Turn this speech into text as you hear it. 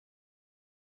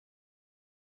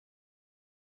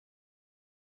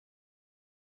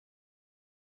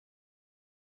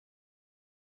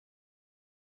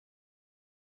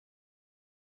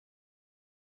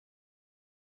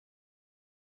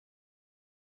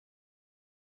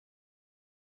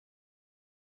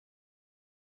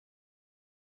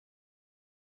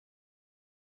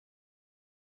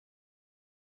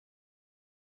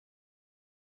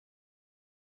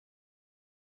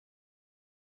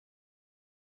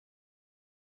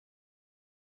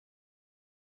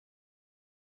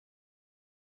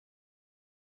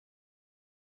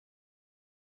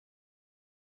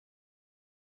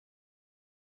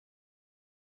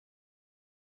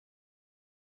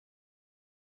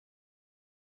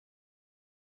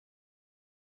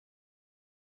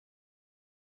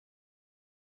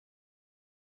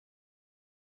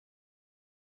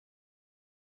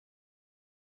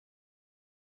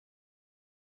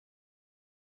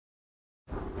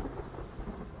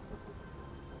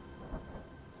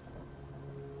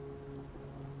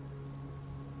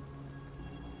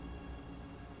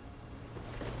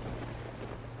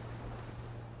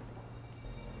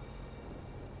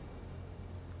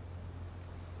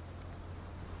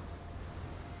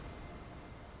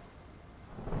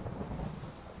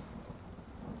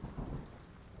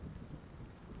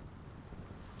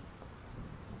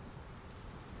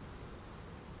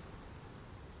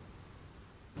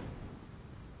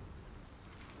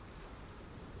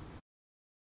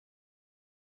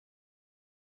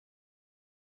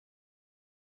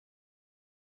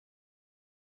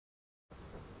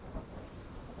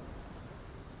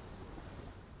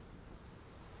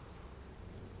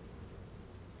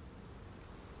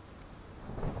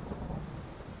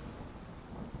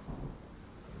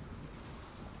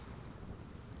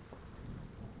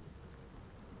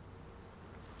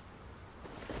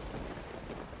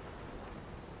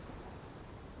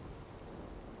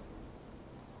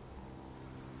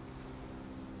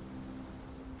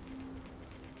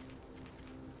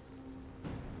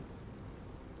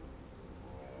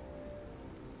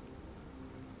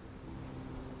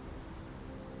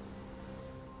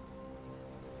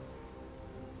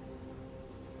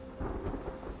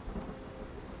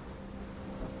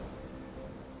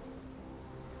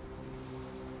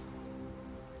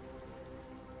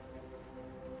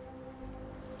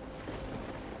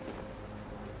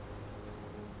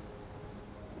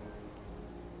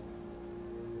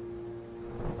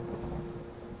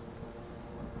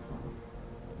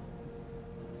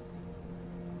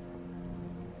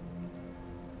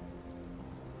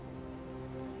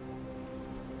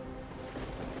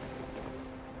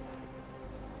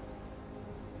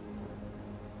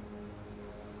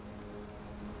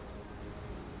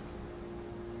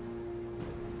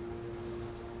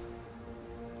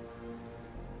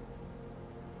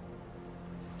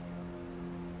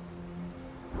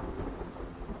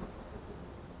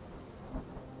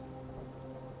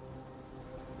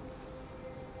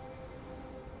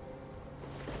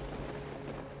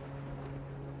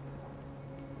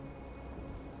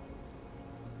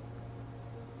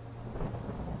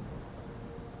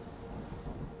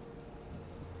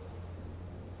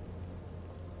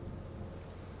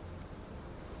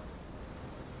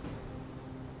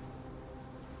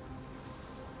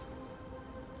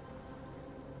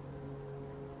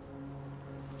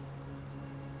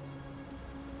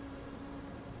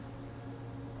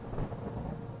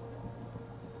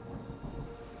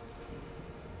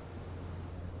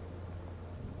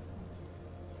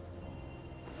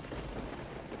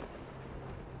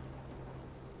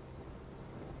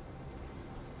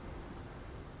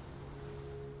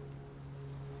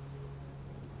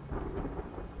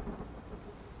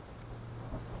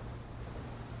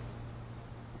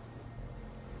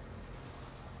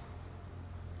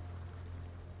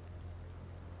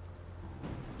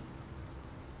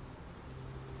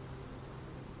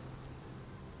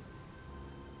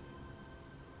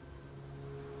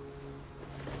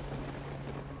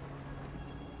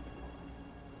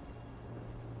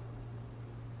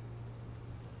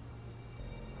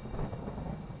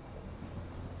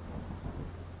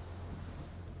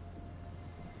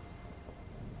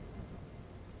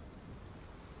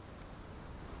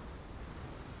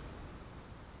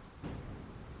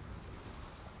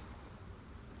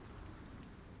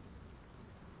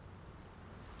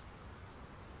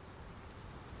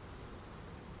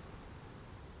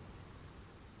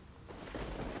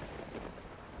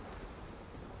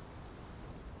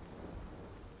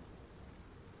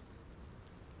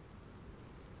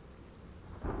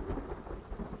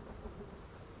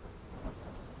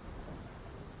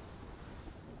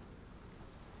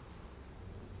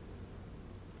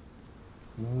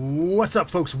What's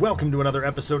up, folks? Welcome to another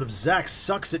episode of Zach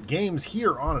Sucks at Games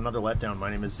here on Another Letdown.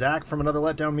 My name is Zach from Another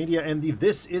Letdown Media, and the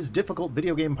This Is Difficult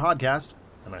video game podcast,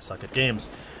 and I suck at games.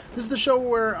 This is the show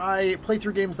where I play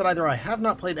through games that either I have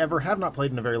not played ever, have not played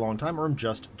in a very long time, or am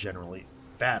just generally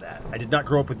bad at. I did not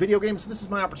grow up with video games, so this is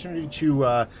my opportunity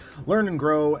to learn and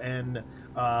grow and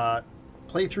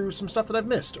play through some stuff that I've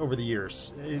missed over the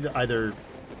years. Either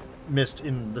missed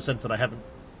in the sense that I haven't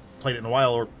played it in a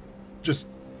while, or just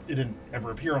it didn't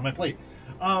ever appear on my plate.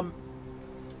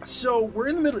 So we're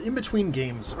in the middle, in between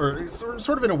games, or sort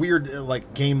of in a weird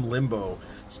like game limbo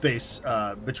space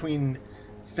between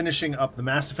finishing up the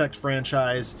Mass Effect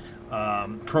franchise,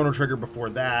 Chrono Trigger before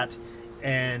that,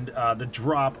 and the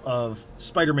drop of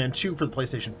Spider-Man 2 for the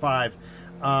PlayStation 5.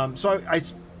 So I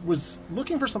was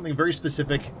looking for something very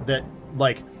specific that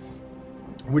like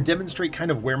would demonstrate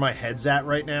kind of where my head's at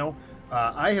right now.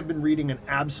 I have been reading an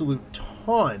absolute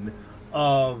ton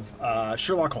of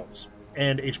Sherlock Holmes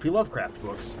and H.P. Lovecraft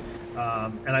books,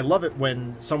 and I love it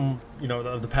when some,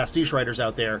 of the pastiche writers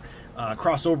out there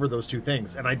cross over those two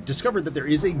things. And I discovered that there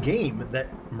is a game that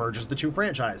merges the two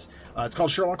franchise. It's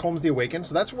called Sherlock Holmes: The Awakened.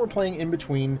 So that's what we're playing in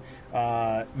between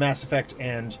Mass Effect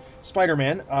and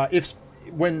Spider-Man.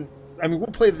 We'll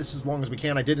play this as long as we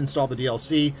can. I did install the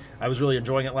DLC. I was really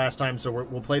enjoying it last time, so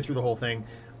we'll play through the whole thing.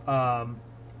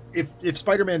 If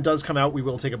Spider-Man does come out, we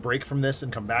will take a break from this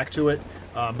and come back to it.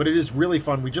 But it is really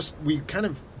fun. We kind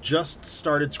of just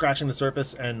started scratching the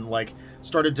surface and like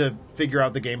started to figure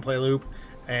out the gameplay loop.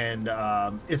 And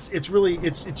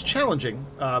it's challenging,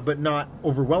 but not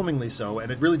overwhelmingly so.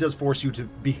 And it really does force you to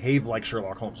behave like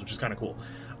Sherlock Holmes, which is kind of cool.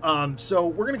 So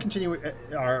we're going to continue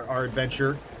our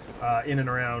adventure in and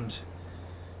around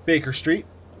Baker Street.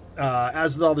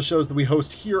 As with all the shows that we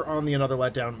host here on the Another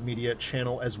Letdown Media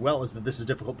channel, as well as the This Is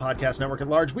Difficult podcast network at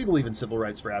large, we believe in civil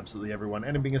rights for absolutely everyone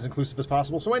and in being as inclusive as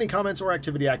possible, so any comments or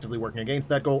activity actively working against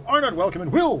that goal are not welcome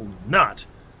and will not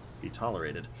be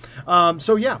tolerated.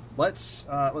 So yeah, let's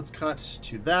cut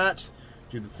to that,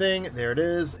 do the thing, there it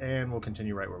is, and we'll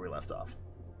continue right where we left off.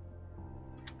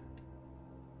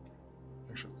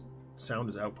 Make sure the sound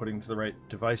is outputting to the right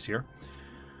device here.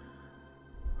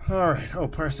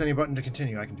 Alright, press any button to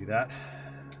continue. I can do that.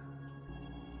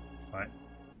 Alright.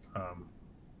 The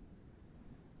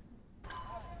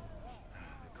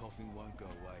coughing won't go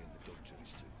away and the doctor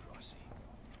is too pricey.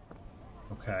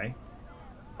 Okay.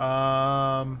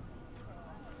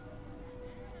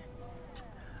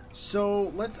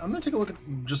 So I'm gonna take a look at,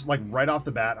 just like right off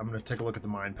the bat, I'm gonna take a look at the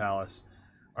Mind Palace.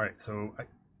 Alright, so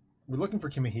we're looking for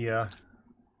Kimahia.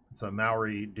 It's a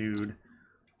Maori dude.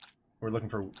 We're looking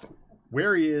for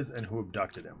where he is and who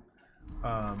abducted him.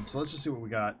 So let's just see what we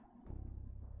got.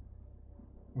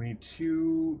 We need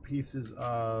two pieces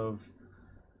of...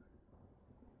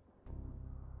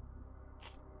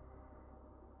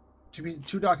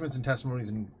 Two documents and testimonies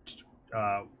and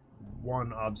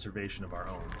one observation of our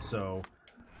own. So,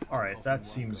 alright, that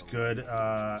seems good.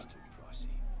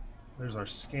 There's our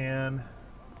scan.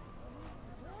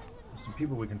 There's some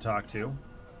people we can talk to.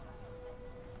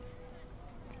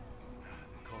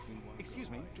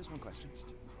 Excuse me, just one question.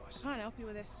 Try and help you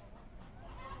with this.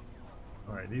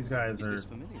 Alright, these guys Is are... this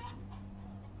familiar to you?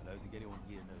 I don't think anyone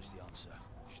here knows the answer.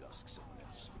 You should ask someone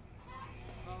else.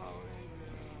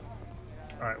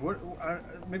 Alright,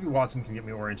 maybe Watson can get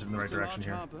me oriented in the right It's a direction large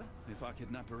here. harbor. If our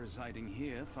kidnapper residing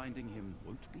here, finding him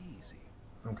won't be easy.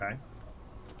 Okay.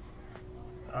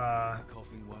 The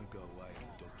coughing won't go away and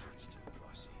the doctor is too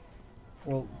pricey.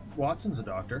 Well, Watson's a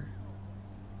doctor.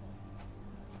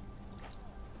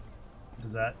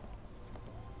 Does that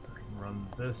run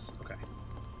this? Okay.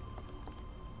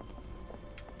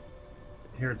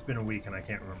 Here it's been a week and I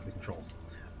can't remember the controls.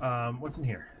 What's in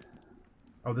here?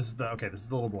 Oh, this is the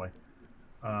little boy.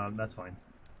 That's fine.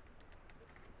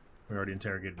 We already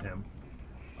interrogated him.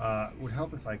 Would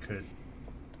help if I could.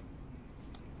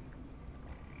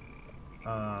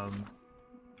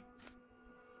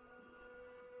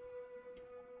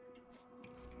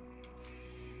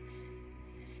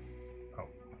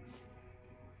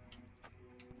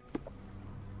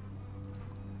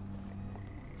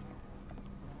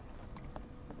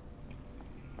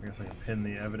 I guess I can pin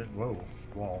the evidence. Whoa,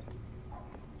 wall.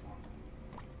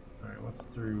 Alright, what's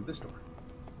through this door?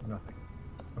 Nothing.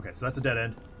 Okay, so that's a dead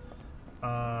end.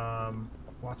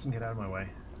 Watson, get out of my way.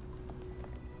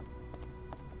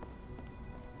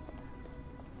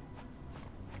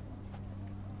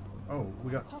 Oh,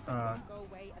 we got, Coffin won't go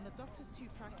away and the doctor's too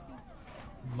pricey.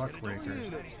 muckrakers.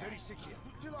 Sounds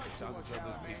as though those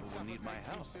people will need my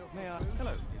help. May I?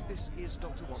 Hello, this is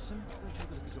Dr. Watson. We'll take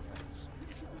a look at your files.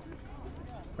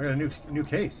 I got a new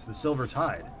case, the Silver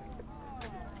Tide.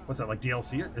 What's that, like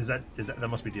DLC? Or is that that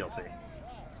must be DLC?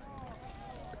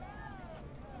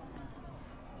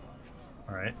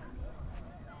 All right.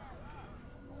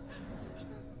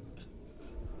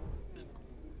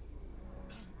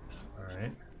 All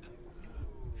right.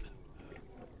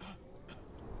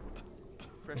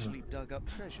 Freshly dug up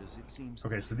treasures, it seems.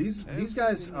 Okay, so these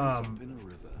guys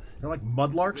they're like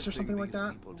mudlarks or something like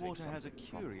that. The water has a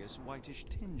curious whitish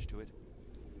tinge to it.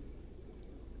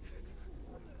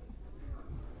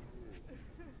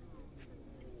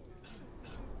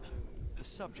 The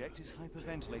subject is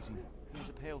hyperventilating. He has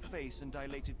a pale face and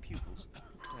dilated pupils.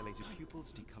 Dilated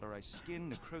pupils, decolorized skin,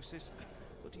 necrosis.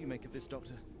 What do you make of this,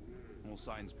 Doctor? All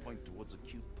signs point towards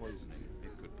acute poisoning.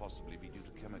 It could possibly be due to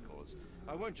chemicals.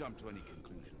 I won't jump to any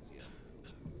conclusions yet.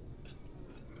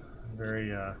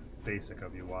 Very basic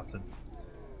of you, Watson.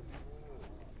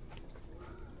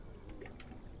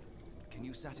 Can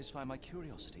you satisfy my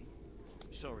curiosity?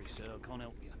 Sorry, sir, I can't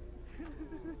help you.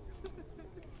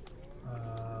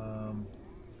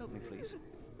 Help me, please.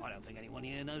 I don't think anyone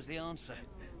here knows the answer.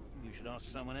 You should ask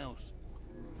someone else.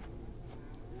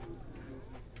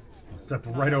 I'll step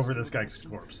right over this guy's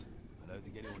corpse. I don't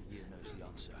think anyone here knows the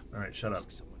answer. All right, shut up. Ask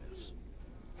someone else.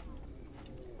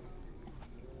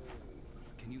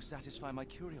 Can you satisfy my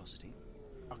curiosity?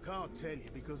 I can't tell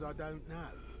you because I don't know.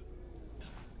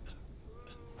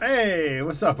 Hey,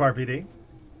 what's up, RPD?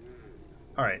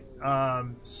 All right.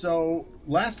 So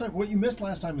last time, what you missed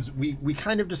last time is we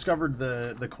kind of discovered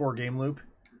the core game loop.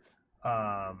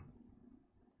 Oh,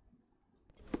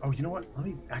 you know what? Let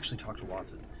me actually talk to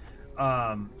Watson.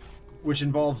 Which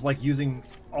involves like using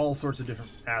all sorts of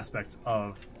different aspects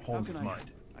of Holmes'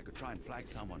 mind. I could try and flag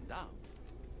someone down.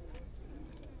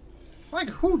 Flag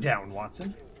who down,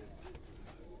 Watson?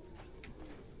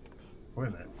 Wait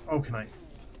a minute. Oh, can I?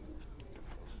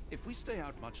 If we stay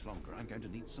out much longer, I'm going to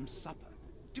need some supper.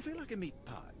 Do you feel like a meat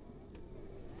pie?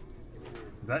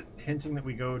 Is that hinting that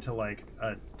we go to like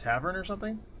a tavern or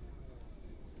something?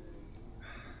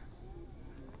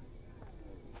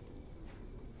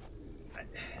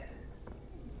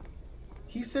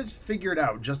 He says figure it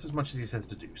out just as much as he says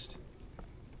deduced.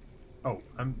 Oh,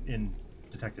 I'm in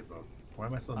detective mode. Why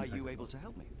am I still in Are detective you mode? able to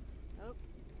help me? Oh,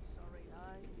 sorry,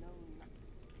 I know nothing.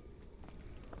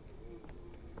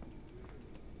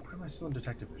 Why am I still in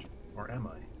detective vision? Or am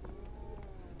I?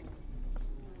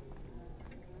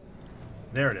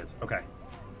 There it is. Okay.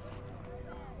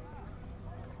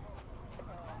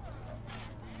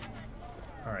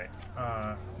 Alright.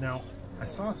 Now, I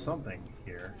saw something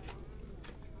here.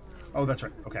 Oh, that's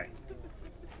right. Okay.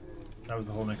 That was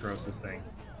the whole necrosis thing.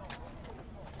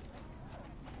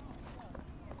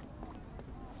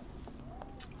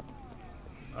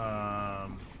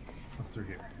 What's through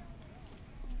here?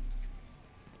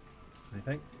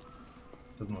 Anything?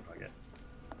 Doesn't look like it.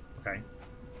 Okay.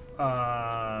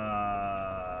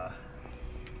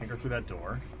 Can't go through that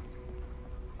door.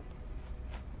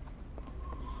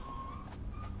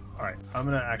 Alright, I'm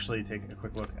gonna actually take a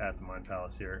quick look at the Mind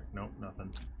Palace here. Nope,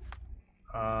 nothing.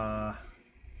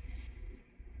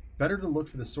 Better to look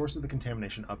for the source of the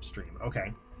contamination upstream.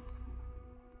 Okay.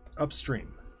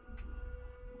 Upstream.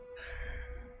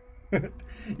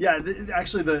 Yeah,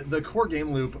 actually the core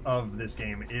game loop of this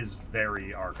game is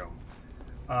very Arkham.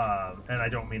 And I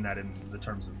don't mean that in the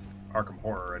terms of Arkham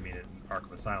Horror, I mean it in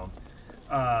Arkham Asylum.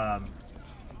 The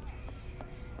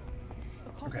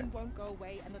coffin Okay. won't go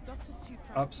away, and the doctor's too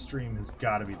pricey. Upstream has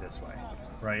got to be this way,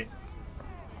 right?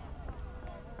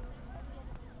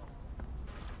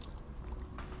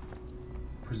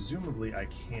 Presumably I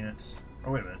can't...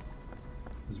 Oh, wait a minute.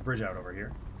 There's a bridge out over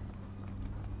here.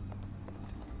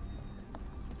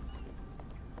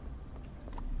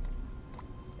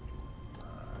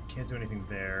 Can't do anything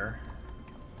there.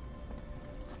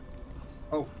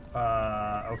 Oh,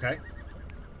 okay.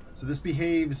 So this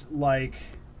behaves like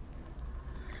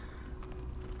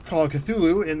Call of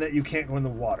Cthulhu in that you can't go in the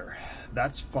water.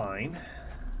 That's fine.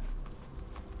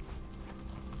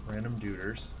 Random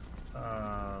duders.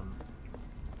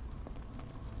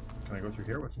 Can I go through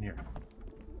here? What's in here?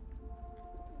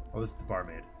 Oh, this is the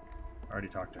barmaid. I already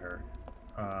talked to her.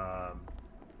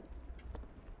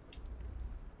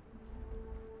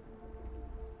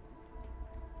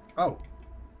 Oh.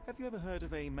 Have you ever heard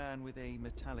of a man with a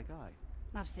metallic eye?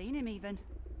 I've seen him even.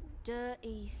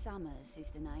 Dirty Summers is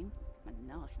the name. A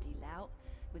nasty lout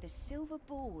with a silver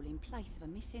ball in place of a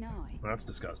missing eye. Well, that's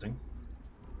disgusting.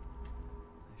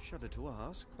 I shudder to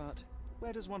ask, but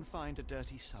where does one find a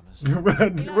Dirty Summers?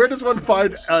 Where does one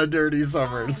find a Dirty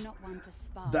Summers? I'm not one to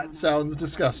spy on That sounds others.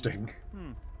 disgusting.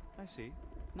 I see.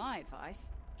 My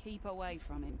advice, keep away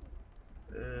from him.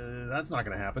 That's not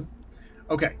going to happen.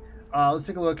 Okay. Let's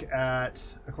take a look at,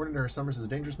 according to her, Summers is a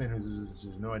dangerous man who has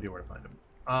no idea where to find him.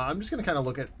 I'm just going to kind of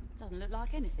look at... Doesn't look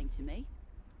like anything to me.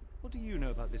 What do you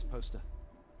know about this poster?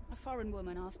 A foreign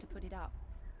woman asked to put it up.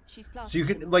 She's So you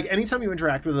can, like, anytime you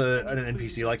interact with an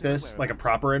NPC like this, like a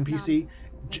proper NPC,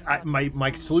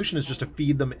 my solution is just to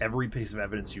feed them every piece of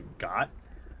evidence you've got.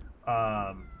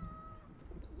 I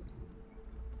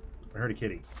heard a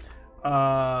kitty.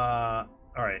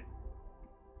 Alright.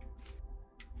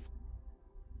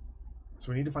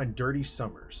 So we need to find Dirty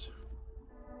Summers.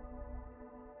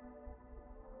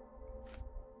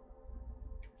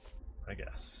 I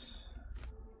guess.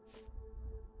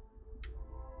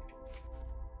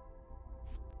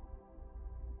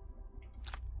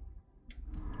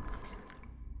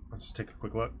 Let's just take a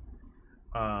quick look.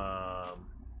 But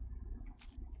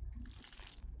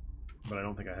I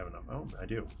don't think I have enough. Oh, I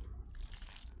do.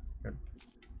 Good.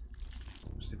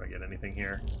 Let's see if I get anything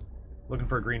here. Looking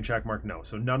for a green check mark. No,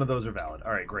 so none of those are valid.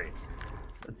 All right, great.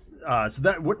 That's, so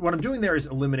that what I'm doing there is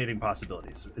eliminating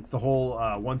possibilities. It's the whole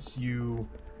once you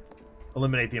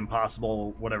eliminate the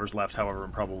impossible, whatever's left, however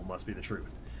improbable, must be the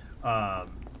truth. So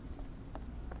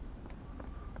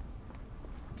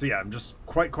yeah, I'm just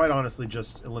quite honestly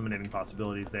just eliminating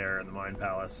possibilities there in the Mind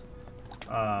Palace,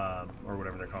 or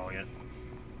whatever they're calling it.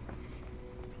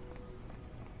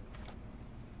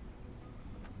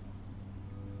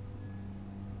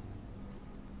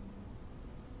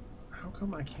 How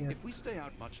come I can't? If we stay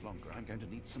out much longer, I'm going to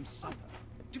need some supper.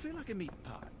 Do you feel like a meat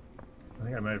pie? I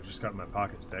think I might have just gotten my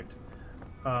pockets picked.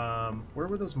 Where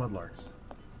were those mudlarks?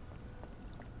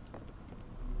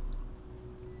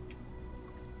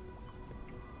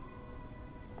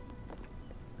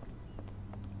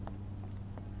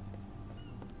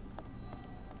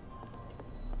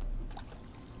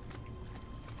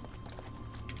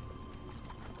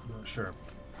 Not sure.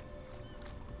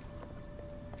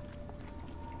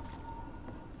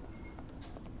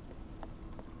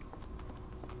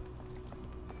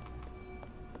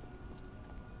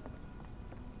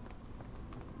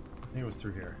 I think it was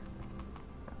through here.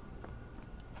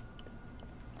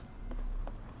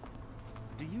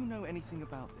 Do you know anything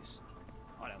about this?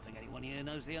 I don't think anyone here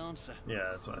knows the answer. Yeah,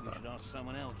 that's what I You thought. should ask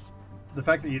someone else. The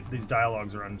fact that these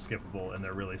dialogues are unskippable and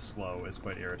they're really slow is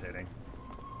quite irritating.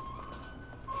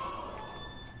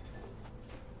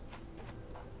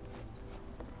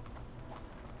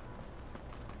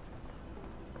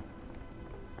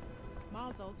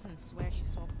 Miles Dalton swears she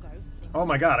saw ghosts in Oh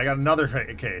my god, I got another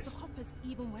The case. coppers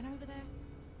even went over there.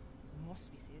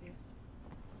 Must be serious.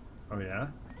 Oh yeah?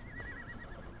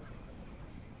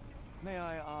 May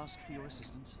I ask for your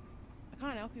assistance? I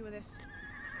can't help you with this.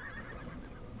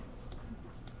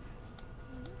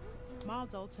 Miles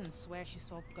Dalton swears she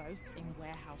saw ghosts in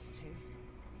Warehouse 2.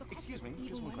 The Excuse coppers me,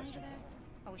 just even one went question. over there.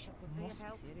 I wish I could be of Must be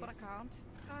help, but I serious. can't.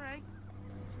 Sorry.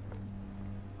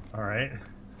 Alright.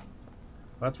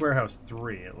 That's Warehouse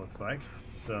 3, it looks like.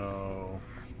 So...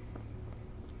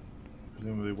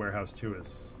 presumably Warehouse 2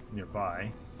 is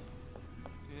nearby.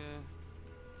 Yeah.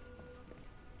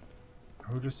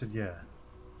 Who just said yeah?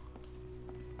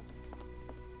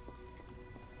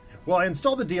 Well, I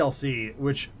installed the DLC,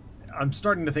 which I'm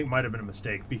starting to think might have been a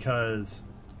mistake, because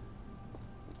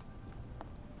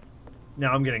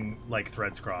now I'm getting, like,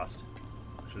 threads crossed,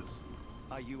 which is...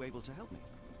 Are you able to help me?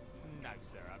 No,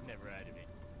 sir, I've never heard of it.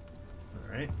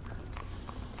 Alright.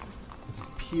 This is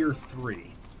Pier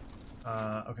 3.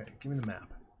 Okay, give me the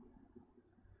map.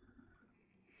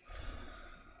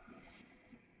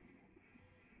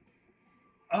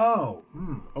 Oh,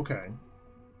 okay.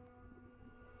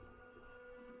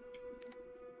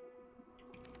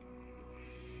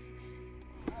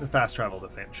 Fast travel to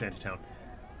Shantytown.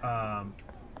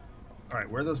 Alright,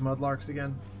 where are those mudlarks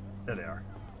again? There they are.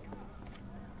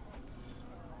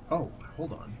 Oh,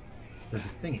 hold on. There's a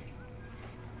thingy.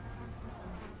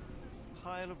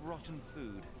 Pile of rotten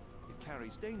food. It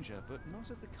carries danger, but not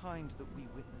of the kind that we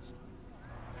witnessed.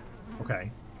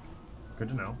 Okay. Good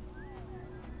to know.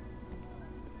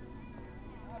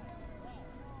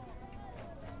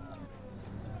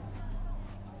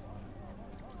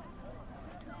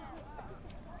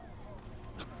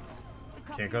 The Can't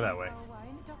coffee go that won't way. go away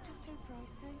and the doctor's too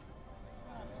pricey.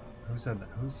 Who said that?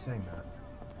 Who's saying that?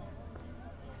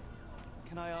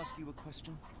 Can I ask you a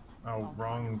question? Oh,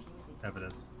 wrong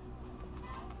evidence.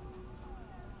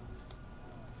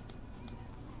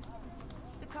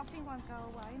 The coffee won't go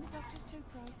away and the doctor's too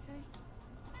pricey.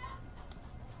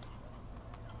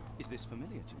 Is this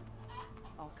familiar to you?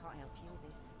 I can't help you with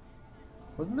this.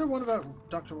 Wasn't there one about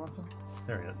Dr. Watson?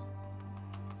 There he is.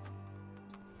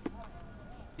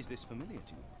 Is this familiar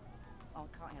to you? I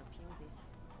can't help you with this.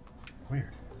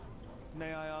 Weird.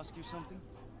 May I ask you something?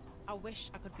 I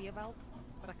wish I could be of help,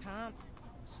 but I can't.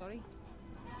 Sorry.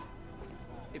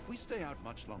 If we stay out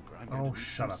much longer, I'm going to eat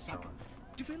shut some up, supper. John.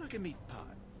 Do you feel like a meat pie?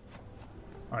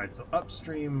 Alright, so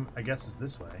upstream, I guess, is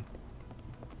this way.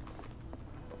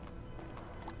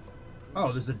 Oh,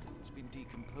 there's a It's been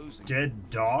decomposing. dead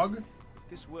dog? If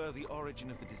this were the origin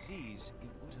of the disease, it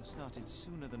would have started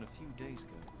sooner than a few days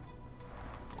ago.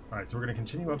 Alright, so we're going to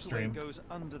continue The upstream. waterway goes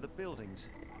under the buildings.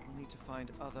 We'll need to find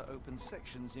other open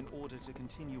sections in order to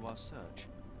continue our search.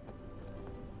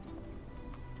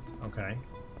 Okay.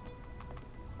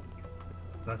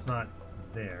 So that's not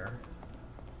there.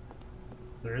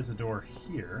 There is a door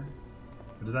here.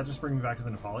 But does that just bring me back to the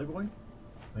Nepali boy?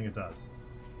 I think it does.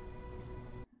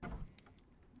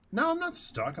 No, I'm not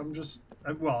stuck. I'm just...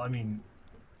 well, I mean...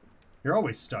 You're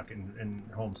always stuck in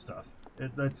home stuff.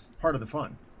 That's part of the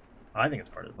fun. I think it's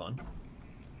part of the fun.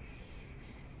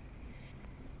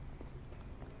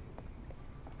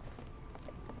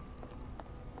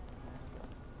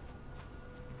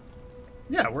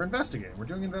 Yeah, we're investigating. We're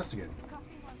doing investigating.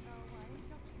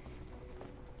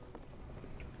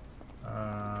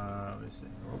 Let me see.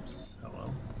 Oops.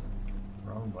 Hello.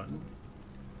 Wrong button.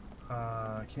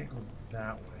 I can't go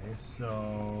that way, so...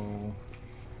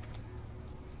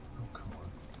 Oh, come on.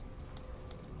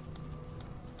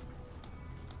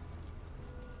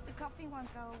 The coffee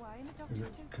won't go away and the doctor's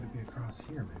too Could it be close. across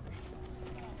here, maybe?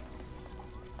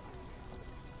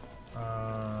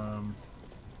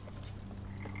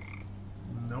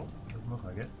 Nope. Doesn't look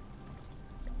like it.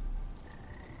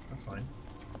 That's fine.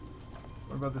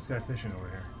 What about this guy fishing over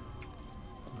here?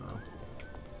 No.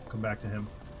 Come back to him.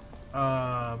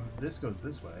 This goes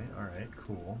this way. Alright,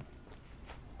 cool.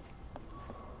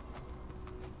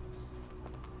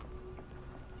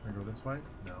 Can I go this way?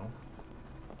 No.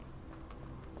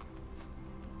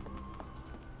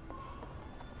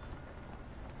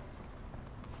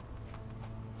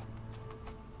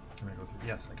 Can I go through?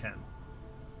 Yes, I can.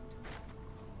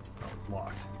 That was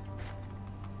locked.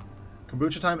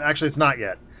 Kombucha time? Actually, it's not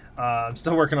yet. I'm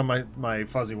still working on my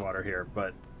fuzzy water here,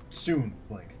 but soon,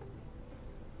 Blink.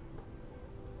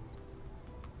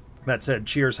 That said,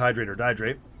 cheers, hydrate or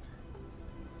dihydrate.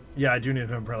 Yeah, I do need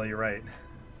an umbrella, you're right.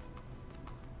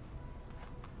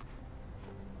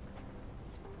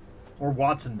 Or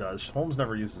Watson does. Holmes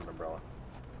never uses an umbrella.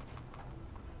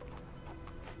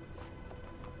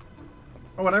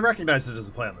 Oh, and I recognized it as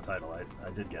a play on the title. I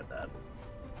did get that.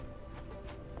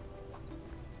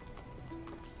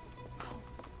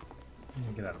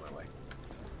 Get out of my way.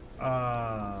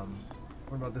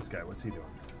 What about this guy? What's he doing?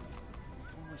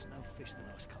 Almost no fish the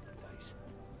last couple of days.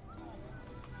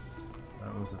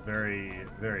 That was a very,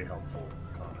 very helpful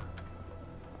comment.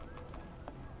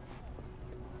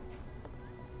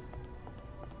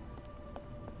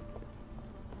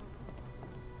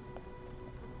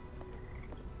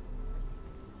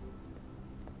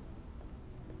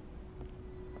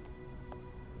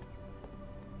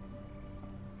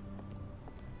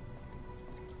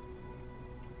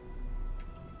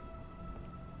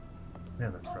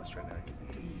 Man, that's frustrating.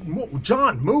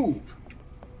 John, move!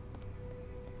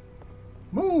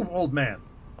 Move, old man!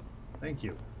 Thank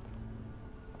you.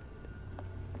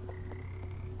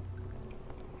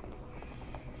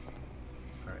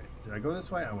 Alright, did I go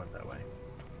this way? I went that way.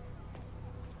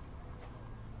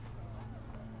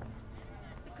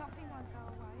 The coffee won't go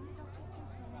away and the doctor's too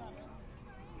close.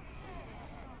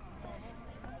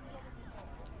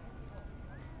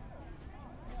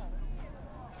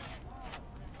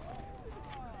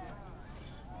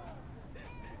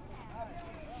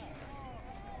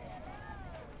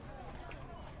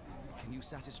 Can you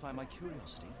satisfy my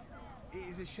curiosity? It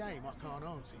is a shame I can't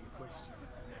answer your question.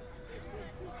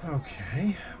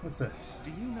 Okay, what's this?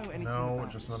 Do you know anything No,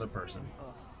 about just this? another person.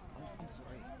 Ugh, I'm sorry,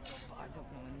 but I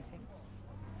don't know anything.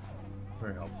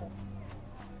 Very helpful.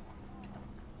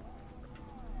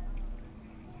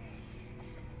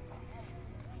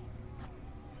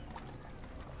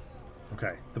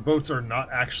 Okay, the boats are not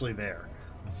actually there.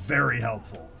 Very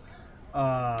helpful. The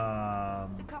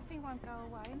coffee won't go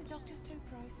away and the doctor's too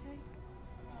pricey.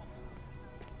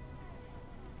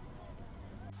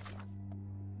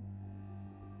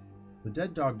 The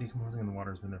dead dog decomposing in the water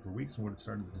has been there for weeks and would have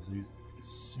started the disease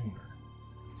sooner.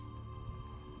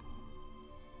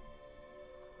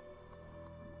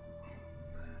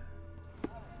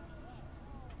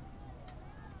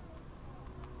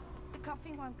 The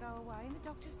coffee won't go away and the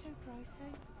doctor's too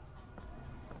pricey.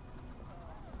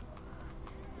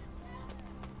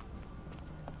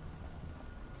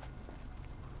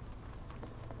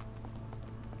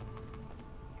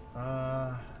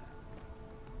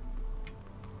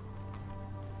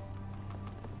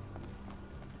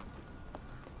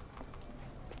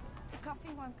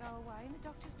 coughing won't go away and the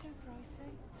doctor's too pricey.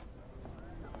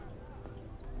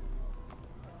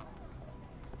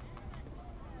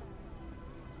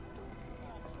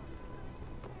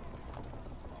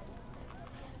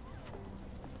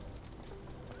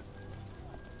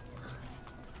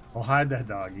 I'll hide that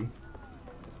doggy.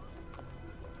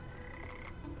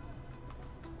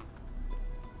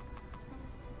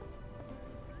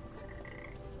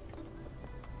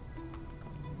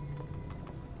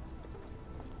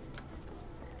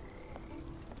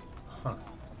 Huh.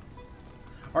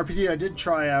 RPD, I did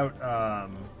try out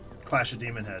Clash of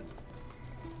Demon Head.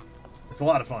 It's a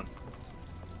lot of fun.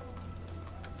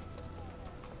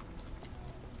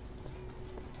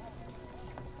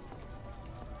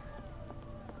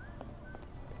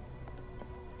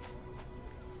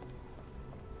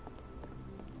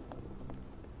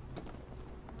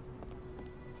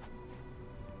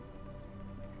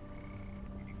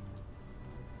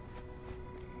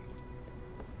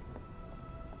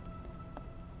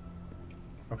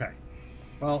 Okay.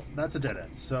 Well, that's a dead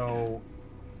end, so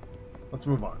let's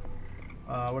move on.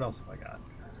 What else have I got?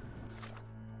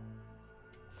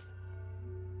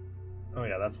 Oh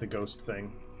yeah, that's the ghost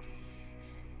thing.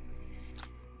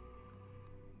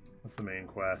 That's the main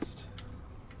quest.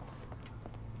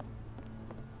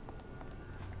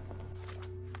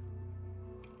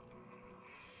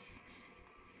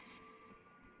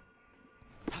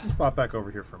 Let's pop back over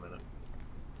here for a minute.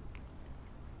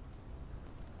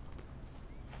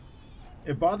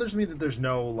 It bothers me that there's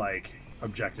no, like,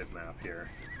 objective map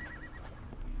here.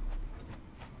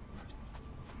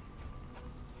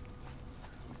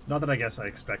 Not that I guess I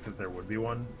expected there would be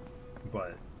one,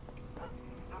 but...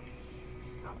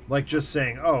 like, just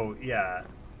saying, oh, yeah,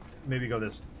 maybe go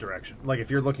this direction. Like,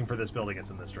 if you're looking for this building, it's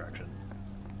in this direction.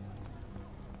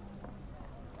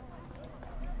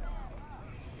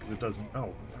 Because it doesn't...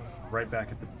 oh, right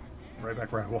back at the... right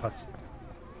back where I was.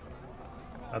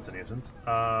 That's a nuisance.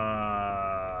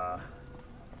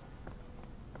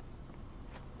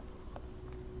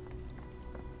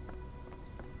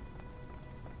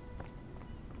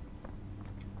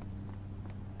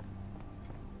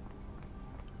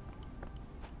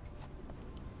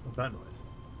 What's that noise?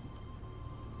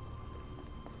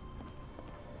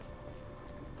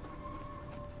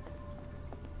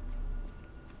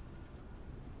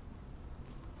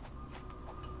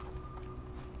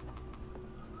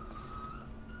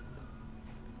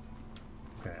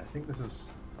 Okay, I think this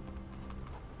is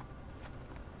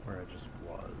where I just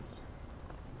was.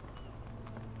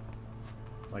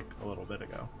 Like a little bit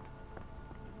ago.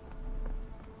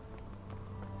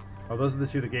 Oh, those are the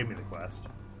two that gave me the quest.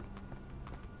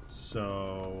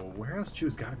 So, Warehouse 2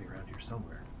 has got to be around here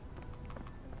somewhere.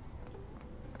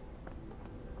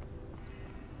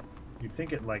 You'd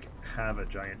think it'd, like, have a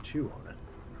giant 2 on it,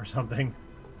 or something.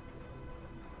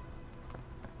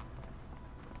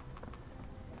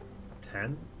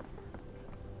 10?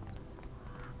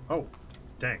 Oh,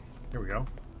 dang. Here we go.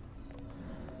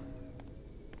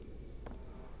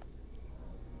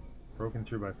 Broken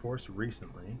through by force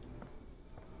recently.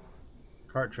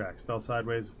 Cart tracks fell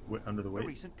sideways under the weight. A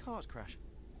recent cart crash.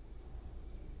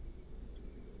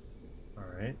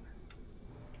 Alright.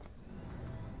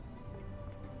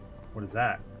 What is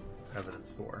that evidence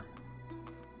for?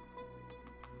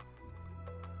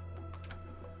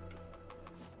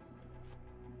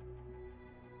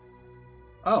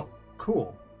 Oh,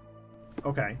 cool.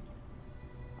 Okay.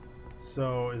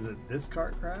 So, is it this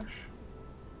cart crash?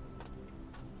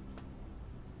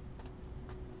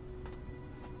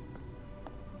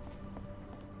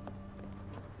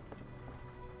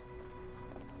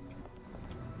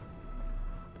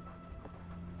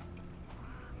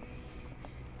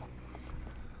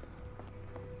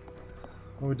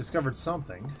 Well, we discovered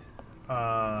something.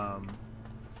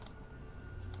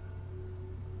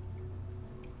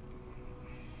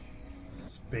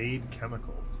 Spade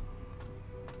chemicals.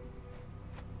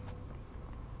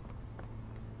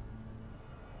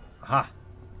 Aha!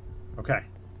 Okay.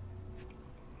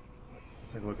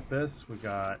 Let's take a look at this. We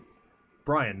got...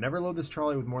 Brian, never load this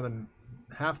trolley with more than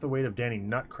half the weight of Danny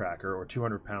Nutcracker, or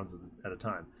 200 pounds at a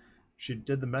time. She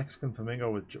did the Mexican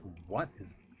flamingo with... What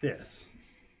is this?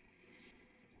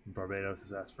 Barbados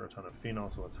has asked for a ton of phenol,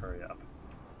 so let's hurry up.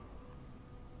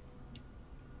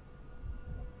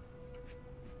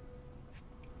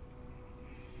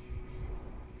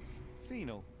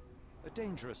 Phenol, a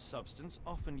dangerous substance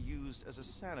often used as a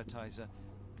sanitizer,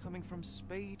 coming from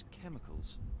Spade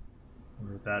Chemicals. I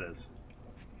wonder what that is.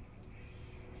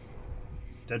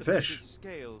 Dead The fish. fish's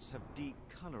scales have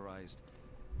decolorized.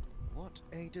 What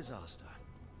a disaster.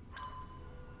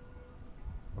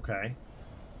 Okay.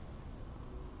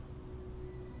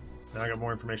 Now I got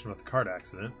more information about the cart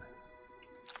accident.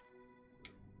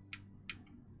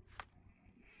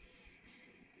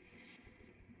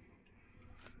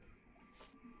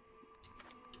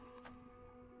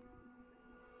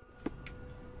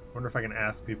 Wonder if I can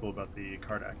ask people about the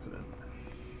cart accident.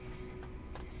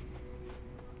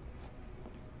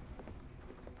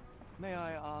 May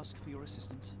I ask for your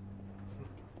assistance?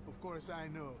 Of course I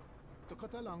know. To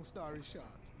cut a long story short.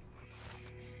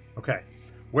 Okay.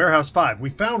 Warehouse 5. We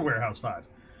found Warehouse 5.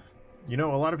 You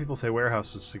know, a lot of people say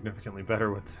Warehouse was significantly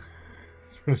better with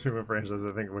different franchises.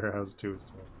 I think Warehouse 2 is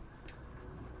still.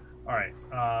 Alright.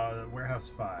 Warehouse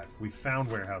 5. We found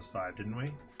Warehouse 5, didn't we?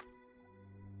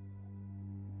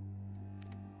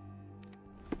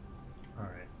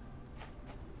 Alright.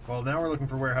 Well, now we're looking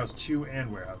for Warehouse 2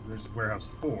 and Warehouse. There's Warehouse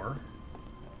 4.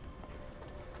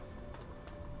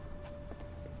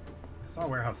 I saw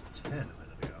Warehouse 10 a minute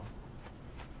ago.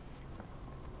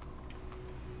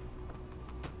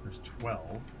 There's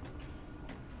 12.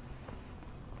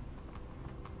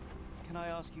 Can I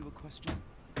ask you a question?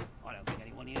 I don't think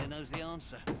anyone here knows the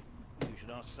answer. You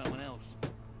should ask someone else.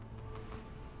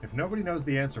 If nobody knows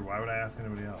the answer, why would I ask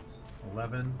anybody else?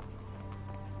 11.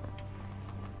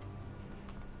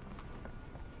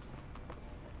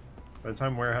 By the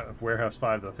time Warehouse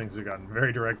 5, though, things have gotten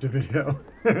very direct to video.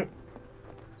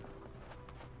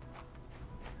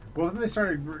 Well, then they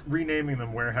started renaming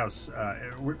them Warehouse,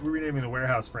 renaming the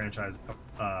Warehouse franchise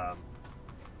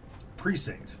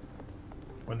Precinct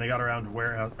when they got around to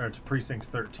Warehouse or to Precinct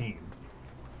 13.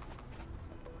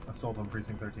 Assault on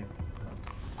Precinct 13.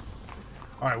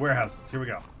 All right, warehouses. Here we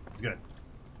go. It's good.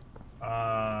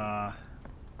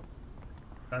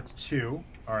 That's 2.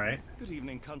 All right. Good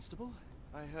evening, Constable.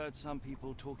 I heard some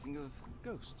people talking of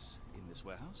ghosts in this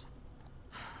warehouse.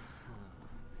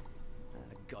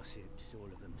 Gossips, all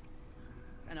of them.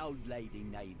 An old lady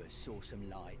neighbour saw some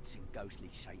lights and ghostly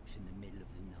shapes in the middle of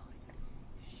the night.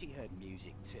 She heard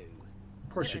music too. Of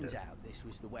course she Turns did. out this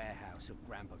was the warehouse of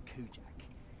Grandpa Kujak.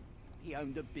 He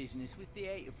owned a business with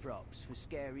theatre props for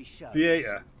scary shows.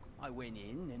 Theatre. I went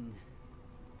in and,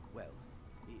 well,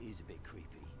 it is a bit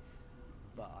creepy.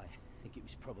 But I think it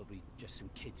was probably just some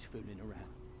kids fooling around.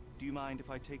 Do you mind if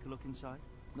I take a look inside?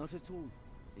 Not at all.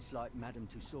 It's like Madame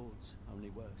Tussauds, only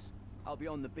worse. I'll be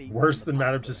on the beat. Worse on the than pub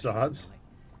Madame for the rest of the Tussauds? night.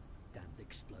 Damned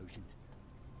explosion.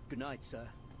 Good night, sir.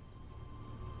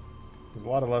 There's a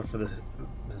lot of love for the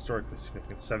historically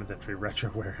significant 7th century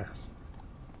retro warehouse.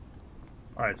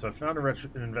 All right, so I found an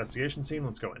investigation scene.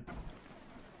 Let's go in.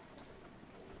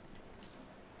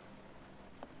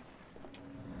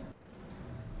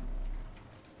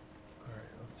 All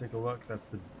right, let's take a look. That's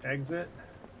the exit.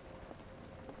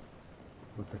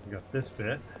 So looks like we got this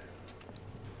bit.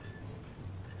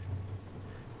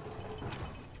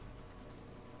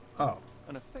 Oh.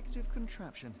 An effective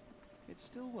contraption. It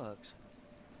still works.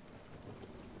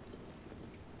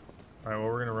 All right, well,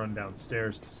 we're going to run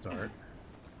downstairs to start.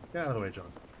 Get out of the way,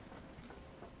 John.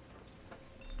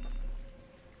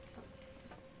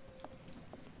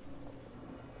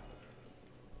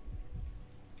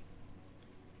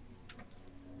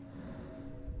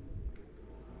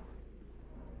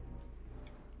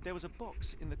 There was a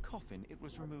box in the coffin. It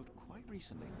was removed quite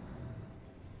recently.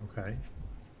 Okay.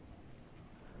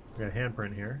 We got a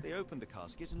handprint here. They opened the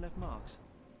casket and left marks.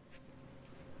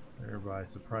 Thereby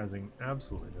surprising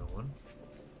absolutely no one.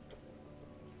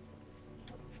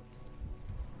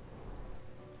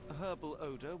 A herbal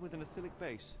odor with an acylic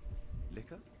base.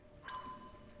 Liquor?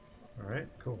 Alright,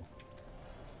 cool.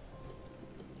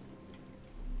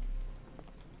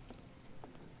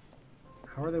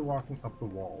 How are they walking up the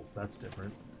walls? That's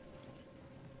different.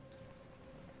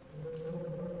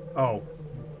 Oh.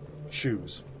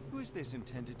 Shoes. Who is this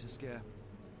intended to scare?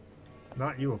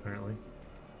 Not you, apparently.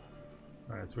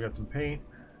 Alright, so we got some paint.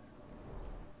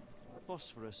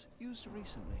 Phosphorus, used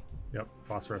recently. Yep,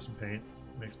 phosphorescent paint.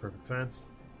 Makes perfect sense.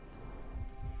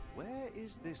 Where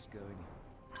is this going?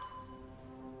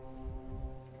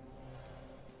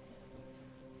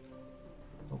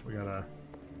 Oh, we got a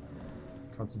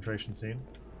concentration scene.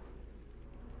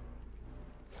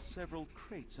 Several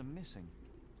crates are missing.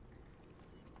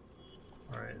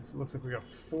 Alright, so it looks like we got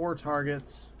 4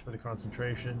 targets for the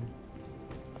concentration.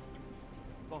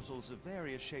 Bottles of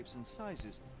various shapes and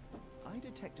sizes. I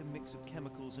detect a mix of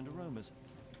chemicals and aromas.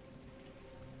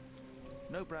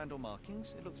 No brand or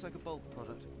markings. It looks like a bulk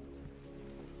product.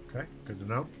 Okay, good to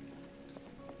know.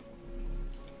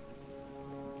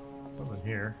 Something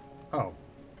here. Oh.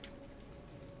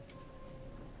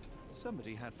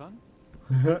 Somebody had fun.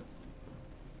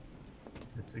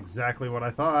 It's exactly what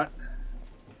I thought.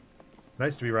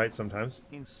 Nice to be right sometimes.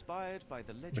 Inspired by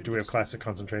the legend. But do we have classic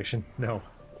concentration? No.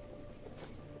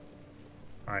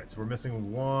 Alright, so we're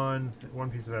missing one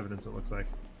piece of evidence, it looks like.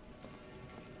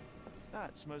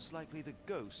 That's most likely the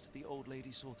ghost the old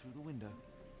lady saw through the window.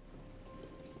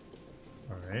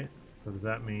 Alright, so does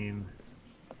that mean...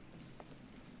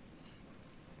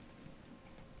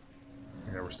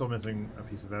 Okay, we're still missing a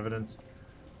piece of evidence.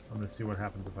 I'm going to see what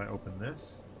happens if I open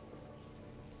this.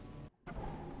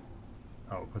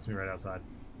 Oh, it puts me right outside.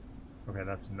 Okay,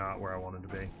 that's not where I wanted to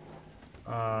be.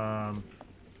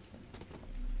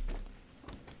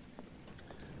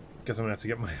 Guess I'm going to have to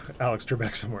get my Alex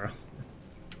Trebek somewhere else.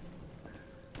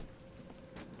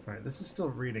 Alright, this is still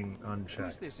reading unchecked.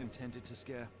 Who's this intended to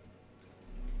scare?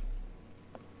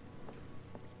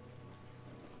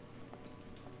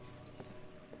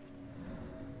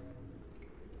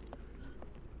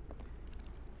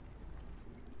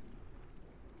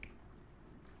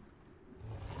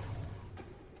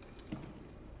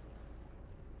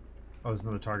 Oh, there's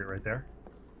another target right there.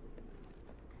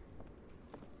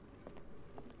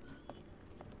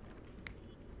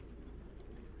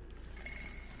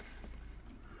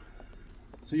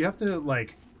 So you have to,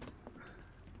 like,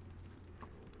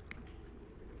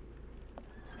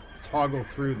 toggle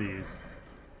through these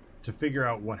to figure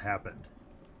out what happened.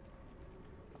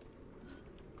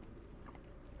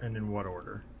 And in what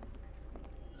order.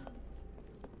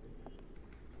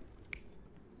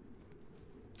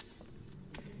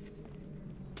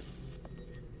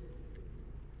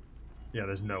 Yeah,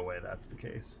 there's no way that's the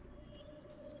case.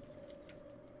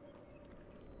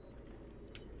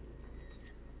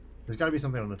 There's got to be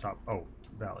something on the top. Oh,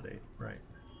 validate. Right.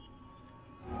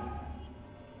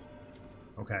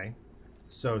 Okay.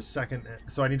 So so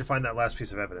I need to find that last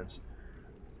piece of evidence.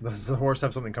 Does the horse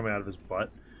have something coming out of his butt?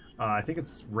 I think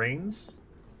it's reins.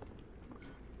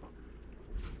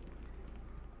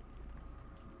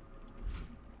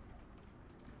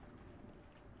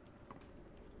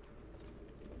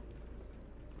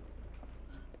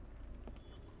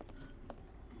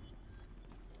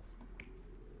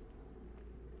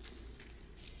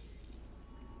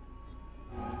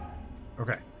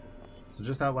 Okay, so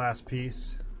just that last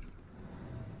piece.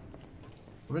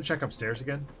 I'm gonna check upstairs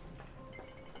again.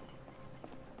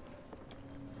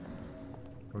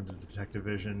 Go into detective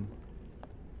vision.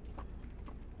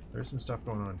 There's some stuff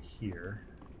going on here.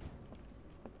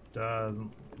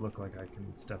 Doesn't look like I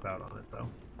can step out on it though.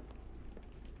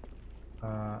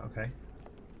 Okay.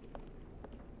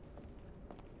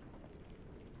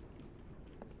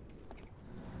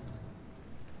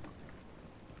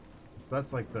 So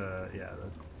that's like the, yeah,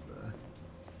 that's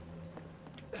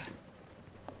the...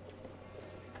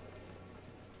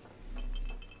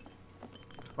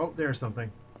 Oh, there's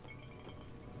something.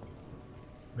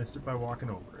 Missed it by walking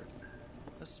over it.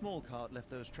 A small cart left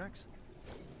those tracks.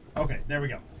 Okay, there we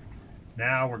go.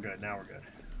 Now we're good, now we're good.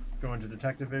 Let's go into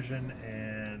detective vision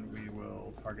and we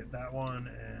will target that one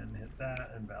and hit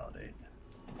that and validate.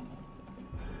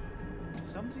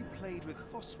 Somebody played with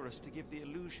phosphorus to give the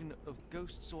illusion of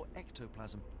ghosts or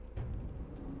ectoplasm.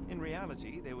 In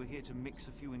reality, they were here to mix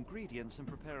a few ingredients and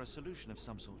prepare a solution of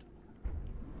some sort.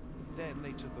 Then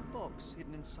they took a box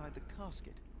hidden inside the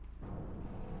casket.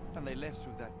 And they left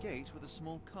through that gate with a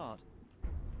small cart.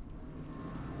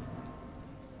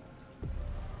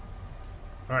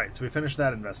 Alright, so we finished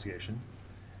that investigation.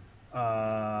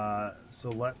 So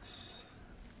let's...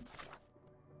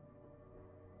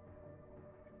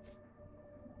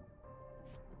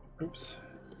 Oops.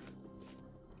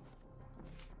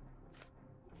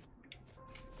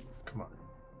 Come on.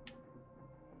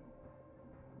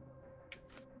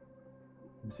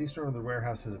 The deceased owner of the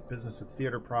warehouse has a business of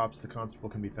theater props. The constable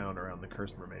can be found around the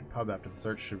Cursed Mermaid pub after the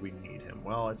search should we need him.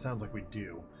 Well, it sounds like we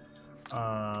do.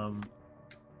 And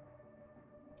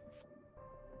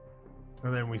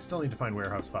then we still need to find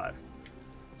Warehouse 5.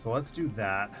 So let's do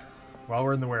that. While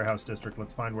we're in the warehouse district,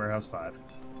 let's find Warehouse 5.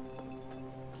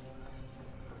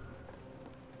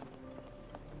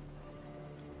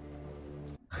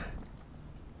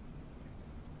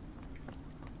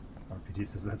 RPD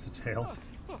says that's a tail.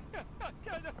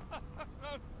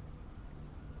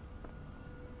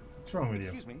 What's wrong with you?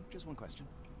 Excuse me, just one question.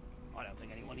 I don't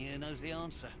think anyone here knows the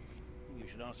answer. You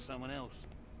should ask someone else.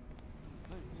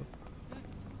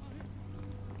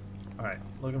 Alright,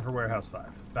 looking for Warehouse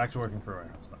 5. Back to working for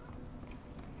Warehouse 5.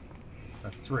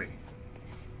 That's 3.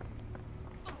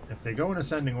 If they go in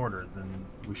ascending order, then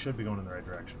we should be going in the right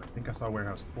direction. I think I saw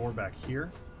Warehouse 4 back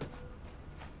here.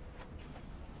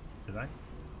 Did I?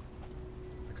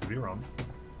 I could be wrong.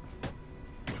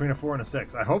 Between a 4 and a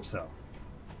 6. I hope so.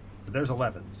 But there's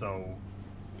 11, so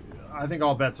I think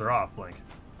all bets are off, Blink.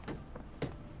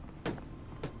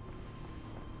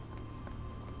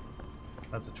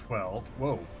 That's a 12.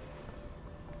 Whoa.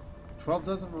 12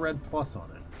 does have a red plus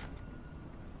on it.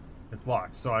 It's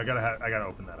locked, so I gotta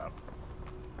open that up.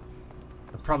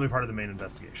 That's probably part of the main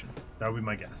investigation. That would be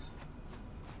my guess.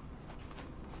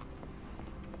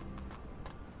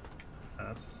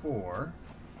 That's 4.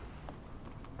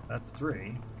 That's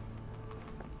 3.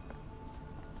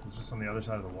 It's just on the other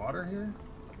side of the water here?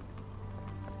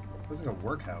 Looks like a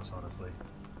workhouse, honestly.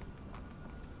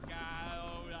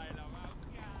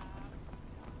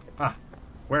 Ah,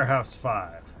 warehouse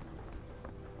 5.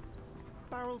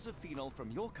 Barrels of phenol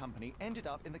from your company ended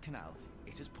up in the canal.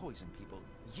 It has poisoned people.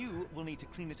 You will need to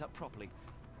clean it up properly.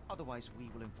 Otherwise, we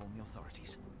will inform the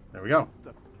authorities. There we go.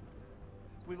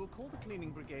 We will call the cleaning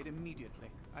brigade immediately.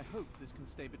 I hope this can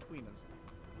stay between us.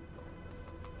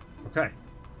 Okay.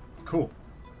 Cool.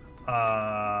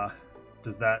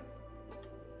 Does that...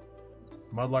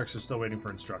 Mudlarks are still waiting for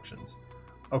instructions.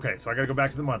 Okay, so I gotta go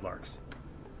back to the Mudlarks.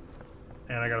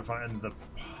 And I gotta find the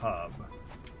pub.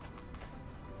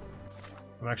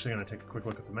 I'm actually gonna take a quick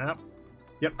look at the map.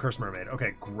 Yep, Cursed Mermaid.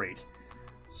 Okay, great.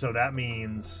 So that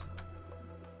means...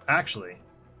 Actually...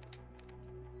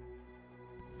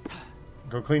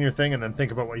 Go clean your thing and then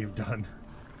think about what you've done.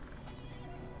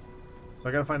 So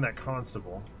I gotta find that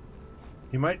constable.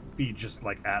 He might be just,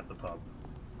 like, at the pub.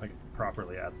 Like,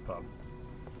 properly at the pub.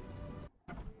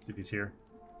 Let's see if he's here.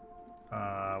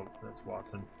 That's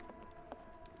Watson.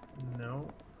 No.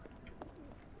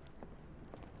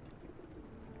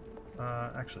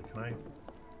 Actually, can I...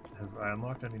 Have I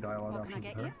unlocked any dialogue options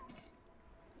with her?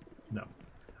 No.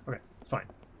 Okay, it's fine.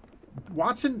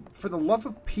 Watson, for the love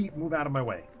of Pete, move out of my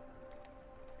way.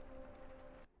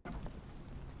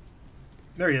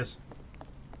 There he is.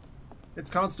 It's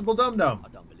Constable Dum Dum. I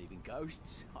don't believe in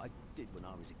ghosts. I did when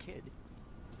I was a kid.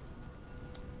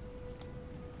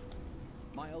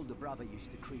 My older brother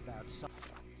used to creep outside.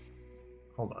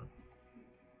 Hold on.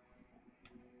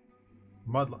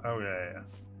 Oh, yeah.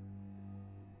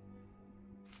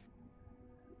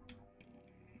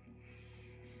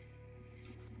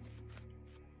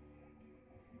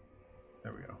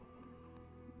 There we go.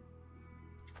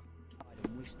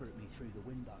 And whisper at me through the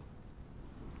window.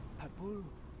 Papul,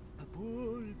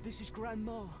 Papul, this is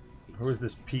Grandma. Who is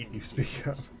this Pete you speak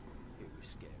of? It was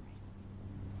scary.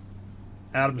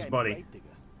 Adam's buddy. Digger,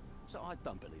 so I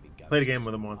don't believe in ghosts. Played a game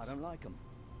with him once. I don't like him.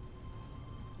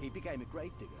 He became a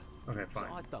grave digger. Okay, fine.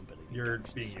 So I don't believe in You're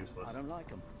ghosts. being useless. I don't like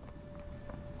him.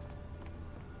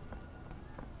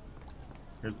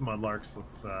 Here's the Mudlarks.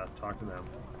 Let's talk to them.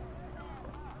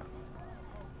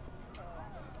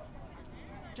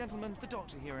 Gentlemen, the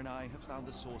doctor here and I have found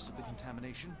the source of the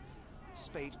contamination.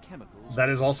 Spade chemicals. That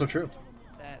is also true.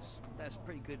 That's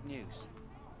pretty good news.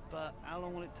 But how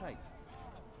long will it take?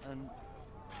 And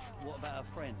what about our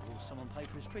friend? Will someone pay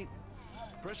for his treatment?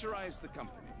 Pressurize the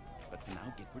company, but for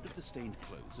now get rid of the stained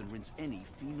clothes and rinse any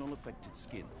phenol-affected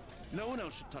skin. No one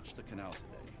else should touch the canal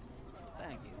today.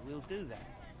 Thank you, we'll do that.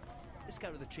 Let's go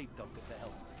to the chief doctor for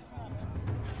help.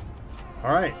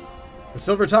 All right. The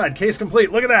Silver Tide, case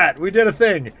complete. Look at that. We did a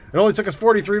thing. It only took us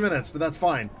 43 minutes, but that's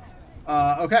fine.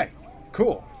 Okay.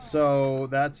 Cool. So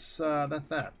that's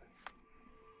that.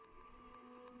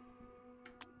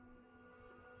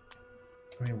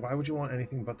 I mean, why would you want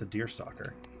anything but the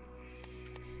Deerstalker?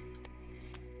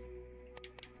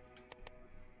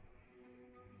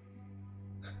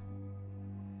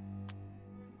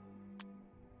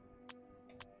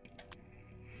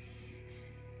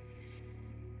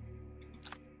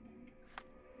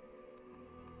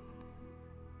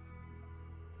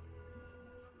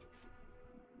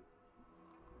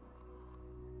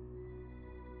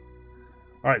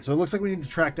 All right, so it looks like we need to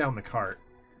track down the cart.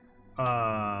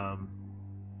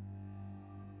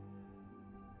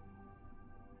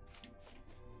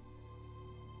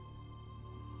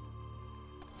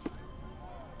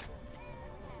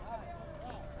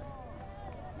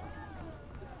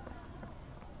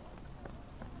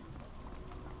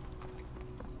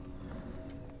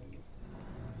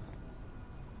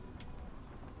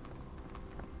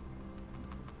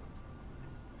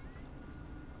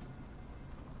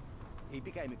 He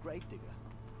became a grave digger,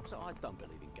 so I don't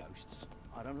believe in ghosts.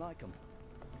 I don't like them.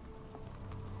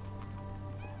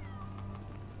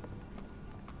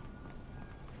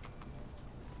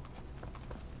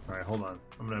 All right, hold on.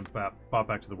 I'm going to pop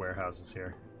back to the warehouses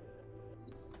here.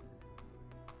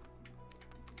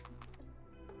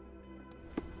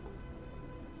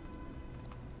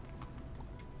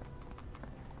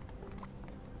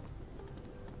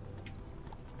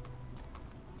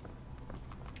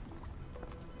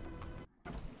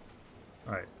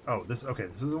 Alright. Oh, this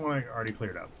is the one I already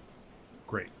cleared up.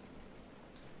 Great.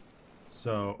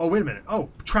 So, oh, wait a minute. Oh,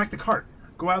 track the cart.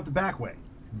 Go out the back way.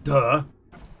 Duh.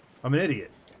 I'm an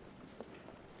idiot.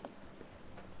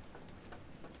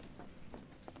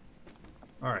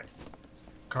 Alright.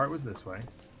 Cart was this way.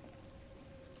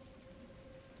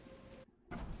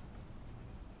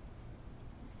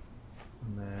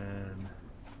 And then...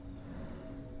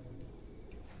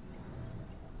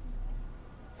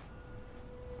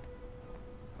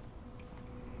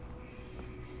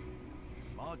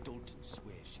 Ma Dalton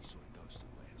swears she saw a ghost in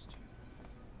Wales too. God,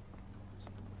 see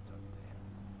what went over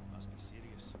there. Must be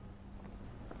serious.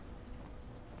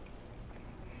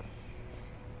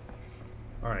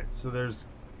 Alright, so there's...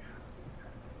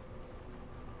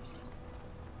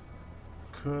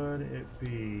 Could it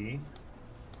be...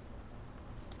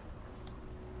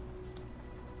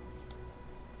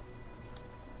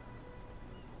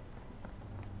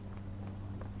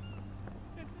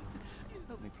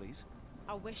 Help me, please.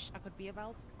 I wish I could be of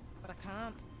help, but I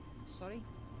can't. Sorry.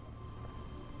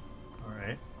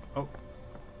 Alright. Oh.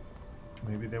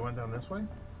 Maybe they went down this way?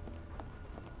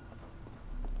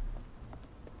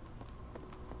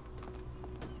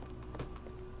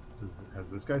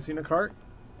 Has this guy seen a cart?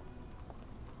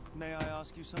 May I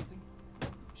ask you something?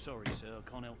 Sorry, sir, I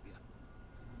can't help you.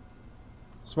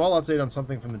 Small update on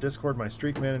something from the Discord. My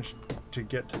streak managed to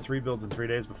get to 3 builds in 3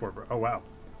 days before... Oh, wow.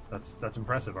 That's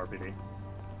impressive, RPD.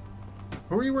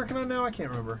 Who are you working on now? I can't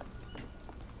remember.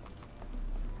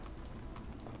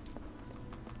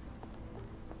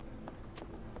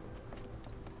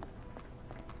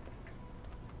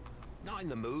 Not in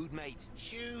the mood, mate.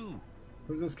 Shoo!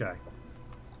 Who's this guy?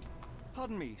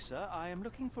 Pardon me, sir. I am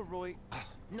looking for Roy...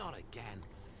 Not again.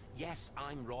 Yes,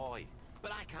 I'm Roy,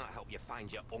 but I can't help you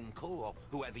find your uncle or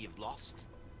whoever you've lost.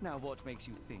 Now, what makes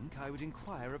you think I would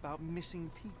inquire about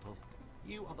missing people?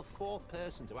 You are the 4th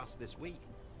person to ask this week.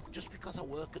 Just because I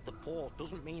work at the port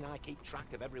doesn't mean I keep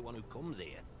track of everyone who comes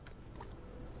here.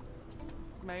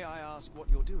 May I ask what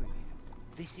you're doing here?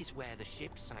 This is where the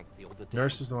ship sank the other day.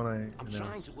 Nurse was the one I I'm announced.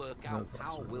 trying to work out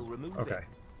how we'll remove okay. it.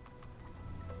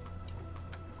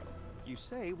 You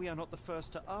say we are not the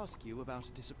first to ask you about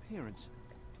a disappearance.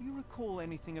 Do you recall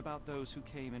anything about those who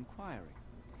came inquiring?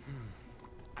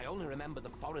 I only remember the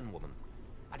foreign woman.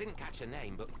 I didn't catch her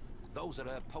name, but those are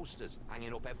her posters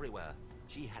hanging up everywhere.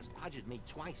 She has badgered me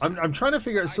twice. I'm trying to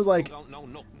figure out, so like,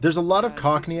 there's a lot of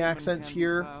Cockney accents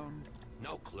here.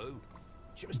 No clue.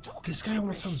 She was talking. This guy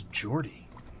almost sounds Geordie.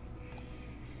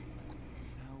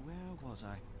 Now, where was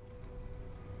I?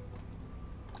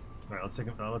 All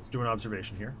right, let's do an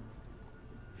observation here.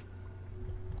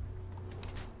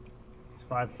 It's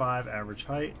 5'5", average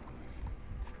height.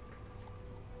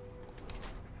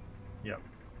 Yep.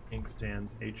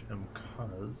 Inkstands HM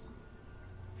Cuz.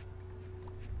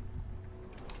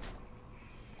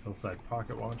 Hillside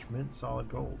pocket watch, mint solid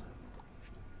gold.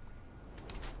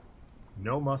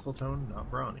 No muscle tone,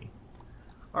 not brawny.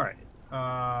 Alright.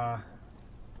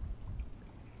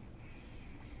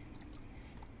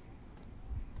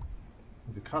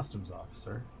 He's a customs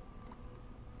officer.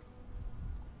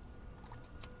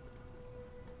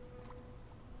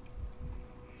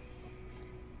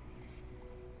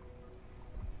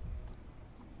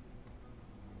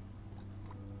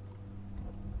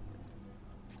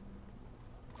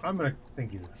 I'm gonna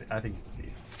think he's a thief. I think he's a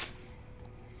thief.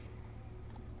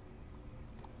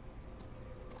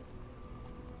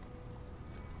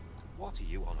 What are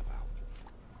you on about?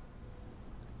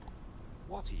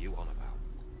 What are you on about?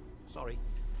 Sorry,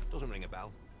 doesn't ring a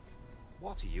bell.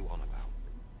 What are you on about?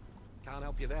 Can't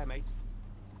help you there, mate.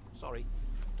 Sorry,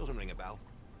 doesn't ring a bell.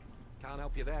 Can't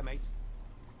help you there, mate.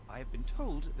 I have been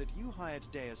told that you hired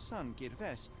Dea's son,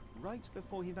 Girves, right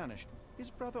before he vanished. His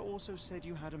brother also said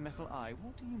you had a metal eye.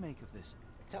 What do you make of this?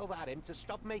 Tell that him to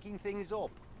stop making things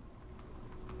up.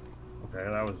 Okay,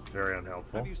 that was very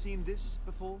unhelpful. Have you seen this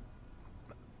before?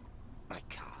 My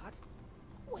card?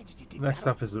 Where did you dig Next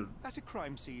that up is a At a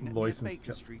crime scene near license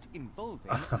Baker Street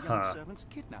involving young servant's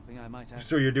kidnapping, I might add.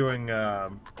 So you're doing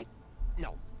No.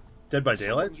 Dead by Someone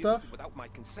Daylight used stuff? it without my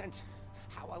consent.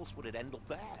 How else would it end up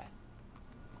there?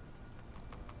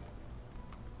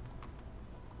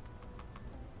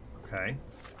 Okay.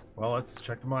 Well, let's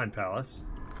check the Mind Palace.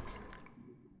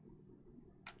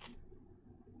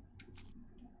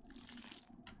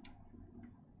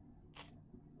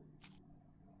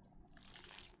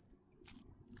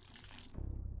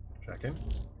 Checking.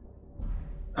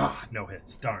 Ah, no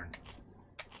hits. Darn.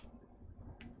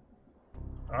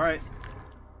 Alright.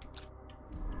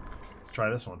 Let's try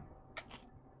this one.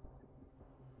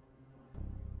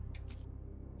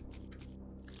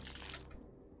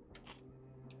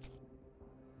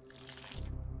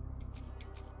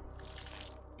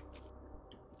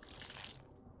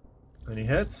 Any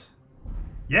hits?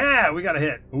 Yeah, we got a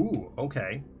hit. Ooh,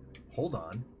 okay. Hold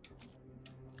on.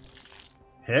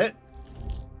 Hit?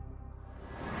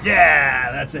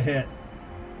 Yeah, that's a hit.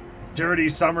 Dirty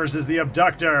Summers is the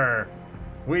abductor.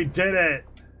 We did it.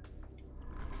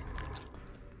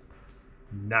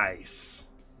 Nice.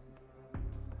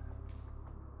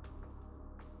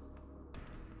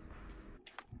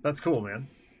 That's cool, man.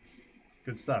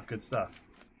 Good stuff, good stuff.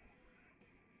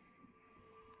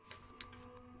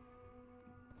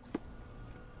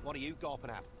 What are you gawping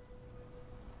at?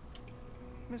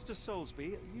 Mr.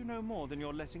 Soulsby, you know more than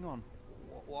you're letting on.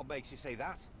 What makes you say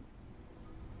that?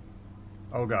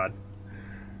 Oh, God.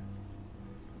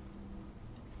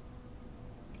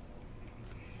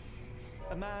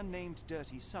 A man named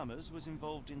Dirty Summers was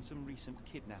involved in some recent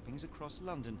kidnappings across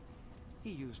London.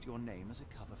 He used your name as a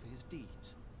cover for his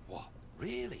deeds. What?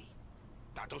 Really?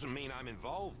 That doesn't mean I'm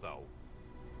involved, though.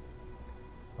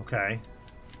 Okay.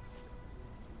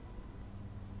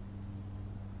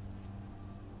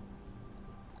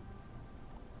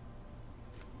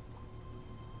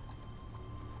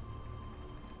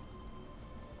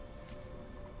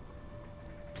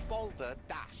 Boulder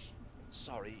Dash.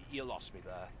 Sorry, you lost me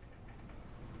there.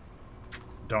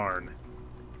 Darn.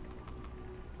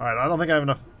 Alright, I don't think I have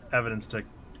enough evidence to...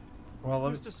 Well,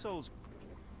 let me... Mr. Soulsby.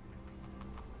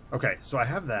 Okay, so I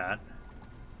have that.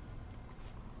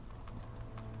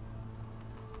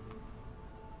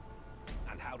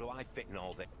 And how do I fit in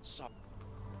all this? So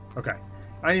Okay.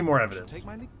 I need more evidence Take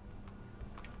my lead.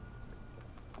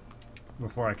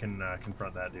 before I can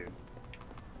confront that dude.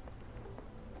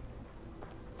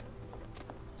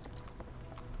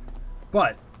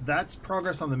 But that's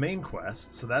progress on the main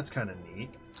quest, so that's kind of neat.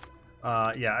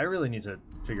 Yeah, I really need to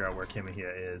figure out where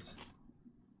Kimahia is.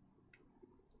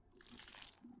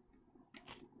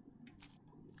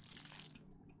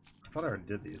 I thought I already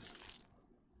did these.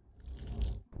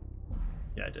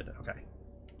 Yeah, I did. Okay.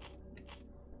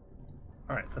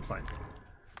 Alright, that's fine.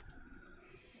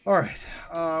 Alright,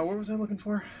 what was I looking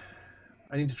for?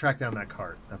 I need to track down that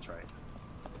cart. That's right.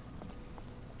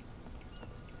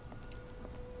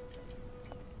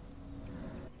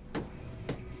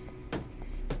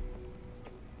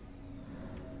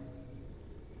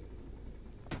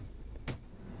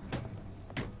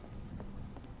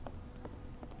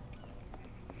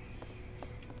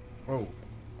 Whoa.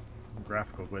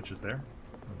 Graphical glitches there.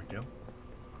 No big deal.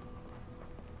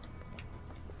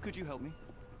 Could you help me?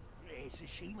 It's a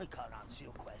shame I can't answer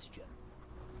your question.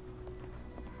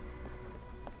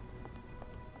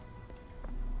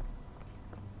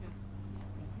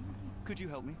 Could you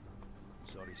help me?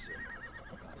 sorry, sir. I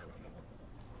can't help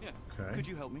you. Yeah. Okay. Could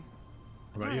you help me?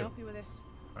 What about Can I you? help you with this?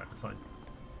 Alright, that's fine.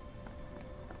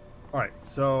 Alright,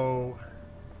 so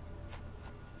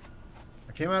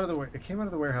I came out of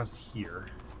the warehouse here.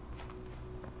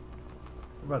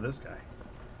 What about this guy?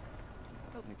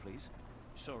 Help me, please.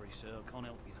 Sorry, sir, I can't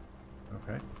help you.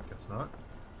 Okay, guess not.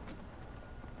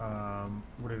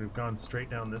 Would it have gone straight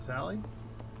down this alley?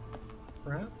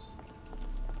 Perhaps?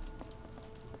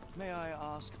 May I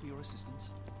ask for your assistance?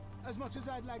 As much as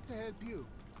I'd like to help you,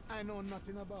 I know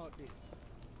nothing about this.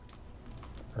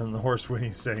 And the horse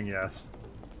Winnie's saying yes.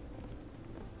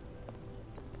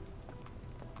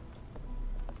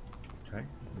 Okay,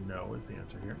 no is the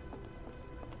answer here.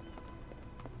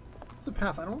 It's a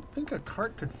path. I don't think a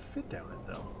cart could fit down it,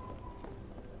 though.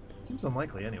 Seems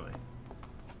unlikely, anyway.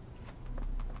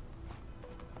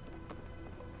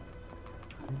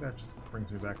 I think that just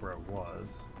brings me back where I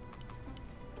was.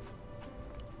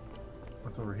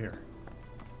 What's over here?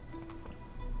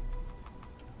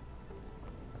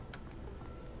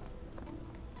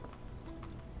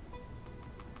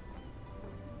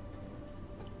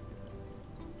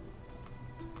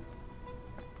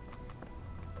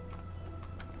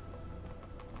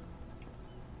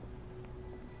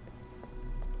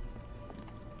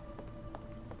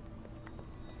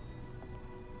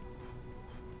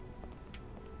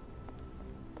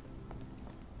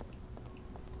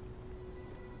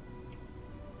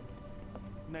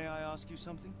 May I ask you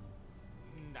something?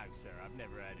 No, sir, I've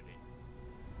never heard of it.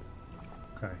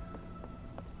 Okay.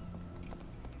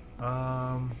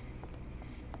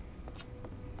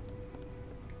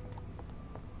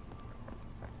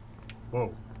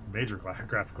 Whoa, major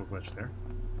graphical glitch there.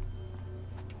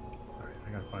 Alright,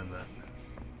 I gotta find that.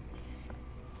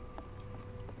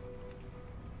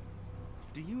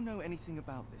 Do you know anything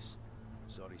about this?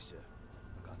 Sorry, sir.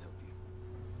 I can't help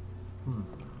you.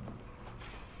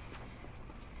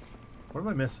 What am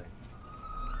I missing?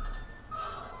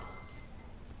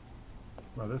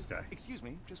 Well, this guy. Excuse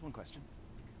me, just one question.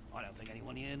 I don't think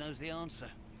anyone here knows the answer.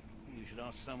 You should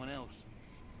ask someone else.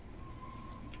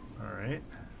 Alright.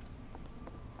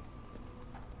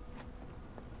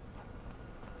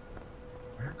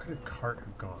 Where could a cart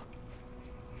have gone?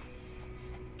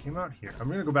 Came out here. I'm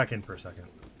gonna go back in for a second.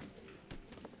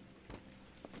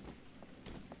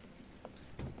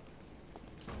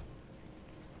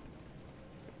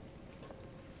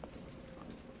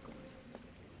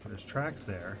 there's tracks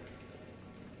there.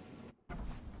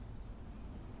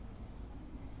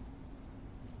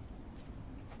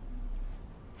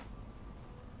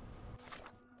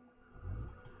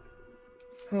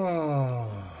 Oh.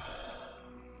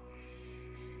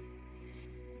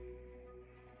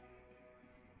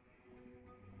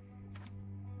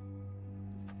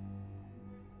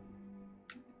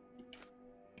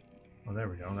 Oh, there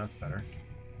we go. That's better.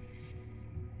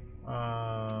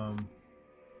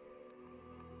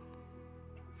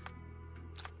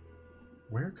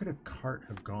 Where could a cart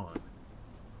have gone?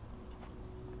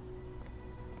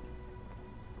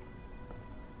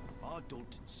 Our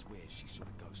Dalton swears she saw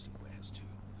a ghost in the warehouse too.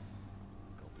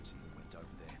 The goblins even went over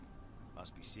there.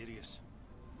 Must be serious.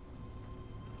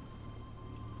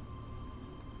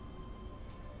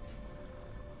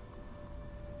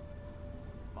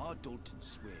 Our Dalton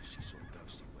swears she saw a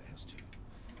ghost in the warehouse too.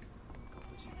 The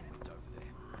goblins even went over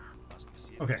there. Must be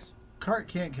serious. Okay, cart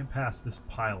can't get past this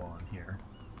pylon here.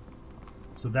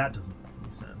 So that doesn't make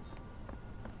any sense.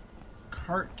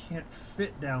 Cart can't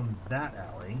fit down that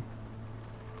alley.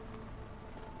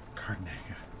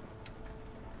 Carnega.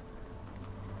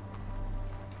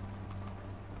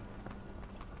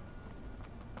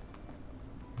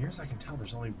 Near as I can tell,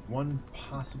 there's only one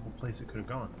possible place it could have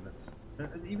gone, and that's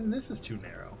even this is too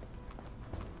narrow,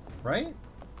 right?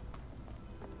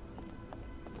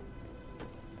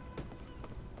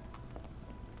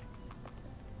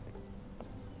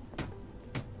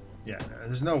 Yeah,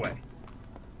 there's no way.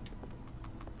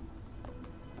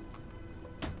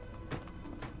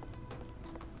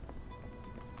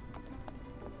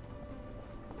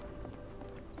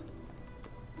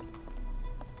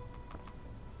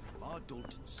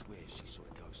 Dalton swears she saw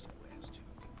a ghost in the warehouse too.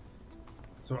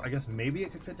 So I guess maybe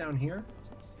it could fit down here?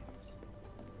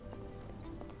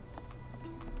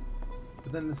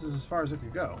 But then this is as far as it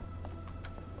could go.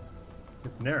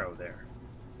 It's narrow there.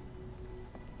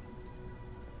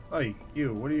 Oh,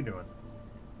 you, what are you doing?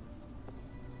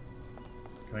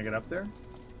 Can I get up there?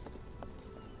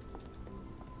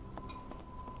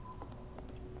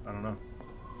 I don't know.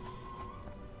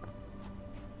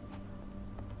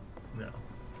 No.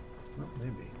 Well,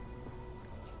 maybe.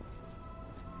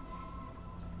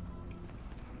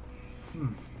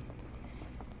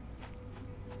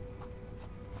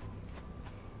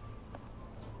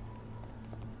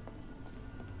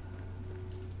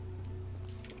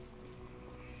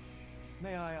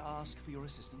 May I ask for your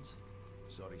assistance?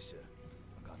 Sorry, sir.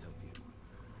 I can't help you.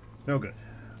 No good.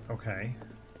 Okay.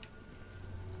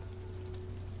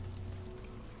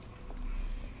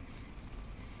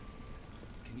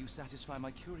 Can you satisfy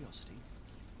my curiosity?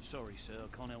 Sorry, sir,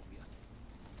 I can't help you.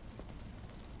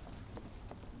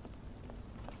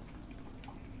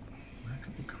 Where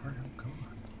could the cart have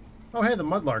gone? Oh, hey, the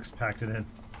mudlarks packed it in.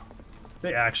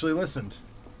 They actually listened.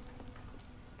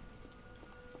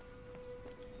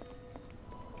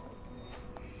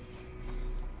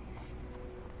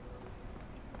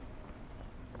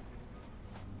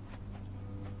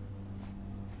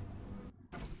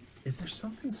 Is there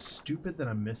something stupid that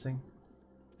I'm missing?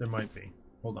 There might be.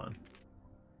 Hold on.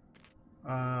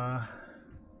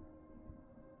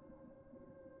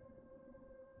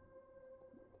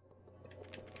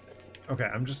 Okay,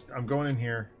 I'm going in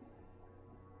here.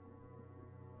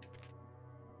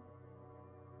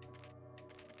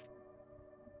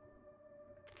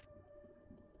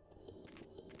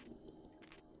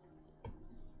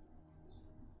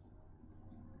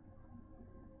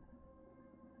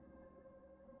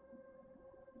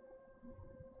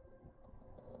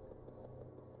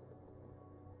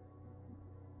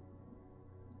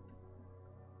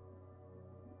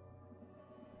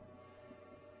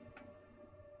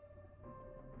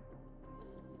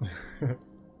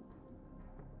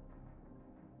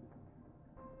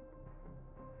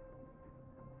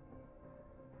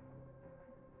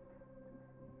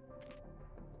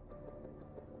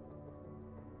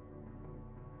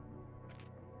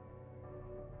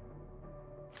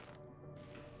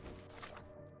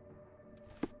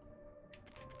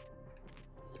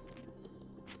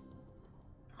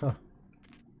 Huh.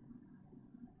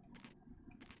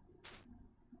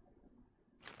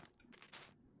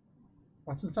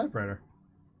 Watson's typewriter.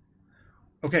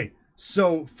 Okay,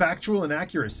 so factual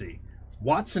inaccuracy.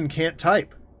 Watson can't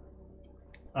type.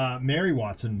 Mary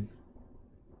Watson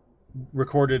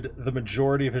recorded the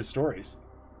majority of his stories.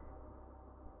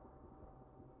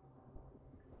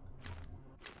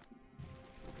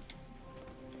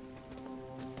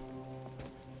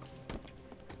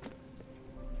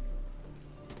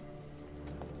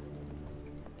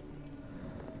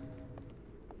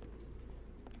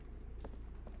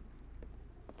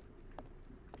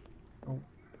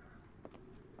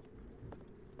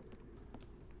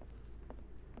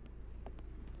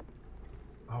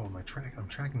 Oh, I'm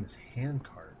tracking this hand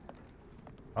cart.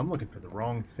 I'm looking for the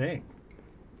wrong thing.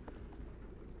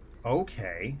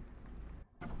 Okay.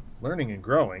 Learning and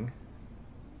growing.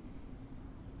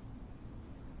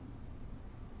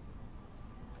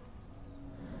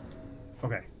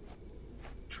 Okay.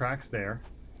 Tracks there.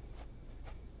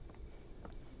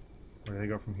 Where do they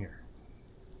go from here?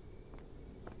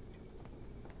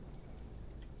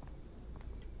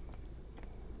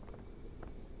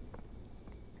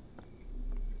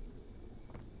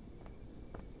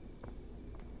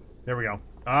 There we go.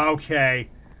 Okay.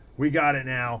 We got it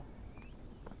now.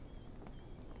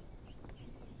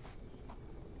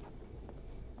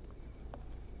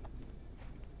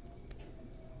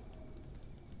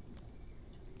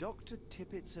 Dr.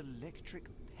 Tippett's electric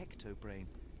pectobrain.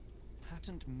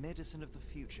 Patent medicine of the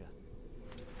future.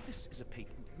 This is a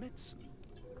patent medicine.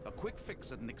 A quick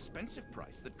fix at an expensive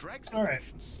price that drags the All right.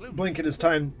 patient slowly. Blink, it is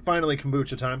time. Finally,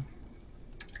 kombucha time.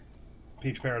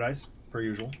 Peach Paradise, per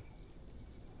usual.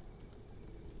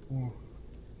 Ooh.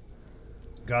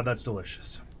 God, that's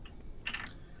delicious.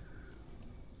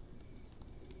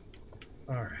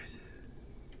 All right.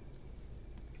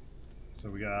 So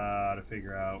we gotta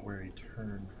figure out where he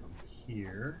turned from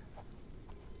here.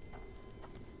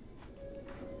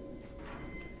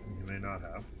 He may not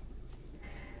have.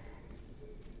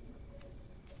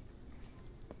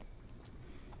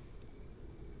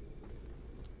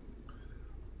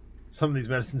 Some of these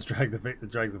medicines drags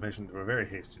the patient to a very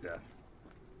hasty death.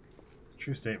 It's a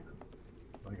true statement.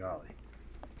 My golly.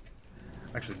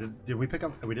 Actually, did we pick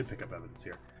up? We did pick up evidence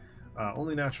here.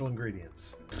 Only natural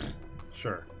ingredients.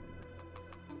 Sure.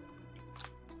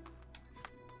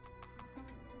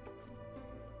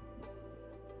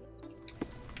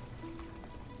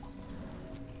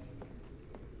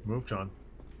 Move, John.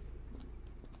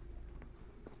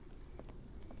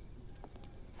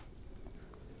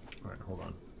 Alright, hold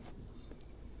on.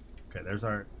 Okay, there's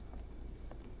our...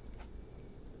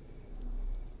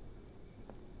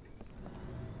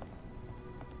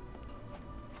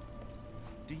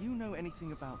 Do you know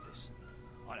anything about this?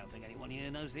 I don't think anyone here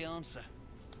knows the answer.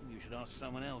 You should ask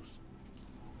someone else.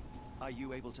 Are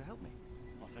you able to help me?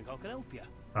 I think I can help you.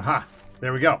 Aha!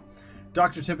 There we go.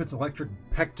 Dr. Tippett's electric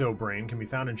pectobrain can be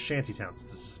found in shantytowns.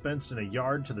 It's dispensed in a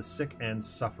yard to the sick and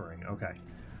suffering. Okay.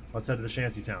 Let's head to the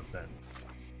shantytowns then.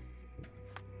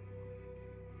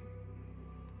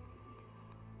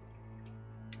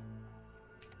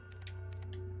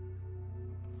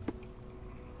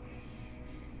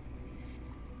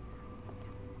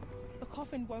 The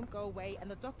coffin won't go away and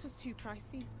the doctor's too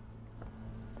pricey.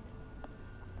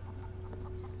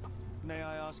 May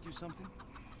I ask you something?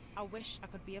 I wish I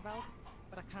could be of help,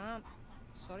 but I can't.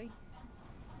 Sorry.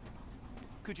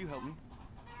 Could you help me?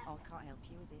 I can't help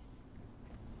you with this.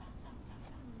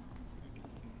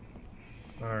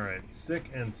 Alright, sick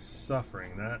and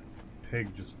suffering. That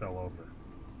pig just fell over.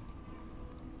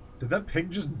 Did that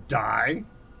pig just die?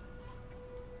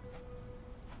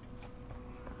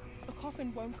 The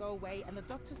coffin won't go away and the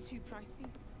doctor's too pricey.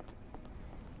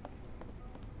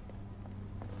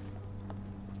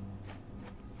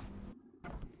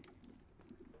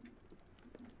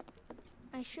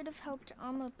 I should have helped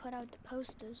Amma put out the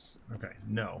posters. Okay,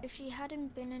 no. If she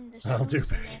hadn't been in the That'll do,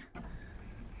 stone baby. cellar.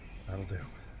 That'll do.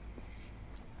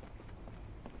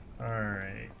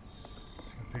 Alright.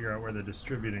 Figure out where they're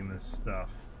distributing this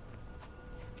stuff.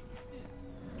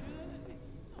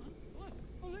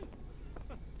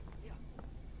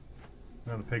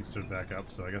 Now the pig stood back up,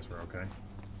 so I guess we're okay.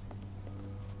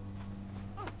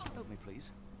 Help me,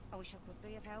 please. I wish I could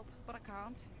be of help, but I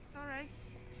can't. Sorry.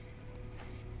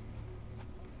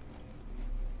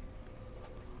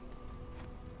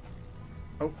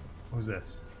 Oh, who's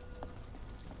this?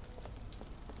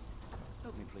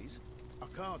 Help me, please. I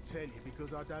can't tell you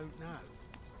because I don't know.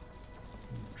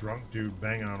 Drunk dude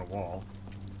banging on a wall.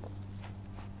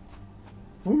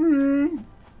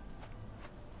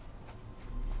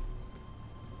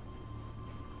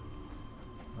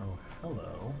 Oh,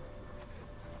 hello.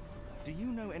 Do you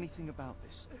know anything about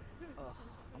this? Ugh,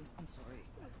 I'm sorry,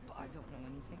 but I don't know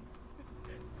anything.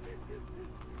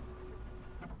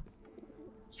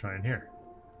 Let's try in here.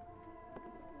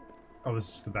 Oh, this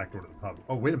is just the back door to the pub.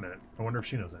 Oh, wait a minute. I wonder if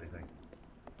she knows anything.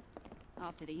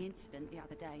 After the incident the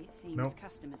other day, it seems Nope.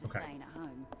 customers are Okay. staying at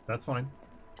home. That's fine.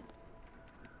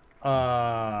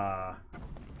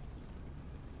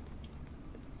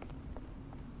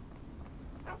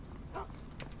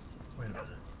 Wait a minute.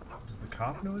 Does the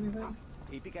cop know anything?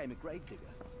 He became a grave digger.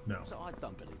 No. So I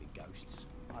don't believe in ghosts.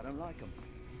 I don't like them.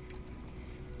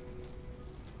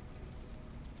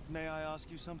 May I ask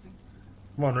you something?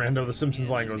 Come on, Rando. The Simpsons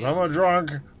line goes, I'm a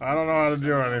drunk. I don't know how to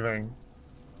do anything.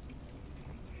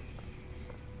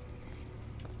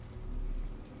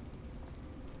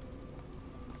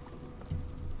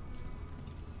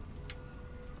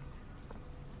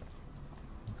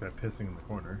 Guy pissing in the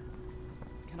corner.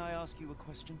 Can I ask you a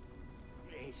question?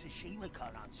 It's a shame I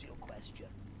can't answer your question.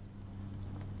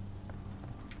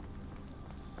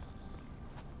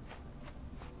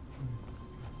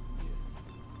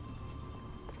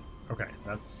 Okay,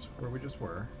 that's where we just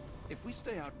were. If we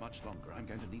stay out much longer, I'm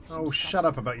going to need some. Oh, shut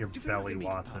up about your Do you feel like belly, a meat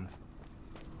Watson.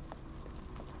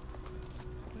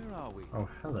 Where are we? Oh,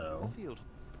 hello. Field.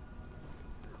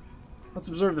 Let's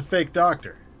observe the fake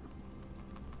doctor.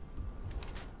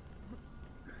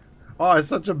 Oh, it's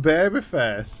such a baby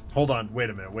face. Hold on.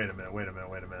 Wait a minute.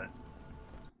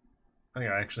 I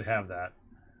think I actually have that.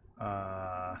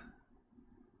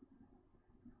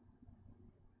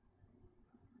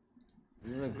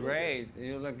 You look great.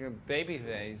 You look a baby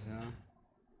face, huh?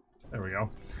 There we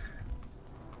go.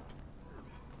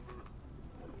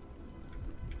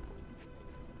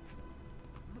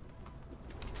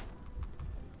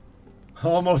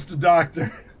 Almost a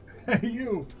doctor. Hey,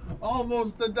 you.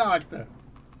 Almost a doctor.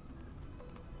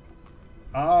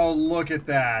 Oh, look at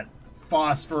that.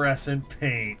 Phosphorescent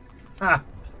paint. Ha!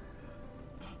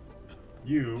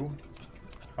 You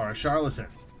are a charlatan.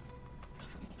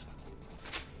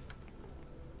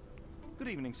 Good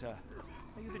evening, sir.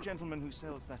 Are you the gentleman who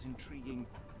sells that intriguing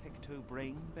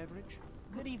pecto-brain beverage?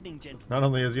 Good evening, gentlemen. Not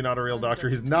only is he not a real doctor,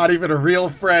 he's not even a real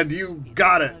friend. You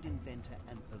got it. Inventor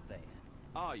and purveyor.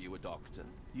 Are you a doctor?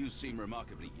 You seem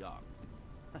remarkably young.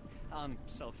 I'm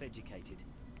self-educated.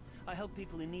 I help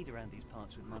people in need around these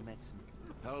parts with my medicine.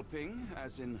 Helping,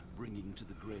 as in bringing to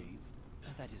the grave?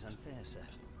 That is unfair, sir.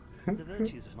 The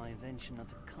virtues of my invention are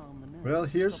to calm the nerves. Well,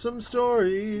 here's some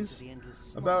stories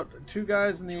about two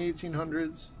guys in the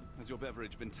 1800s. Has your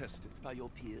beverage been tested by your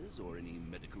peers or any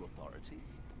medical authority?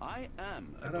 I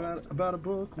am About a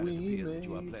book and we it appears made. that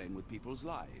you are playing with people's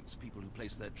lives, people who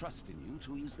place their trust in you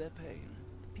to ease their pain.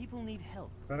 People need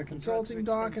help. About a and consulting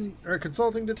drugs are or a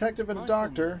consulting detective and a My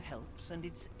doctor. formula helps, and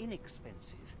it's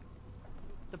inexpensive.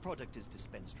 The product is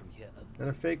dispensed from here only. And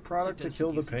a fake product It's a to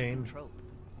kill the dose of use and pain. control.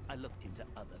 I looked into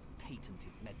other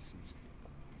patented medicines.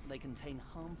 They contain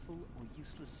harmful or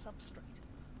useless substrate,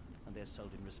 and they're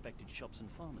sold in respected shops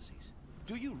and pharmacies.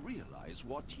 Do you realize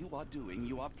what you are doing?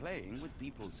 You are playing with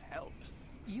people's health.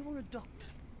 You are a doctor.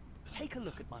 Take a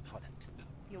look at my product.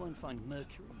 You won't find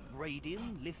mercury,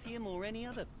 radium, lithium, or any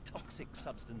other toxic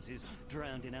substances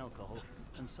drowned in alcohol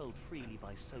and sold freely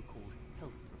by so-called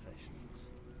health professionals.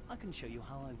 I can show you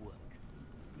how I work.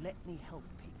 Let me help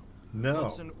people. No.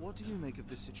 Watson, what do you make of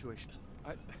this situation?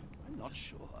 I'm not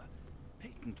sure.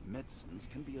 Patent medicines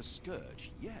can be a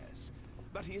scourge, yes,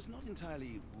 but he is not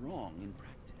entirely wrong in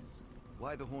practice.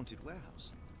 Why the haunted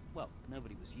warehouse? Well,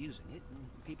 nobody was using it, and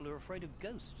people are afraid of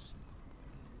ghosts.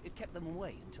 It kept them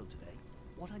away until today.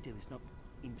 What I do is not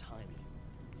entirely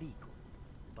legal,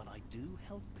 but I do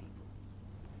help people.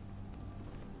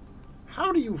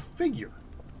 How do you figure?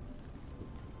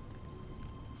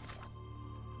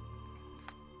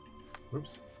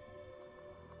 Whoops.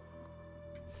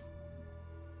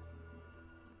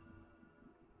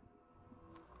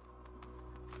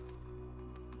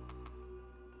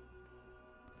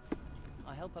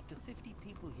 I help up to 50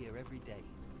 people here every day.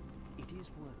 It is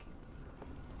working.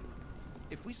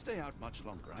 If we stay out much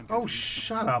longer, I'm going Oh, to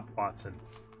shut up, Watson.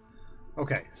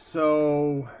 Okay,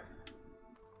 so...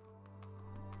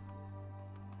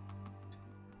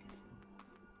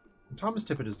 Thomas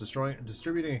Tippett is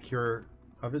distributing a cure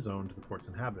of his own to the port's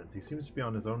inhabitants. He seems to be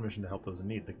on his own mission to help those in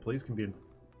need. The police can be...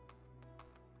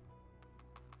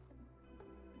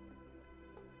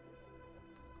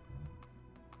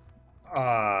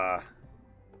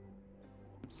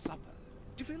 supper.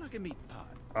 Do you feel like a meat pie?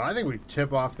 I think we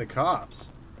tip off the cops.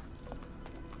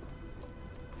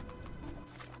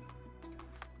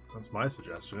 That's my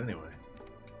suggestion, anyway.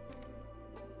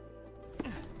 I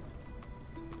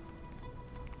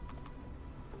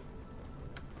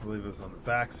believe it was on the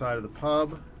back side of the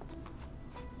pub.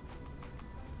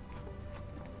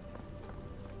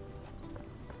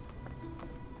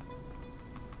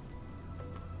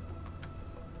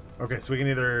 Okay, so we can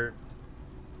either...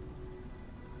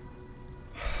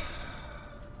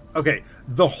 Okay,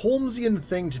 the Holmesian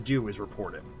thing to do is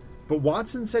report him. But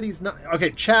Watson said he's not...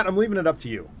 Okay, chat, I'm leaving it up to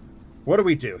you. What do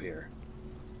we do here?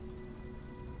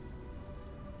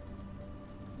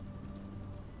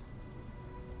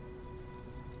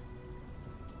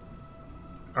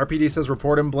 RPD says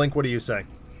report him. Blink, what do you say?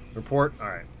 Report?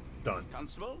 Alright, done.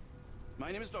 Constable?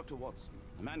 My name is Dr. Watson.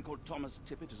 A man called Thomas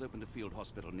Tippett has opened a field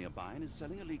hospital nearby and is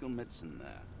selling illegal medicine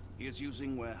there. He is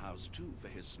using Warehouse 2 for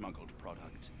his smuggled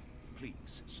product.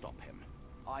 Please stop him.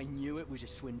 I knew it was a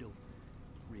swindle.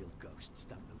 Real ghosts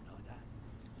don't look like that.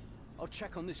 I'll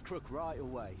check on this crook right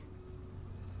away.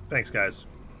 Thanks, guys.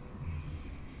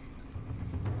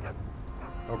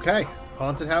 Okay.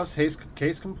 Haunted house case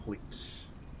complete.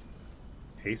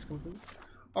 Case complete?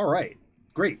 Alright.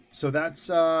 Great. So that's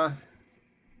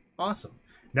awesome.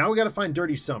 Now we gotta find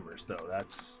Dirty Summers, though.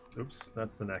 That's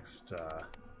the next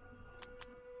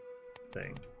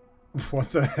thing.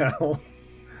 What the hell?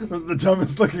 Those are the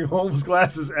dumbest looking Holmes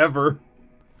glasses ever.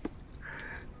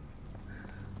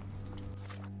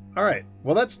 Alright.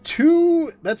 Well, that's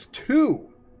two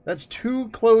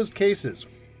closed cases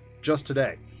just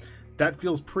today. That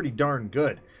feels pretty darn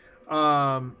good.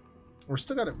 We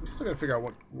still gotta figure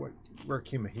out where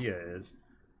Kimahia is.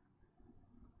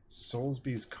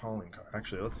 Soulsby's calling card.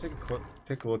 Actually, let's take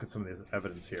a look at some of the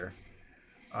evidence here.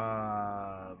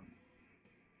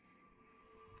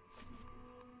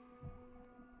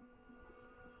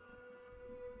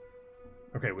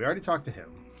 Okay, we already talked to him.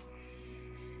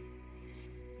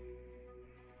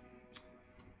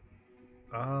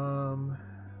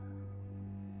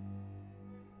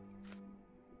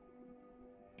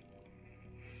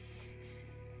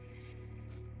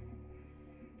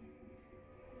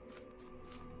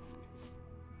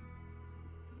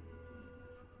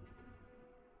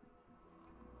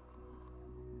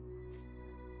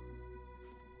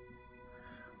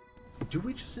 Do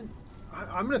we just...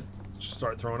 I'm gonna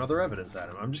start throwing other evidence at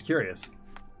him. I'm just curious.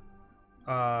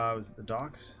 Was it the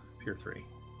docks? Pier 3.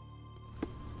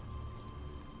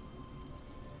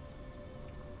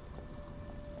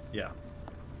 Yeah.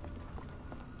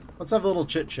 Let's have a little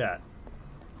chit-chat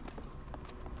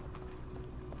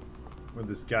with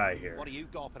this guy here. What are you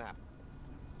gawping at?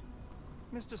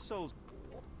 Mr. Souls.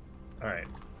 Alright.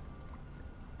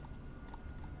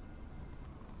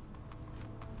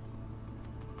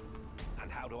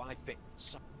 And how do I fit?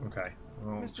 Okay.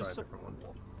 Well, we'll Mr. try a different one.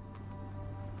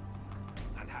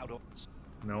 And how do...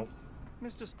 Nope.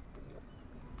 Mr.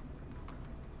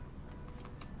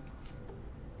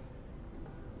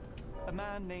 A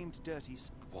man named Dirty...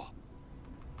 What?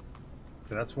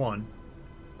 Okay, that's one.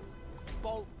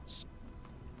 Bolts.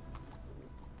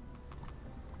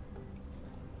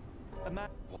 A man...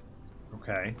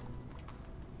 Okay.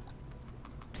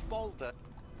 Boulder.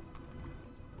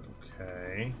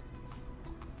 Okay.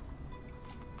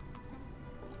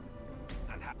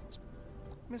 And how...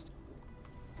 Mr.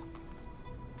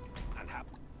 And how...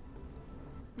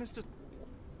 Mr.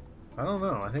 I don't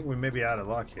know. I think we may be out of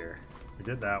luck here. We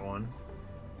did that one.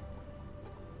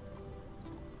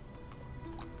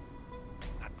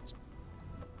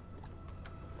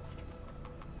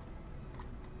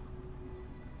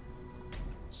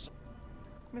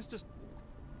 Mr.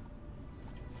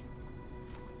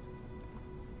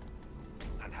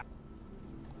 And how...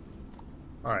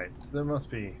 Alright, so there must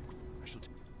be...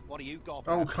 What are you gawping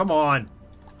Oh, at? come on!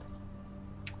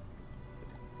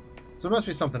 So there must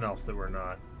be something else that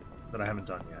that I haven't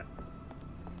done yet.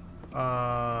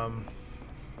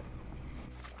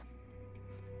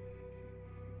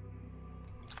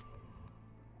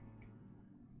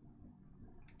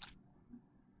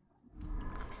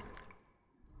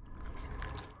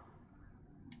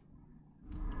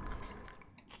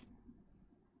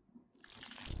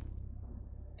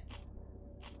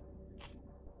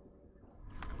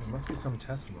 There must be some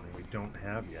testimony we don't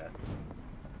have yet.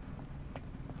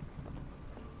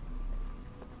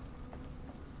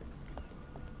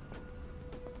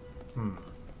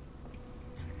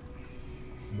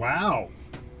 Wow.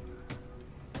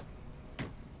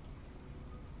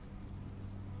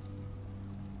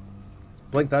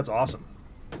 Blink, that's awesome.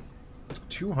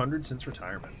 200 since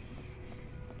retirement.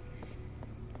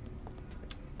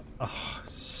 Oh,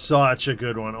 such a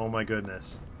good one. Oh my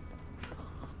goodness.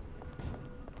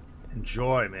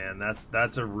 Enjoy, man.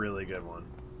 That's a really good one.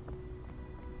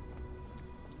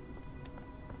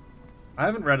 I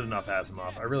haven't read enough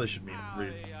Asimov. I really should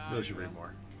read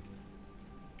more.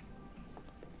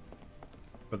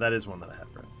 But that is one that I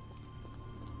have read.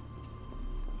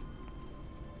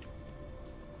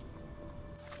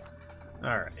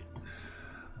 Alright.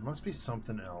 There must be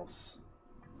something else.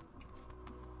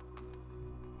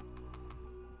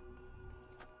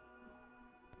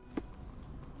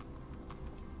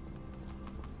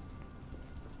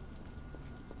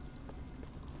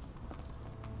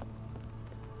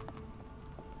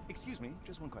 Excuse me,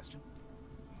 just one question.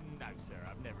 No, sir,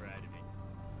 I've never heard of it.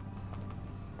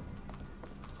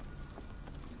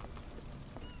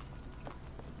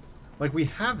 Like, we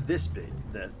have this bit,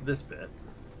 this bit.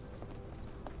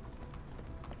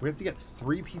 We have to get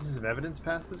 3 pieces of evidence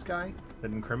past this guy that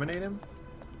incriminate him?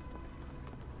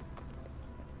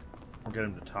 Or get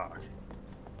him to talk.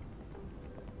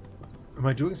 Am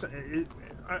I doing something?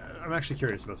 I'm actually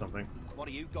curious about something. What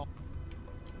do you got?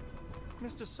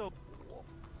 Mr. Soul.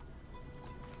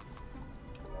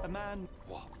 man...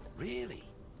 What? Really?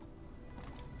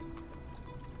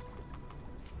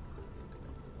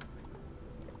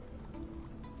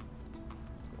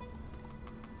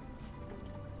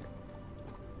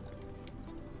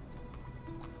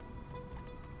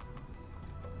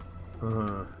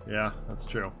 Yeah, that's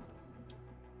true.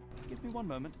 Give me one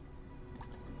moment.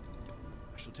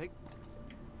 I shall take...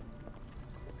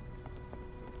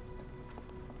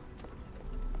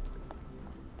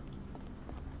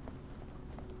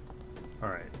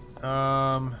 Alright.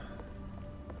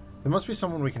 There must be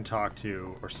someone we can talk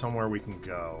to, or somewhere we can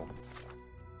go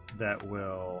that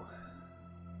will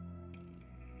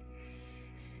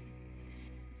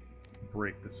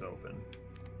break this open.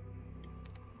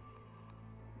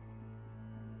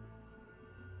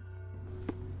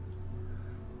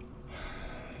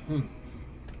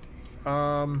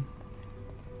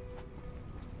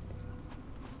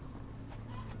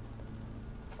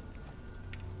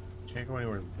 Can't go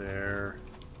anywhere there.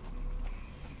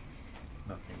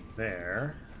 Nothing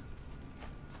there.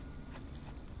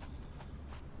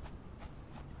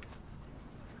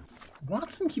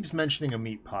 Watson keeps mentioning a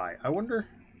meat pie. I wonder...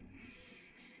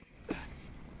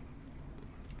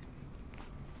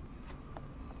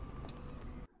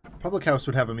 Public House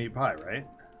would have a meat pie, right?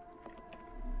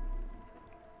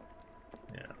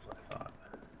 Yeah, that's what I thought.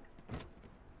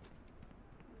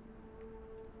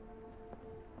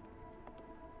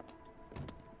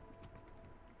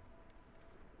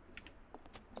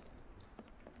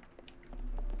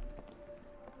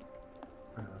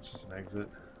 Oh, that's just an exit.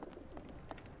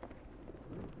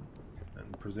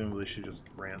 And presumably she just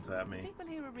rants at me. People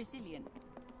here are resilient.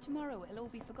 Tomorrow it'll all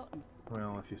be forgotten.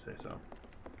 Well, if you say so.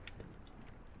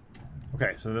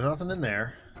 Okay, so there's nothing in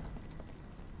there.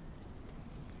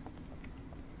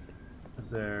 Is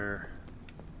there...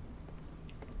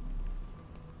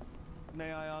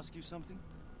 May I ask you something?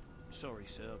 Sorry,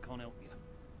 sir, I can't help you.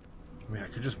 I mean, I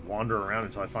could just wander around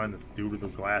until I find this dude with a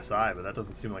glass eye, but that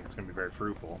doesn't seem like it's going to be very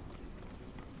fruitful.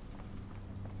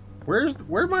 Where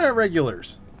are my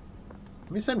irregulars?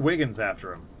 Let me send Wiggins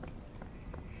after him.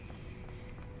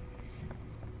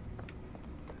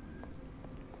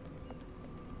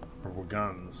 Or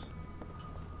Wiggins.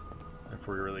 If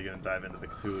we're really going to dive into the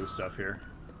Cthulhu stuff here.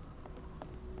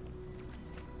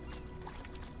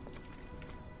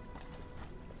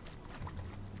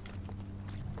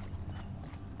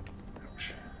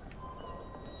 Ouch.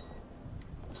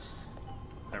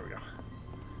 There we go.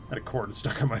 Had a cord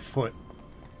stuck on my foot.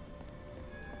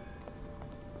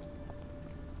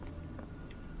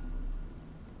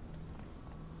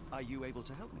 Are you able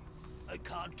to help me? I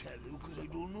can't tell you because I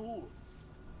don't know.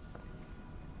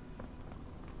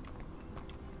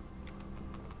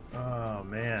 Oh,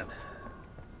 man.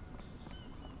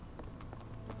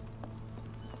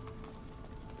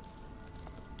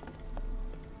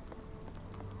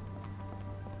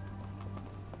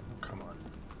 Oh, come on.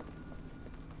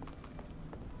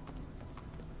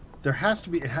 There has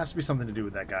to be, it has to be something to do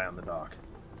with that guy on the dock.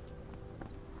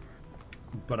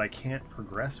 But I can't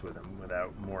progress with him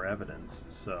without more evidence,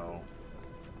 so...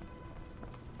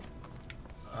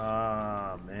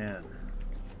 Ah, man.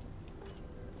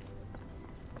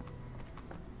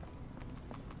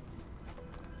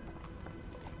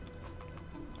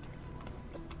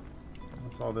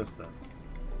 What's all this, then?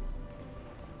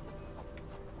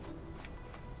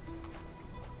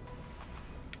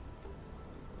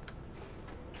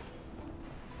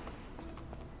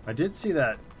 I did see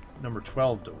that number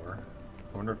 12 door.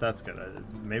 I wonder if that's got...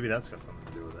 maybe that's got something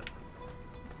to do with it.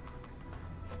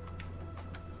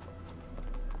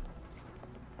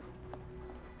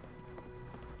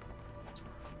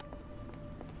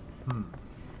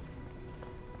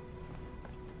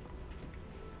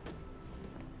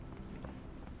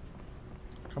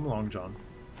 Come along, John.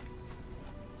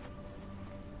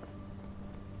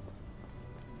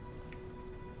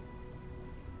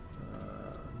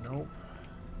 Nope.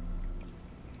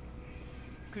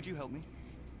 Could you help me?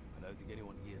 I don't think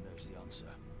anyone here knows the answer.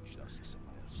 You should ask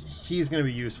someone else. He's going to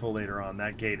be useful later on.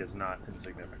 That gate is not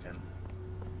insignificant.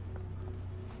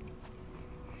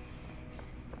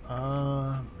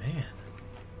 Man.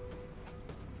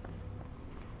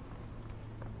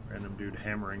 Random dude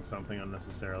hammering something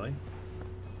unnecessarily.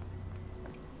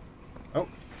 Oh,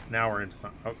 now we're into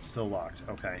some... Oh, still locked.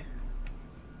 Okay.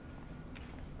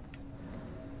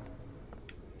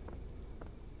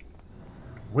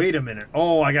 Wait a minute.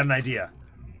 Oh, I got an idea.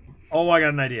 Oh, I got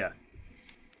an idea.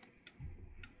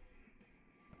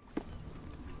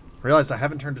 Realized I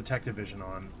haven't turned detective vision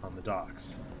on the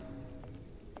docks.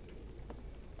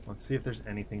 Let's see if there's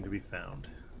anything to be found.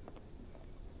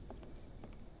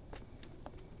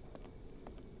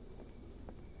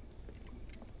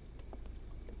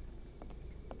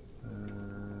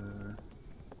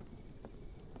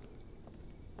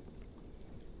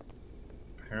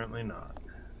 Apparently not.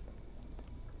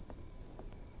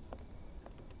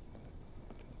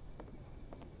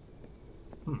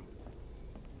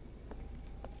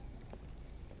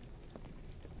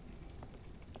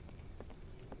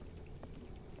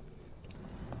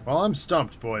 Well, I'm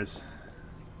stumped, boys.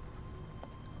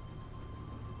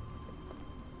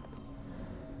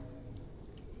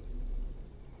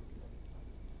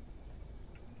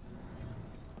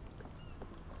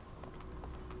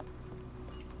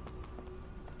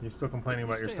 You still complaining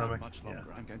about your stomach? Much longer,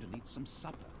 I'm going to need some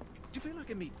supper. Do you feel like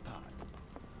a meat pie?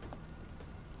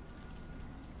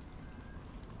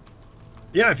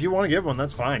 Yeah, if you want to give one,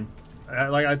 that's fine.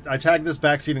 I tagged this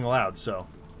backseating allowed, so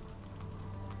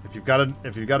if you've got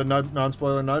a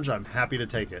non-spoiler nudge, I'm happy to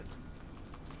take it.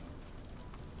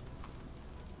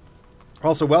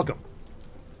 Also, welcome.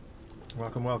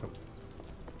 Welcome, welcome.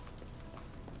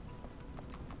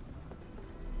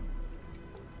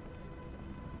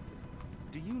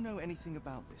 Do you know anything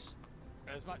about this?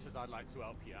 As much as I'd like to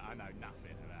help you, I know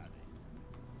nothing about this.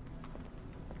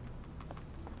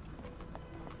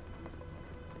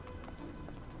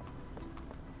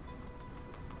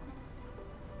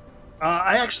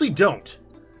 I actually don't.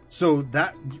 So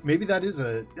that maybe that is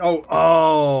a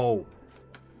oh.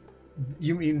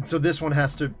 You mean so this one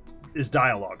is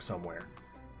dialogue somewhere,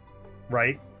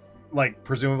 right? Like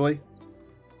presumably.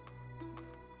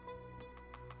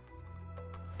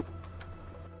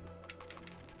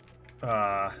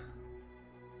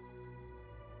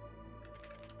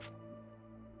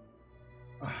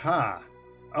 Aha.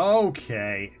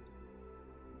 Okay.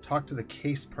 Talk to the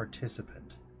case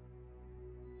participant.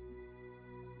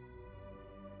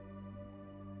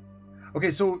 Okay,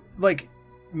 so like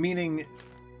meaning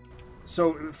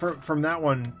so from that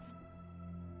one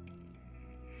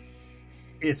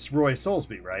it's Roy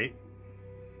Soulsby, right?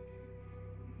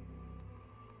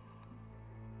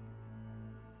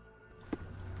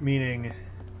 Meaning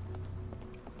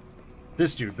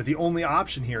this dude, but the only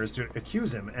option here is to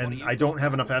accuse him, and I don't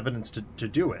have enough evidence to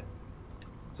do it.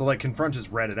 So, like, confront has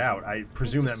read it out. I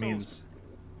presume that means...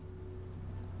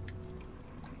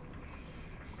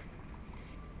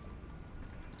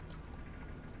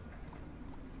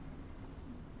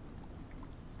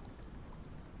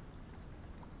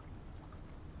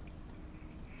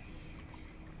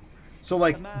 So,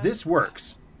 like, this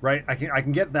works, right? I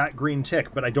can get that green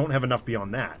tick, but I don't have enough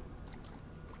beyond that.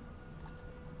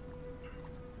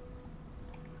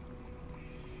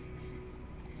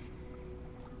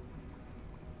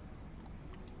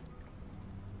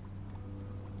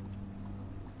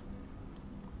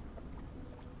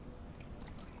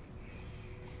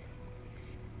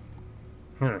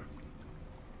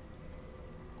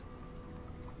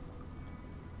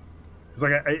 It's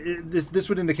like this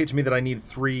would indicate to me that I need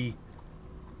 3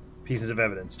 pieces of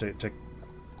evidence to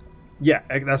yeah,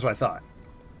 that's what I thought.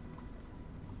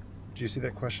 Do you see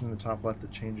that question in the top left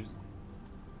that changes?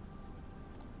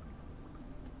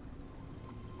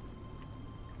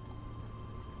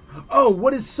 Oh,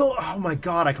 what is oh my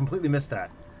god, I completely missed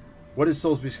that. What is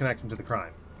Soulsby's connection to the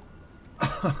crime?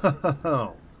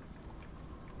 Oh.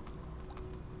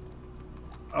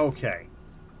 Okay.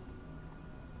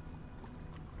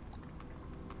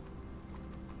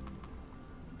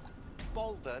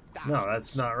 No,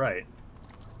 that's not right.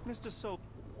 Mr. Soul.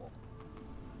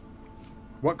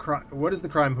 What is the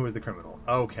crime? Who is the criminal?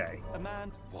 Okay. A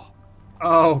man. What?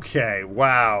 Okay.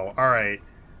 Wow. All right.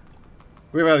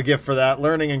 We've got a gift for that.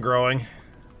 Learning and growing.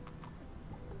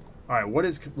 All right. What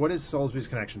is Soulsby's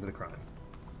connection to the crime?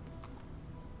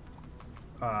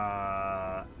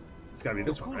 It's got to be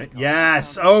this one, right?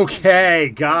 Yes. Okay.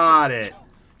 Got it.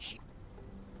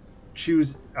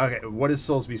 Choose. Okay. What is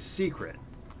Soulsby's secret?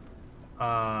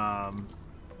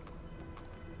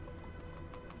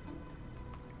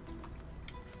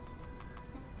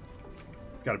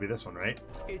 It's got to be this one, right?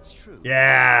 It's true.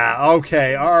 Yeah.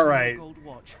 Okay. All right.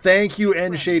 Thank you,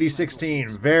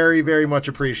 N-Shady16. Very, very much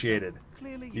appreciated.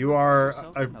 You are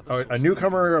a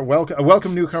newcomer, a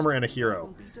welcome newcomer, and a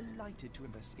hero.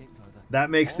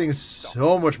 That makes things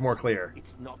so much more clear.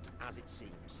 It's not as it seems.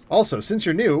 Also, since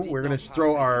you're new, we're going to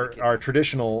throw our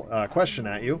traditional question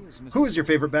at you. Who is your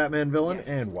favorite Batman villain,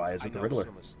 and why is it the Riddler?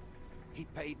 He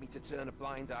paid me to turn a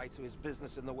blind eye to his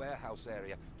business in the warehouse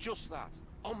area. Just that.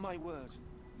 On my word.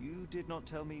 You did not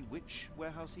tell me which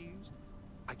warehouse he used?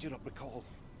 I do not recall.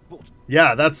 But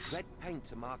yeah, that's red paint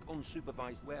to mark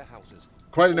unsupervised warehouses.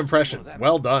 Quite an impression.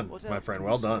 Well done, my friend.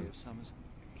 Well done.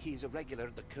 He's a regular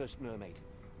at the Cursed Mermaid.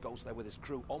 Goes there with his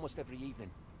crew almost every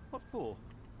evening. What for?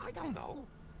 I don't know.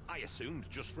 I assumed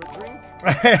just for a drink.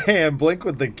 Hey, and Blink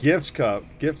with the gift cup.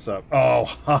 Gifts up. Oh,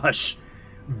 hush.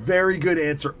 Very good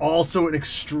answer. Also an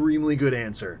extremely good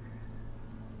answer.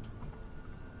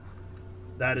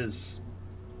 That is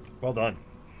well done.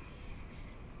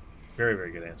 Very,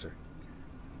 very good answer.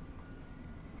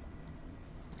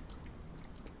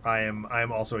 I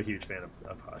am also a huge fan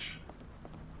of Hush.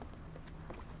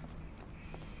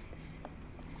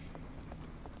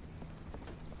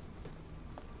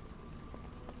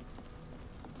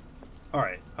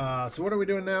 Alright, so what are we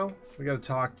doing now? We gotta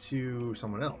talk to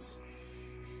someone else.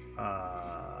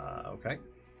 Okay.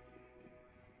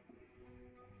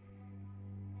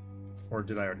 Or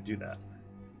did I already do that?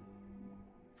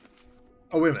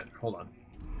 Oh, wait a minute. Hold on.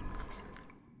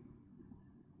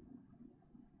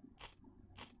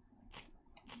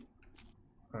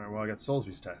 Alright, well, I got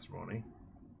Soulsby's testimony.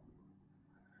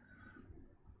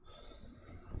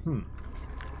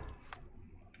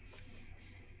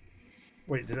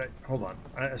 Wait, did I... Hold on.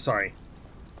 Sorry.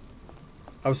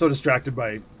 I was so distracted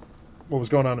by what was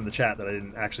going on in the chat that I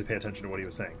didn't actually pay attention to what he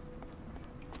was saying.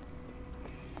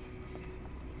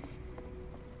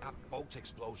 That boat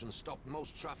explosion stopped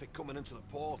most traffic coming into the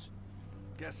port.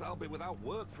 Guess I'll be without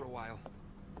work for a while.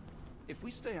 If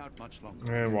we stay out much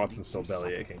longer... And Watson's still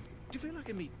belly aching. Do you feel like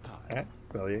a meat pie?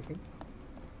 Belly aching?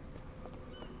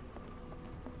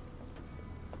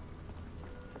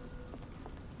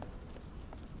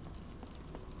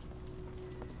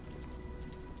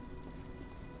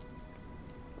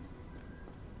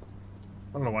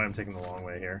 I don't know why I'm taking the long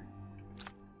way here.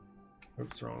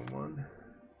 Oops, wrong one.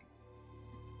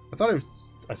 I thought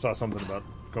I saw something about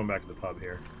going back to the pub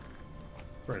here.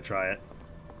 We're gonna try it.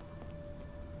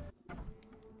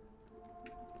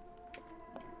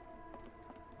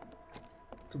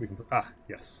 Could be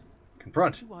yes.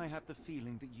 Confront. Do I have the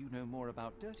feeling that you know more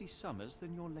about Dirty Summers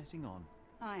than you're letting on?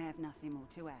 I have nothing more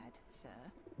to add, sir.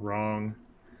 Wrong.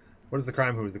 What is the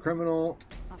crime? Who is the criminal?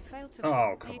 I failed to...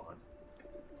 Oh, come on.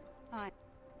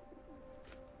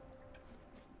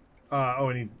 Oh,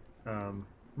 I need, I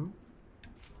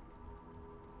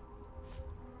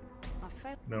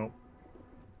failed... No.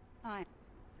 I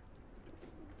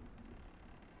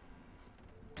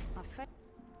failed...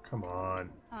 Come on.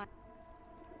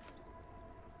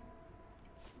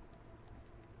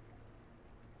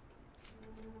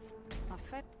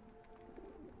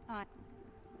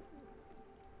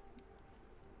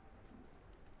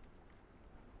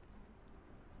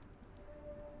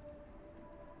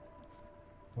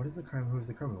 What is the crime? Who's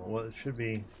the criminal? Well, it should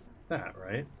be that,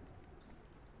 right?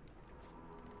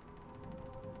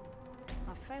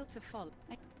 I failed to follow.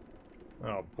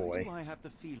 Oh boy. Do I have the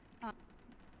feeling? I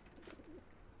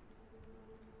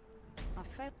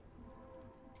failed.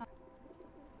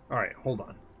 All right, hold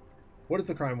on. What is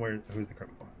the crime? Who's the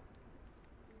criminal?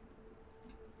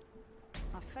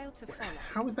 I failed to follow.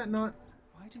 How is that not?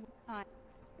 Why do I...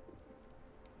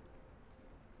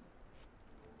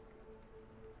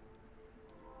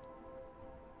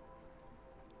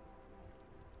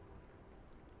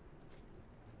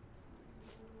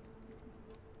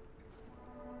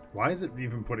 Why is it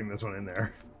even putting this one in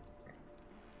there?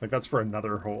 Like that's for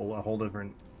another a whole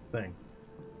different thing.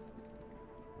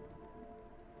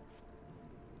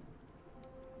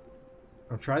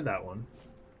 I've tried that one.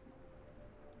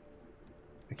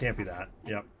 It can't be that.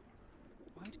 Yep.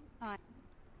 I...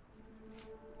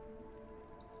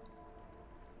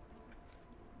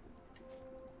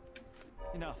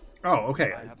 Enough. Oh,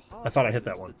 okay. I thought I hit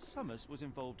that one. That Summers was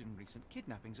involved in recent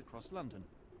kidnappings across London.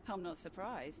 I'm not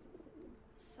surprised.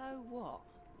 So what?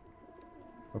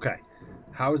 Okay.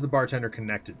 How is the bartender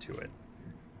connected to it?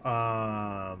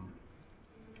 A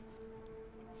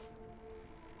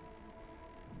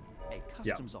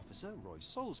customs officer, Roy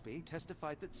Soulsby,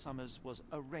 testified that Summers was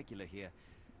a regular here.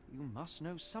 You must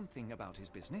know something about his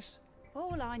business.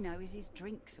 All I know is his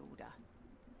drinks order.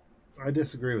 I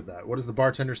disagree with that. What is the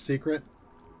bartender's secret?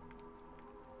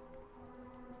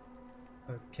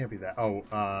 It can't be that. Oh,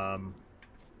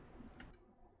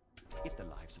 If the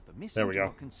lives of the missing do go.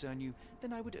 not concern you,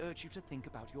 then I would urge you to think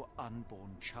about your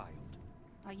unborn child.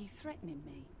 Are you threatening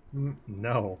me?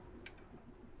 No.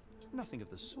 Nothing of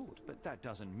the sort, but that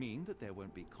doesn't mean that there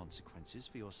won't be consequences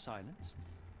for your silence.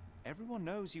 Everyone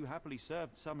knows you happily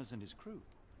served Summers and his crew.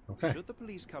 Okay. Should the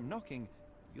police come knocking,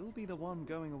 you'll be the one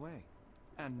going away.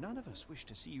 And none of us wish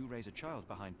to see you raise a child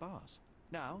behind bars.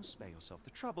 Now, spare yourself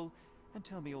the trouble and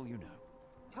tell me all you know.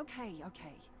 Okay.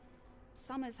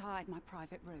 Summers hired my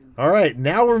private room. All right,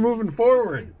 now we're moving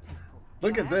forward.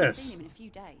 Look at I haven't this. seen him in a few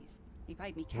days. He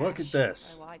paid me cash. Look at this.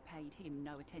 So I paid him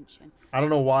no attention. I don't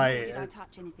know Nor why. did I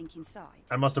touch anything inside.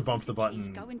 I must have bumped the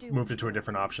button, Go and do moved what it to a you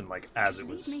different option, like as it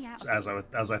Leave was, me out of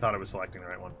as I thought I was selecting the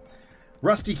right one.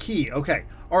 Rusty key. Okay.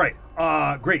 All right.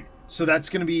 Great. So that's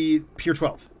going to be Pier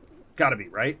 12. Gotta be,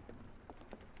 right?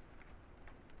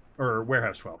 Or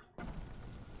Warehouse 12.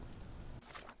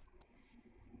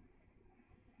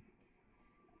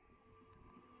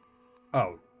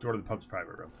 Oh, door to the pub's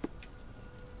private room.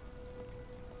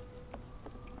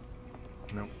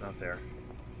 Nope, not there.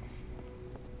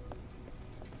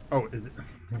 Oh, is it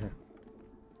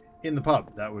in the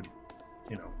pub? That would,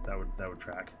 you know, that would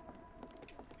track.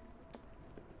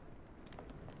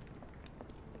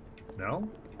 No?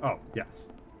 Oh, yes.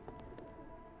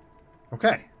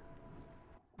 Okay.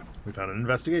 We found an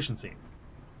investigation scene.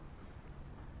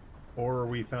 Or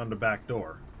we found a back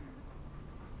door.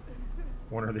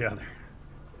 One or the other.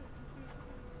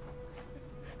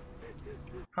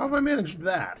 How have I managed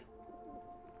that?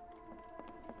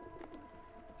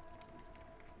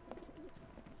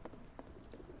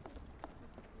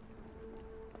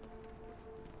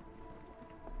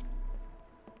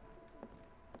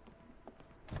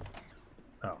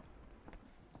 Oh.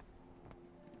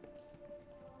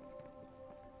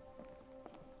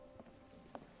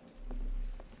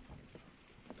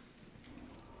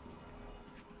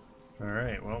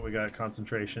 Alright, well, we got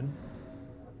concentration.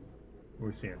 What are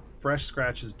we seeing? Fresh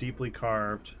scratches, deeply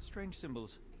carved. Strange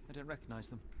symbols. I don't recognize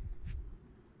them.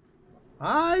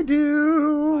 I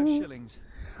do! 5 shillings.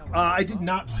 I did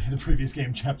not play the previous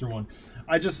game, Chapter 1.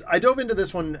 I dove into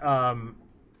this one,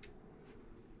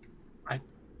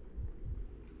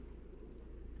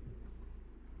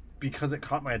 because it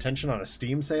caught my attention on a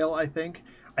Steam sale, I think.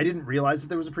 I didn't realize that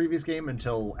there was a previous game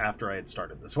until after I had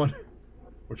started this one.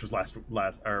 Which was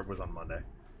was on Monday.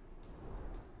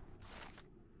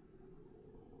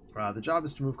 The job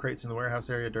is to move crates in the warehouse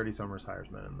area. Dirty Summers hires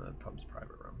men in the pub's private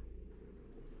room.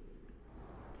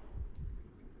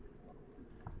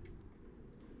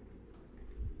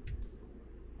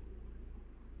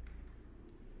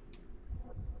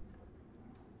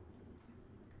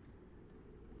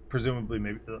 Presumably,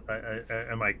 maybe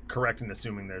am I correct in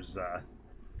assuming there's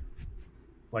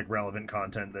like relevant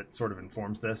content that sort of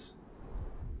informs this?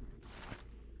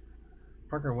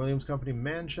 Parker and Williams Company,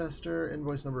 Manchester,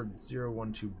 invoice number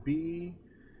 012B.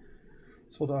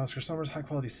 Sold to Oscar Summers, high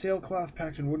quality sailcloth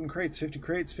packed in wooden crates, 50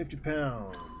 crates, 50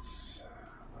 pounds.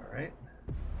 All right.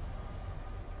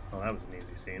 Oh, that was an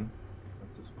easy scene.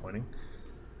 That's disappointing.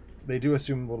 They do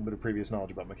assume a little bit of previous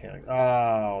knowledge about mechanics.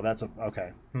 Oh, that's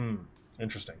okay.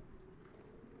 Interesting.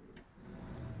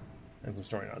 And some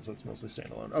story notes, so it's mostly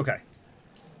standalone. Okay.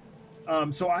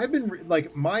 So I've been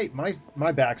like my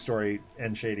backstory,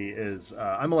 and Shady, is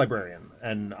I'm a librarian,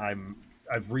 and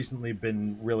I've recently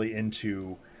been really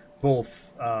into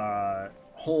both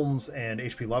Holmes and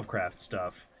H.P. Lovecraft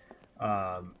stuff,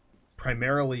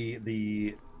 primarily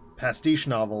the pastiche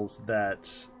novels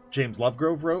that James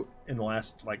Lovegrove wrote in the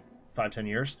last like 5-10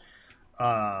 years,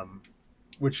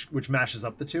 which mashes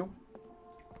up the two.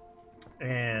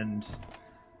 And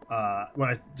when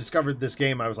I discovered this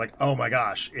game, I was like, oh my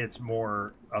gosh, it's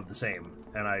more of the same.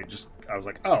 And I was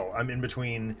like, oh, I'm in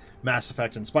between Mass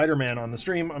Effect and Spider-Man on the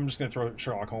stream. I'm just going to throw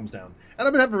Sherlock Holmes down. And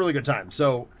I've been having a really good time.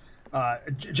 So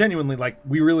genuinely, like,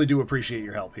 we really do appreciate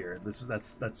your help here.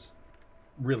 That's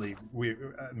really,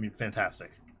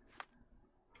 fantastic.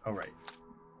 All right.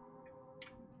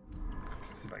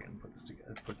 Let's see if I can put this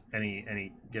together.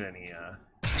 Get any.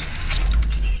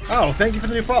 Oh, thank you for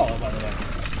the new follow, by the way.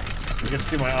 You get to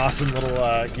see my awesome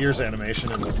little Gears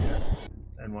animation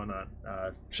and whatnot.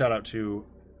 Shout out to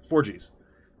 4Gs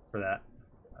for that.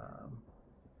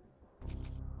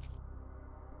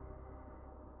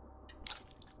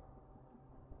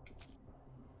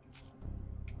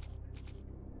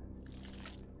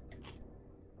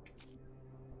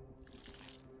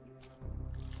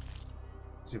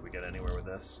 See if we get anywhere with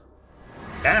this.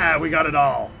 Ah, we got it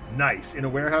all. Nice. In a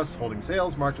warehouse holding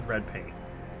sales marked with red paint.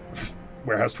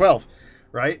 Warehouse 12,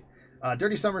 right?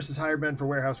 Dirty Summers has hired men for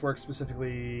warehouse work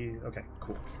specifically. Okay,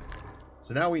 cool.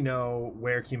 So now we know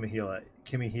where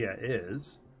Kimihia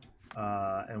is.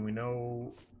 And we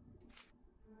know...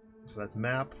 So that's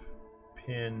map,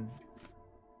 pin...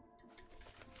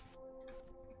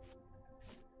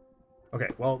 Okay,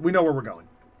 well, we know where we're going.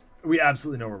 We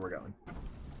absolutely know where we're going.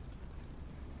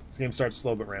 This game starts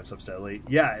slow but ramps up steadily.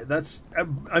 Yeah, that's...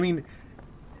 I mean...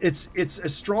 It's a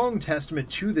strong testament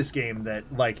to this game that,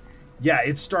 like, yeah,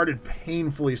 it started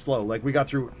painfully slow. Like, we got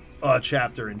through a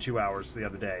chapter in 2 hours the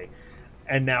other day,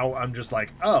 and now I'm just like,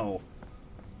 oh,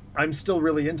 I'm still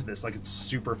really into this. Like, it's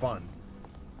super fun.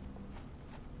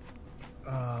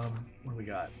 What do we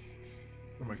got?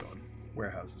 Where am I going?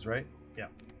 Warehouses, right? Yeah.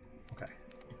 Okay.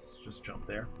 Let's just jump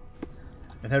there.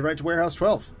 And head right to Warehouse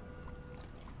 12.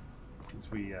 Since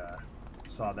we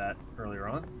saw that earlier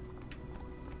on.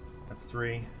 That's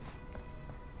 3.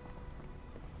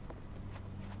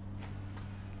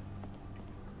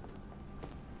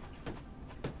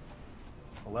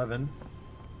 11.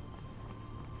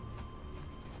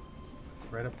 Is it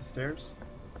right up the stairs?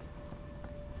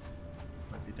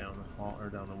 Might be down the hall or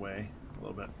down the way a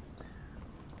little bit.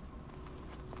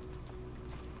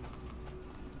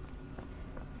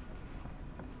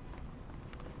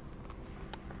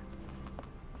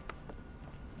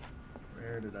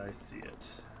 Where did I see it?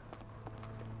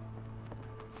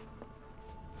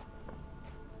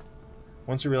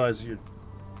 Once you realize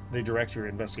they direct your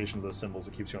investigation to those symbols,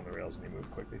 it keeps you on the rails and you move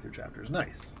quickly through chapters.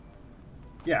 Nice.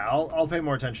 Yeah, I'll pay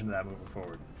more attention to that moving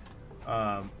forward.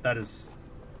 That is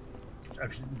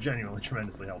actually genuinely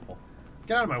tremendously helpful.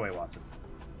 Get out of my way, Watson.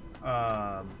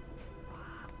 10,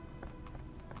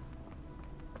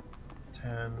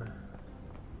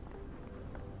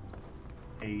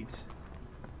 8. I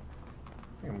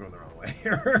think I'm going the wrong way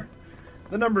here.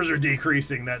 The numbers are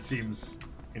decreasing. That seems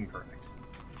incorrect.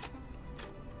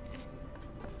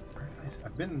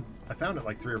 I found it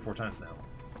like 3 or 4 times now.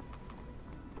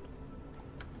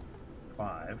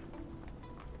 5,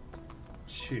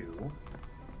 2.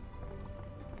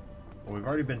 Well, we've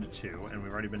already been to 2, and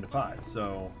we've already been to 5,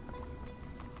 so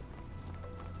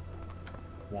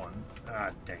 1.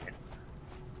 Ah, dang it.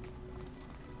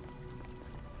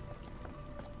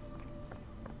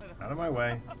 Out of my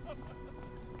way.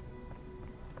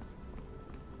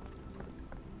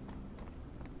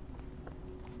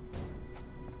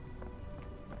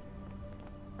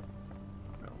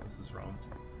 This is wrong.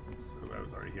 I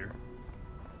was already here.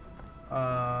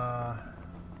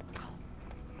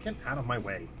 Get out of my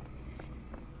way.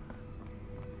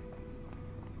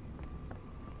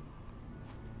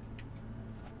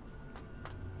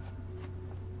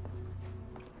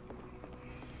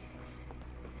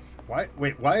 Why?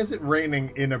 Wait, why is it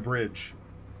raining in a bridge?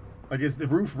 Like, is the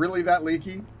roof really that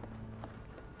leaky?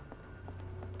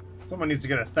 Someone needs to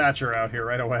get a Thatcher out here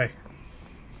right away.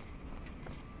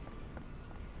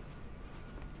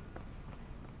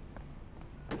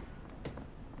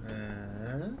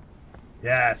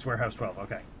 Yeah, it's Warehouse 12.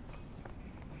 Okay.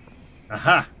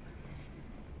 Aha!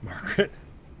 Margaret.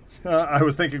 I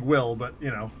was thinking Will, but,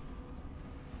 you know.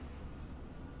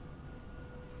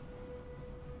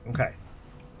 Okay.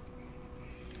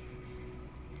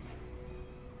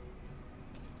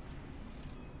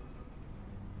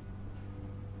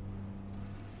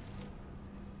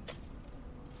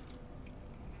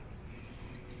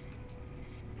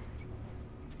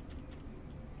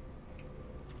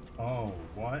 Oh,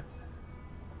 what?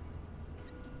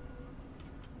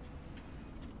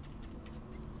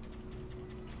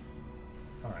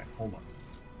 Alright, hold on.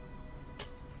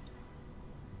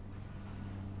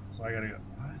 So I gotta go.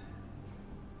 What?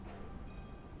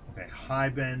 Okay, high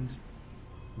bend,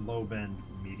 low bend,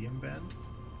 medium bend.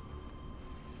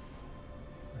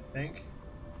 I think.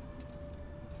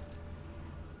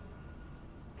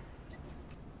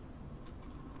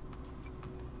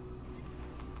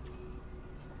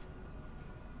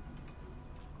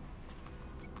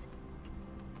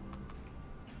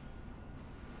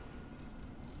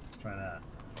 Try that.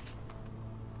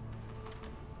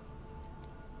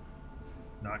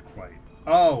 Not quite.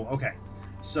 Oh, okay.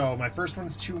 So my first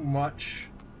one's too much.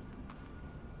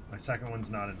 My second one's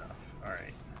not enough. All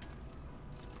right.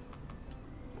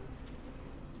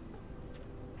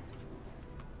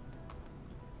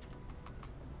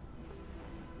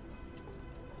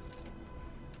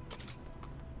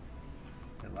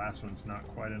 The last one's not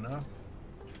quite enough.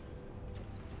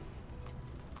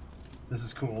 This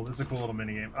is cool. This is a cool little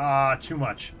minigame. Ah, too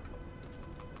much.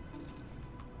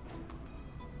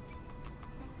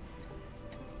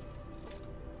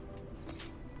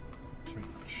 Too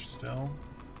much still.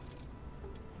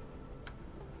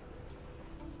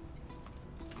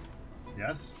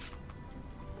 Yes?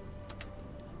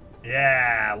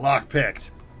 Yeah,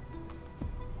 lock-picked.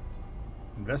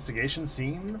 Investigation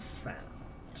scene found.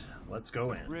 Let's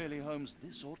go in. Really, Holmes,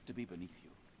 this ought to be beneath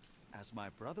you. As my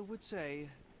brother would say,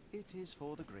 it is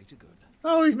for the greater good.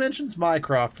 Oh, he mentions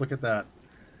Mycroft. Look at that.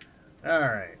 All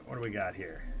right, what do we got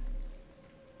here?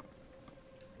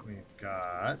 We've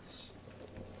got...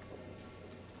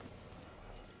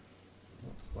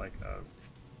 looks like a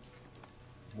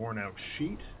worn-out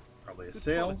sheet. Probably a Good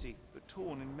sail. quality, but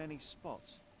torn in many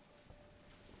spots.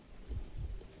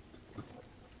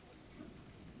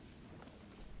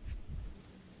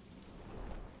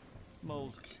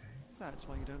 Mold. Okay. That's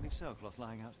why you don't leave sailcloth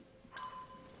lying out.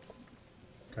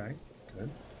 Okay, good.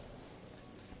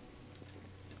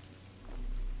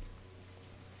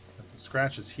 Got some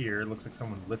scratches here. Looks like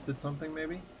someone lifted something,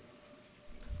 maybe?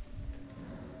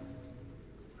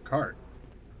 A cart.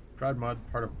 Dried mud,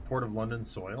 part of Port of London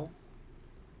soil.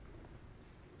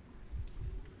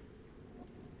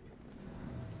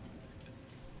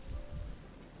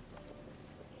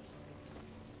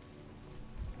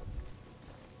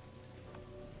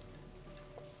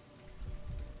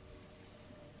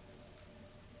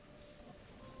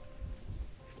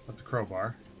 That's a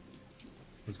crowbar.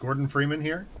 Was Gordon Freeman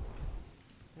here?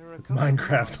 There are a It's couple of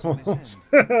Minecraft miles on Holmes.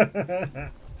 this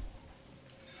end.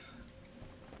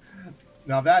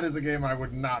 Now that is a game I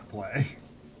would not play.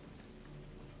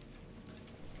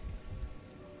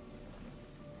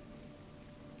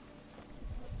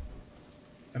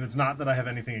 And it's not that I have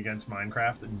anything against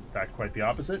Minecraft. In fact, quite the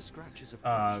opposite. Scratches of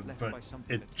flesh left by But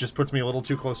something it just puts me a little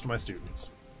too close to my students.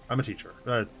 I'm a teacher,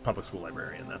 a public school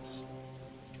librarian. That's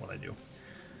what I do.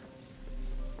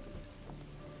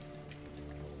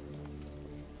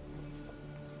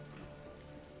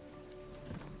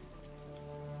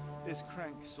 This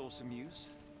crank saw some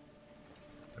use.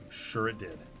 I'm sure it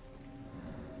did.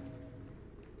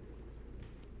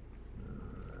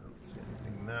 I don't see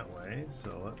anything that way,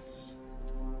 so let's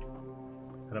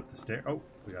head up the stair. Oh,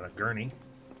 we got a gurney.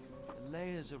 The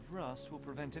layers of rust will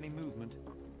prevent any movement.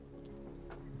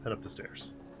 Let's head up the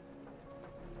stairs.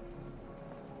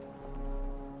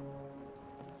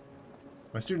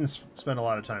 My students spend a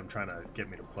lot of time trying to get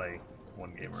me to play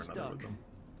one game or another with them.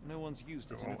 No one's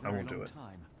used it in a I very won't do long it.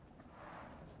 time.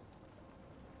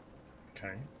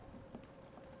 Okay.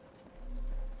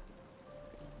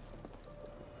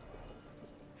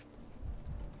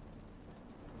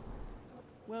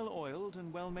 Well oiled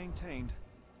and well maintained.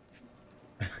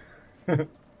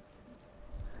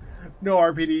 No,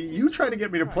 RPD, you try to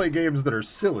get me to play games that are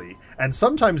silly, and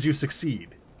sometimes you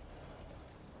succeed.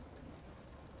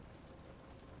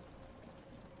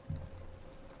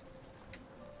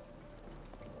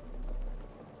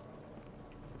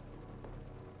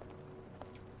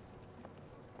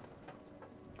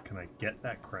 Can I get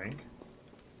that crank?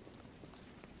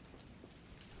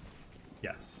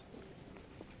 Yes.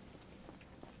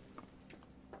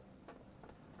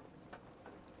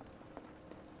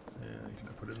 And can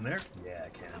I put it in there? Yeah, I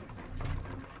can.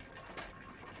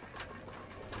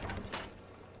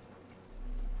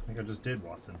 I think I just did,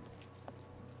 Watson.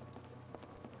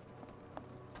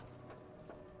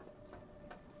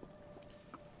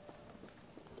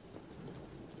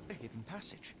 A hidden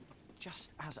passage,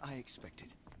 just as I expected.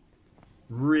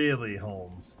 Really,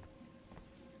 Holmes?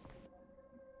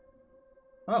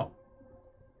 Oh.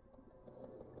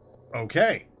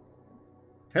 Okay.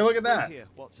 Hey, look at that. Wait here,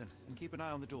 Watson, and keep an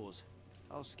eye on the doors.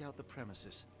 I'll scout the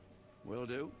premises. Will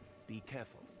do. Be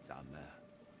careful down there.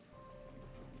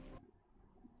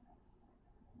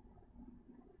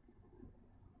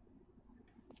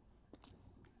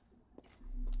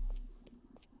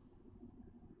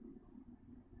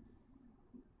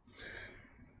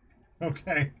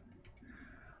 Okay.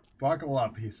 Buckle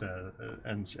up, he says,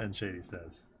 and Shady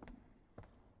says.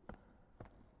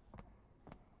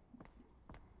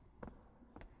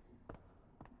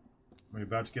 Are we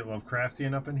about to get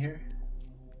Lovecraftian up in here?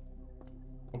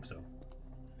 Hope so.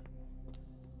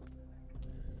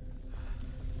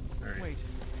 Wait,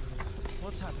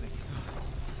 what's happening?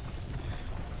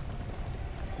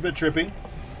 It's a bit trippy.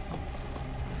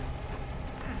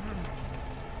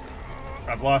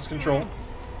 I've lost control.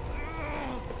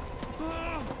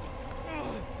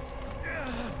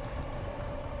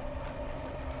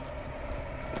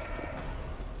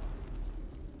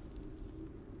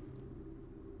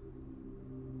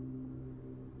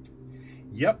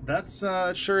 Yep, that's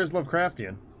sure is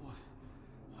Lovecraftian.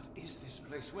 What is this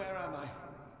place? Where am I?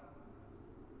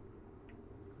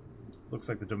 Looks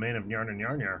like the domain of Yarn and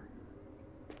Yarnyar.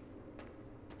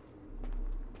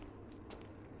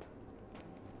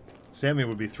 Sammy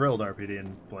would be thrilled, RPD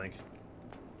and blank.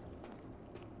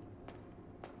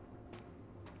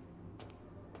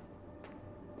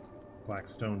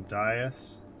 Blackstone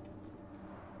Dais.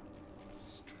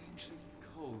 Strangely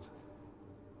cold.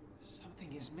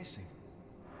 Something is missing.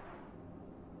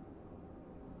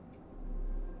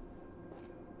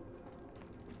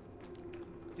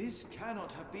 This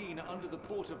cannot have been under the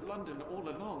port of London all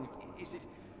along. Is it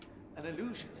an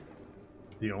illusion?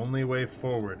 The only way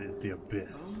forward is the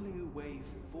abyss. The only way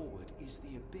forward is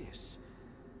the abyss.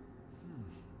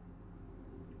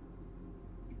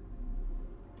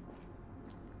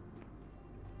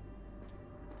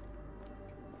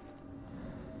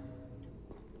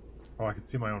 Oh, I can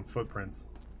see my own footprints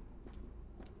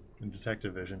in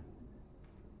detective vision.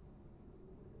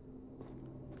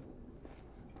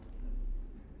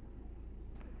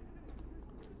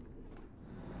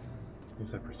 At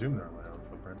least I presume they're my own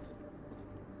footprints.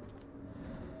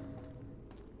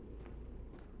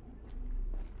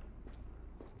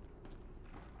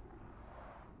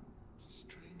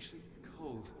 Strangely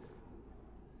cold.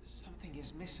 Something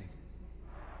is missing.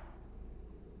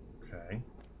 Okay.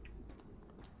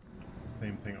 It's the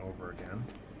same thing over again.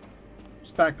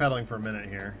 Just backpedaling for a minute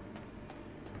here.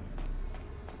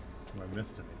 Have I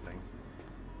missed anything?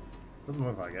 Doesn't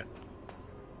look like it.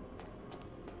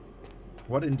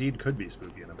 What indeed could be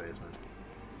spooky in a basement?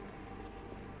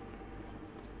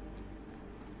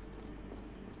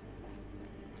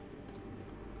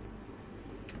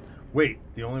 Wait,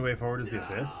 the only way forward is the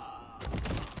abyss?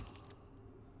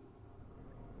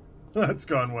 That's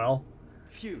gone well.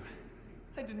 Phew,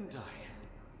 I didn't die.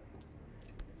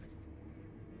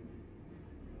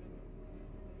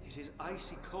 It is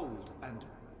icy cold and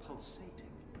pulsating.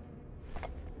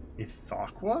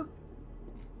 Ithaqua?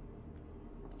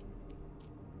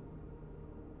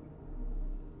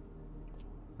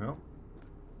 No.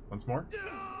 Once more.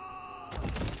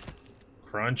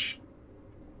 Crunch.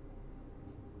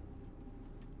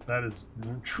 That is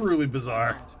truly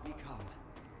bizarre.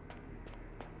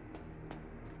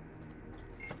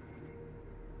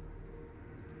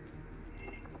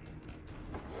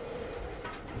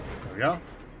 There we go.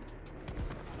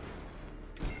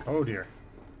 Oh dear.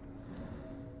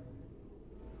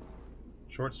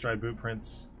 Short stride boot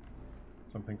prints.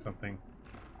 Something, something.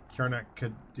 Kiernak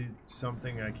could do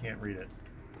something. I can't read it.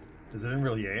 Is it in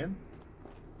Rillian?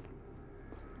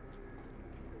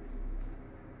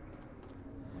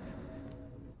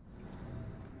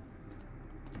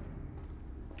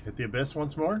 Hit the abyss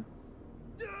once more.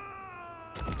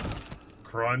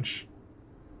 Crunch.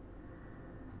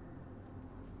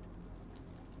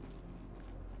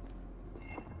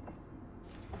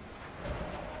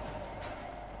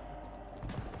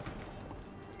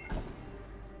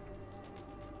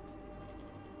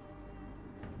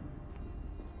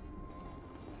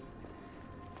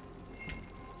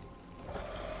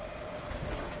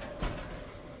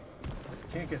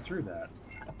 Can't get through that.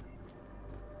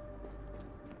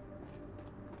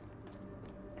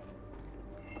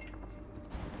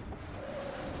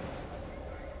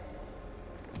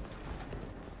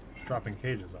 Just dropping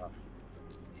cages off.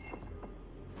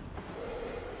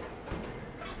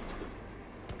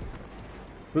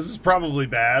 This is probably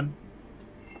bad.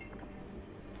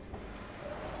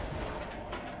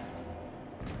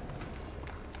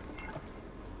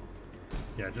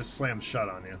 Yeah, it just slams shut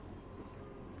on you.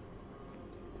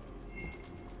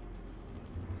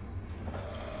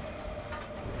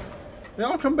 They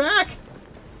all come back!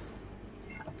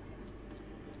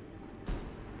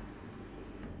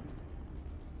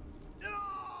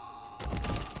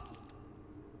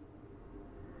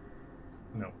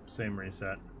 No, same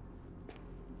reset.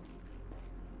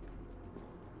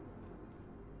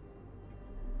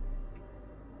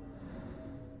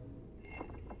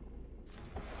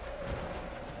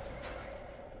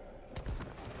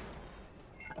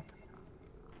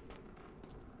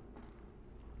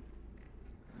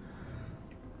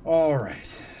 All right,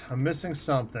 I'm missing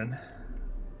something.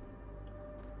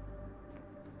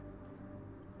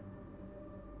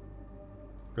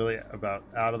 Really about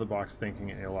out-of-the-box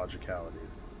thinking and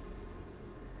illogicalities.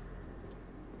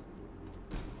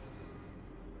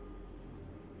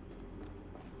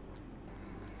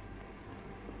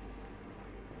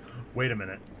 Wait a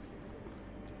minute.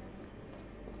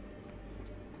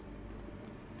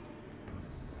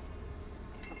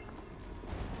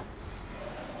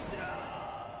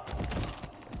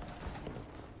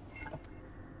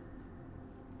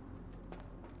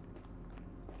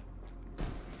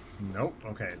 Nope.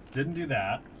 Okay, didn't do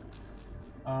that.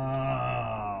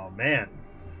 Oh, man.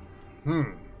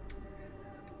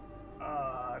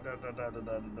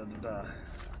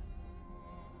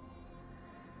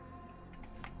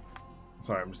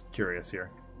 Sorry, I'm just curious here.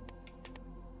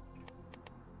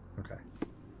 Okay.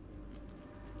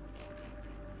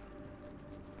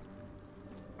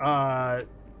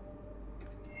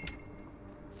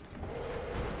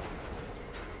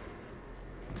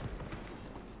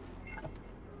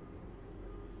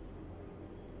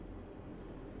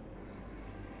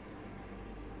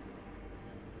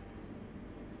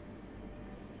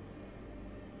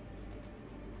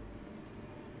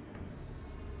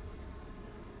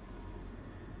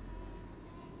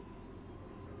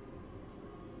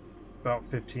 About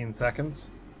 15 seconds.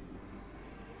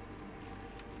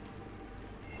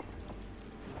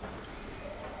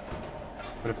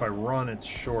 But if I run, it's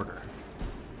shorter.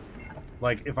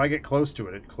 Like, if I get close to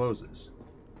it, it closes.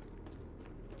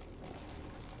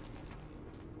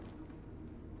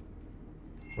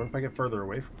 What if I get further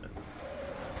away from it?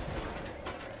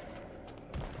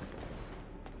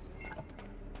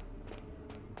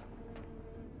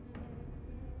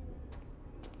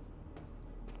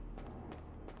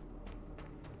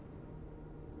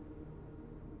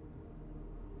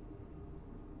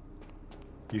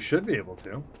 You should be able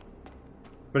to.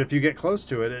 But if you get close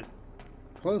to it, it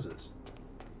closes.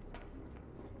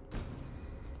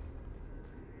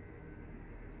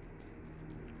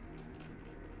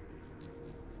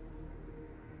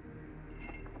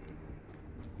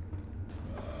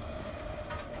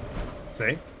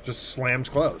 See? Just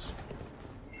slammed closed.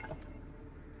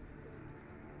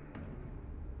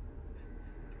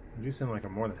 You do seem like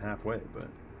I'm more than halfway, but...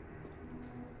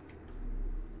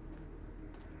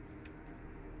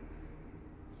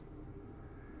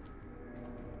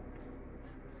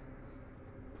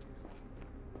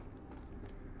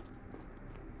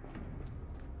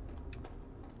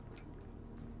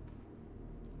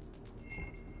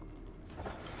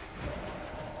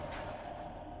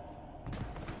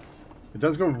 It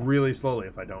does go really slowly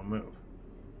if I don't move.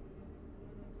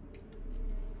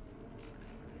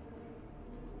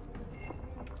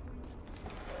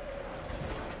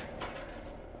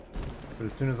 But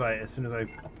as soon as I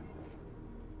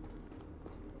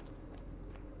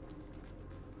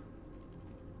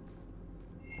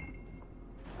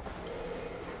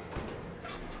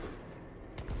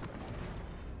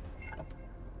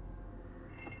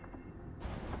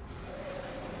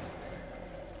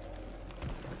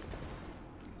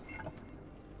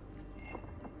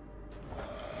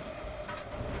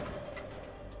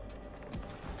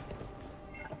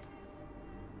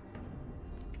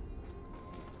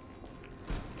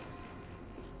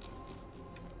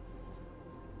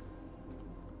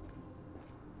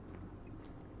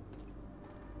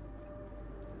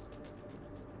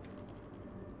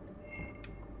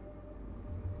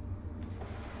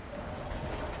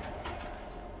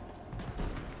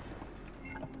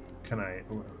can I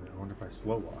wonder if I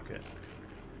slow walk it.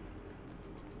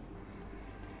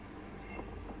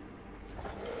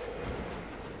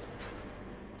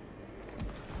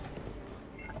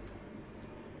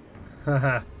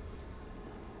 Haha.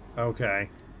 Okay.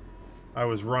 I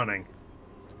was running.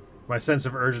 My sense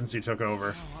of urgency took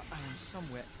over. Oh, I am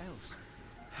somewhere else.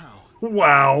 How?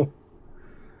 Wow.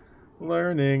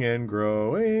 Learning and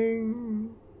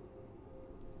growing.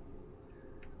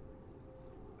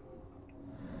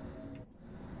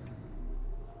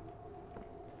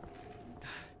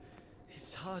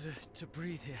 It's harder to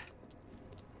breathe here.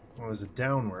 Well, there's a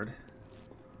downward.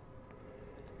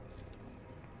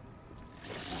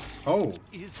 Oh. What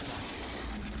is that?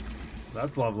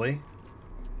 That's lovely.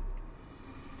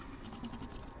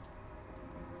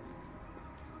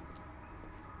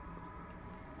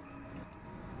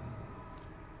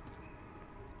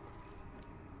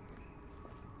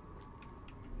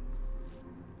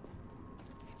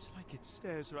 It's like it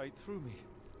stares right through me.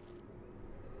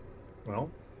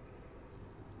 Well.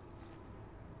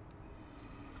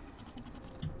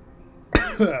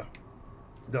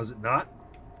 Does it not?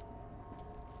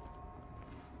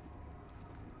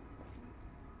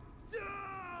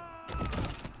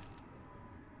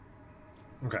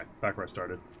 Okay, back where I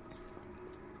started.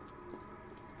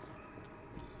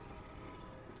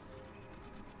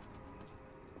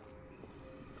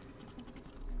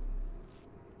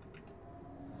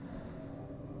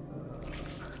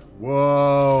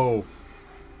 Whoa!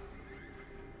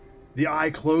 The eye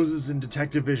closes in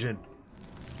detective vision.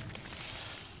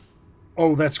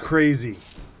 Oh, that's crazy.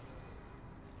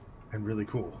 And really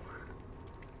cool.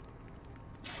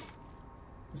 This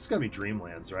has got to be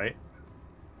Dreamlands, right?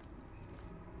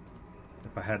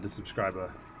 If I had to subscribe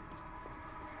a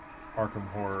Arkham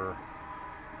Horror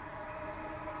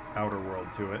Outer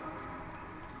World to it.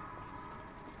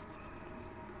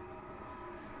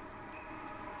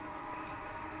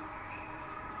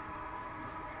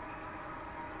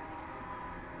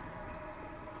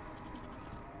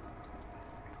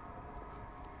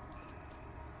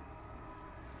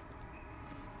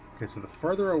 Okay, so the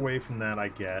further away from that I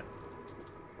get,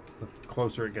 the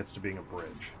closer it gets to being a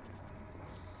bridge.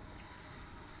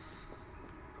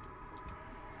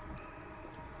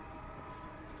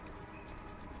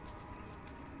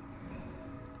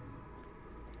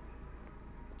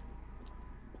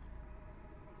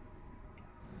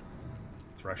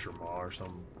 Thresher Maw or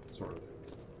some sort of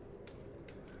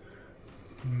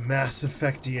Mass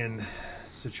Effectian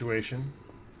situation.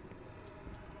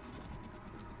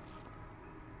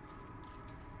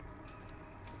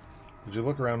 Did you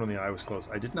look around when the eye was closed?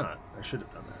 I did not. I should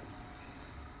have done that.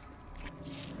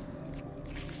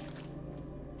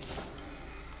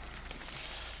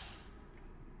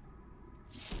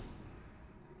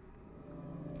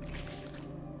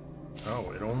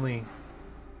 Oh, it only...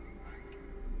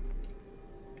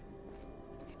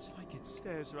 It's like it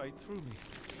stares right through me.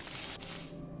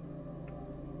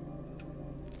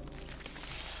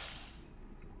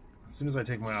 As soon as I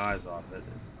take my eyes off it...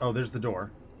 Oh, there's the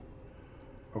door.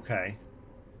 Okay.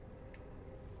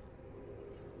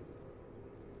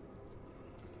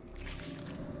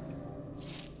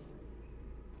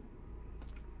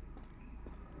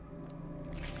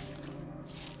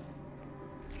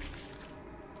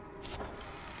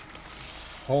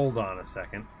 Hold on a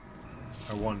second.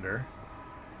 I wonder.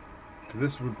 Because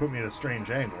this would put me at a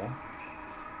strange angle.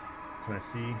 Can I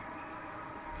see?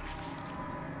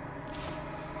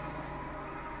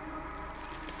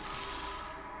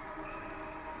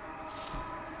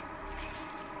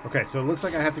 Okay, so it looks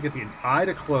like I have to get the eye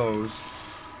to close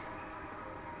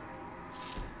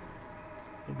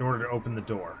in order to open the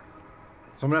door.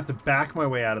 So I'm going to have to back my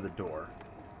way out of the door.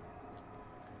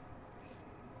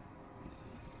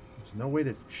 There's no way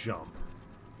to jump.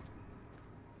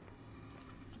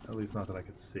 At least not that I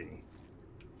could see.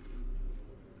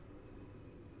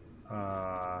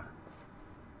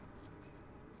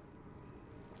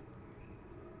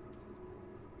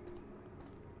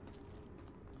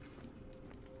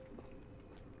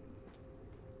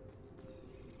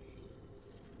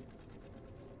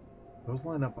 Those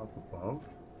line up above?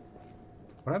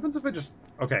 What happens if I just...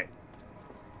 Okay.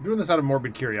 I'm doing this out of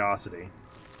morbid curiosity.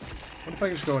 What if I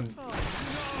just go and...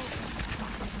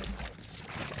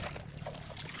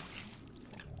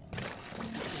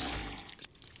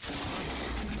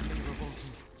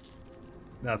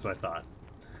 That's what I thought.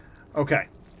 Okay.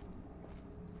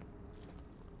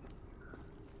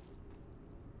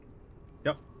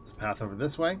 Yep. There's a path over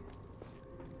this way.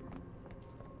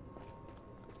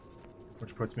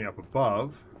 Which puts me up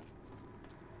above.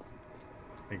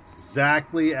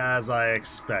 Exactly as I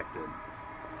expected.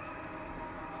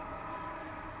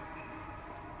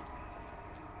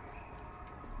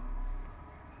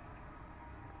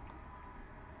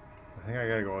 I think I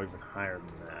gotta go even higher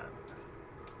than that.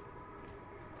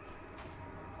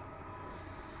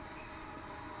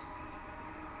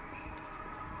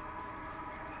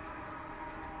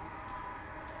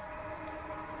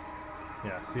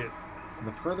 Yeah, see it.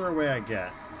 The further away I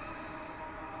get,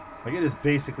 like it is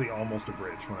basically almost a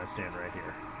bridge when I stand right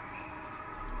here.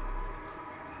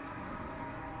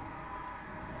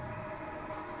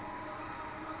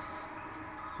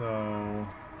 So...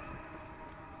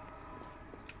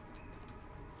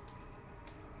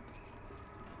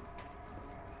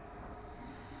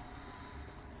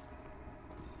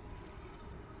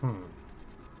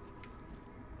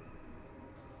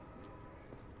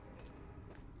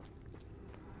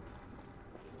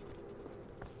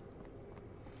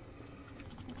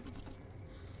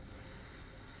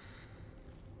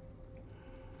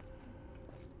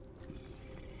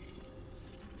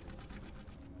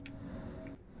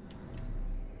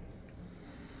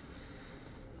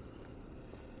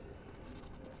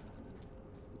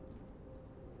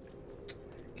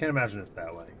 Can't imagine it's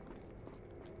that way.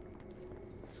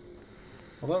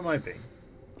 Although it might be.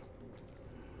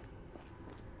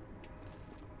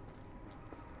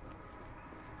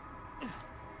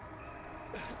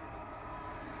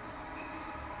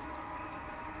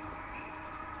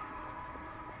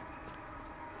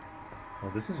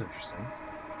 Well, this is interesting.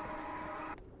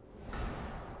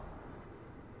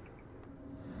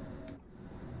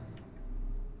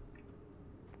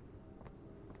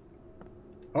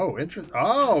 Oh, interesting.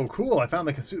 Oh, cool. I found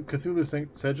the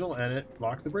Cthulhu sigil and it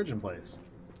locked the bridge in place.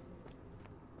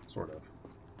 Sort of.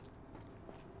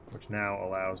 Which now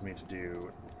allows me to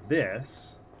do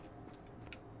this.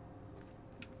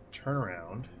 Turn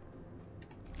around.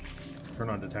 Turn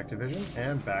on detective vision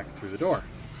and back through the door.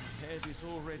 Head is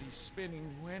already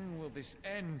spinning. When will this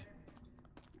end?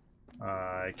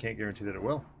 I can't guarantee that it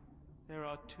will. There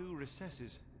are 2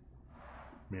 recesses.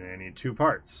 I mean, I need 2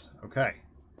 parts. Okay.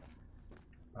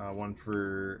 One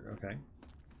for... Okay.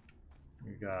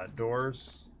 We got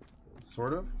doors,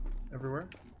 sort of, everywhere.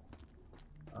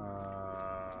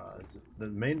 The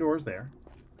main door is there.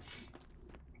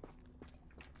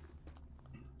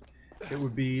 It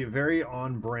would be very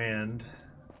on brand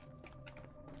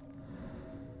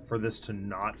for this to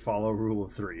not follow rule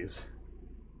of 3s.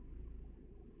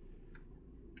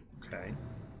 Okay.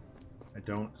 I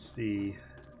don't see...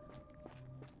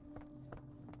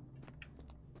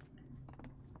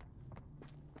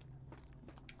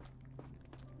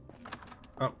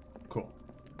 Oh, cool.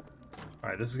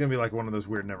 Alright, this is going to be like one of those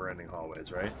weird never-ending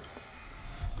hallways, right?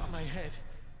 On my head.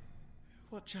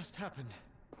 What just happened?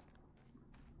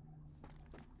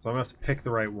 So I'm going to have to pick the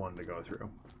right one to go through.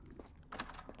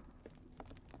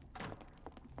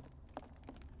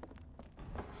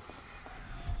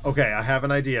 Okay, I have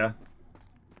an idea.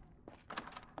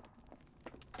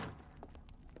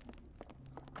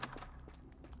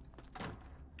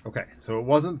 Okay, so it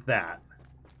wasn't that.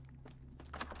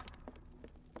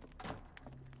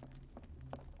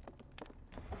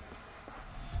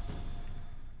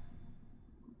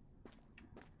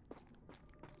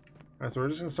 Alright, so we're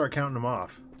just going to start counting them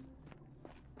off.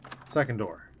 Second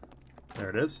door.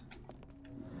 There it is.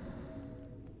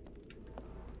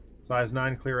 Size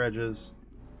 9 clear edges.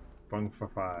 Bung fa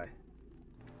fi.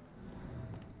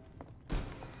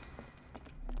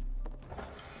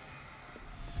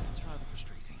 It's rather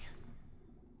frustrating.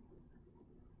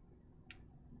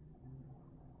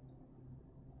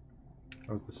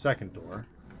 That was the second door.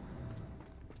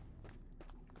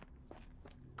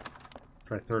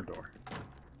 Try third door.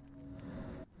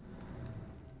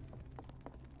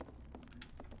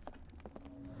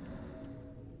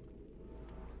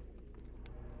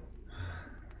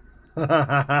 What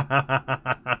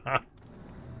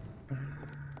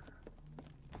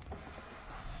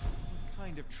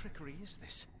kind of trickery is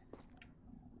this?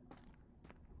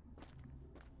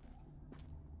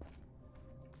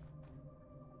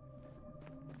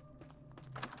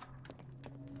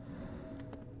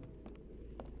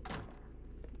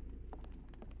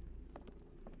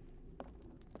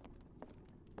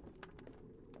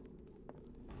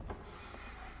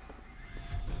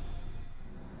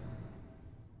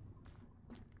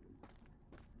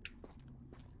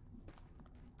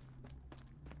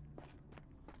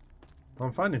 Well,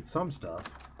 I'm finding some stuff.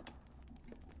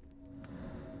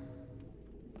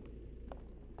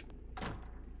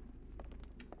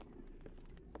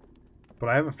 But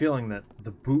I have a feeling that the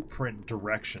boot print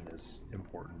direction is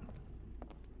important.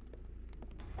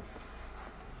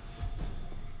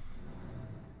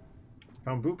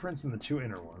 Found boot prints in the two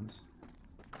inner ones.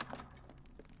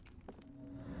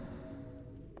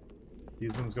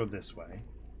 These ones go this way.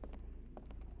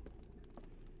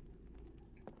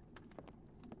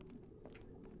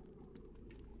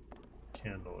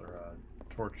 Candle or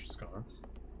torch sconce.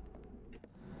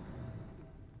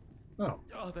 Oh.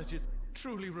 Oh, that is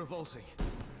truly revolting.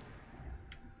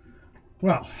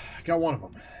 Well, got one of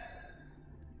them.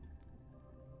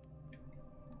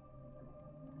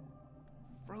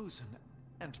 Frozen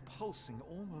and pulsing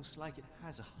almost like it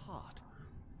has a heart.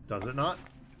 Does it not?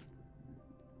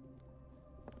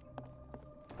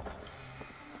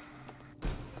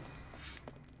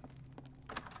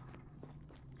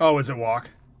 Oh, is it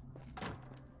walk?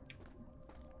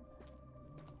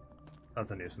 That's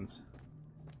a nuisance.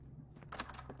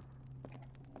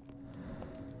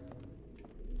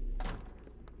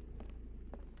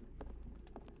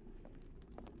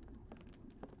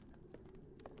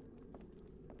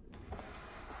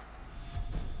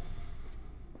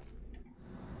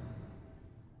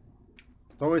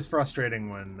 It's always frustrating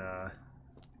when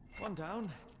One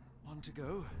down, one to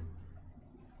go.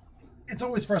 it's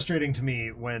always frustrating to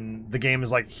me when the game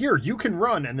is like, here, you can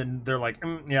run, and then they're like,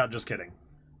 yeah, just kidding.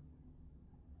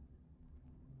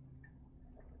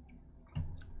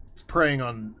 It's preying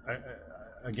on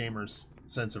a gamer's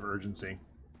sense of urgency.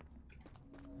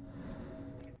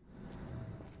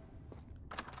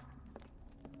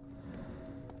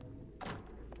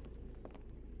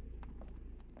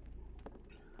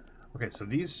 Okay, so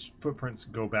these footprints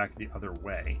go back the other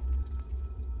way.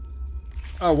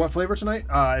 Oh, what flavor tonight?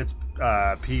 It's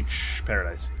peach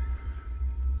paradise.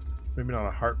 Maybe not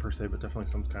a heart per se, but definitely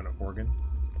some kind of organ.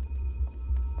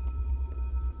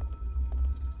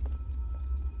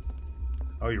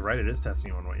 Oh, you're right. It is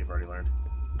testing you on what you've already learned.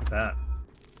 Look at that.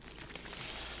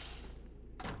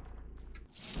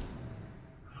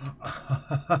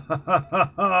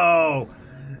 Oh,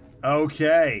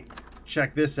 okay.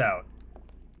 Check this out.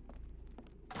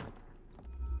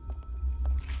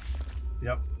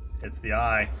 Yep, it's the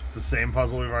eye. It's the same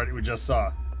puzzle we just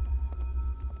saw.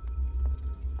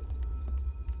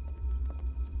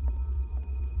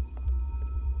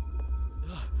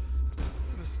 The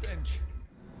stench.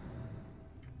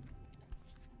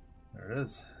 There it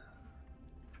is.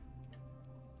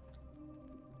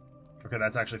 Okay,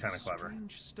 that's actually kind of clever.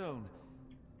 Strange stone.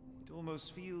 It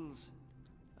almost feels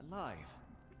alive.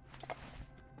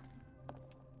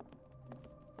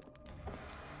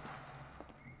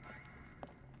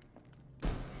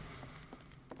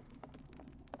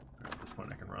 At this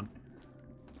point, I can run.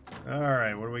 All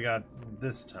right, what do we got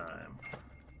this time?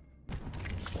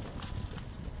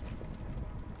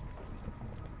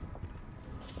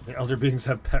 The elder beings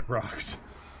have pet rocks.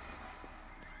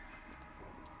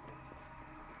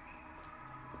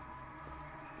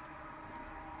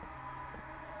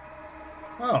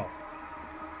 Oh.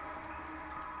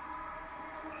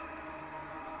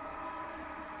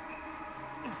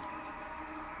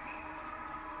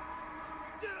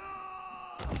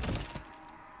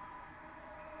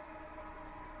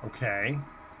 Okay.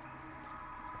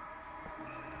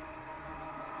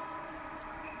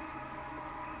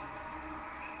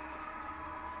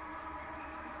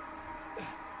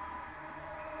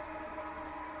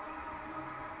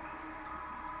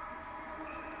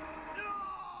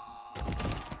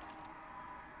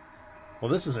 Well,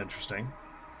 this is interesting.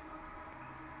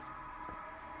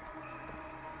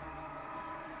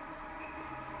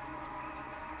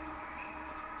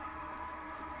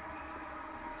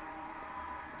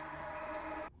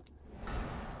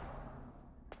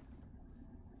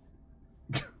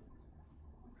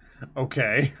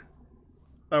 Okay.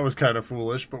 That was kind of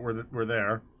foolish, but we're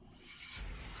there.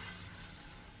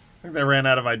 I think they ran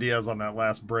out of ideas on that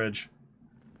last bridge.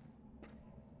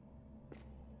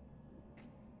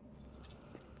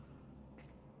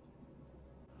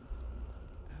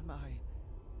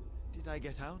 Did I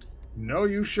get out? No,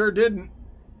 you sure didn't.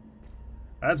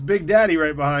 That's Big Daddy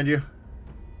right behind you.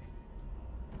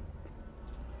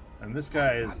 And this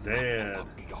guy is dead.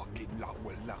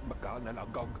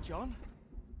 John?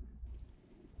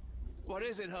 What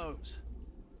is it, Holmes?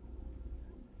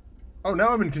 Oh, now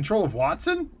I'm in control of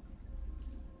Watson?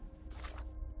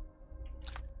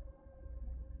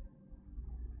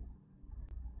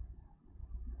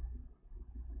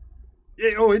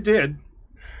 Yeah, oh, it did.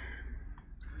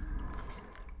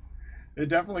 It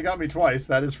definitely got me twice,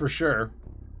 that is for sure.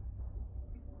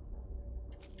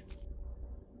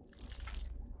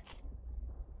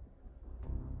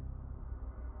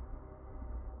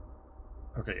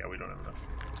 Okay, yeah, we don't have enough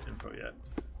info yet.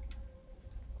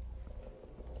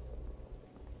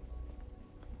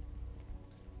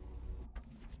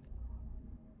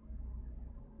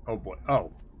 Oh boy.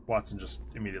 Oh, Watson just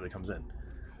immediately comes in.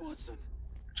 Watson.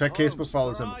 Check casebook,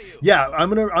 follows him. Yeah, I'm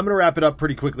gonna wrap it up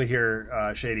pretty quickly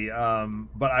here, Shady.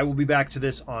 But I will be back to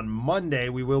this on Monday.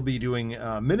 We will be doing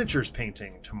miniatures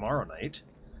painting tomorrow night,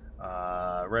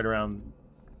 right around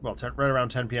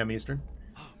 10 p.m. Eastern.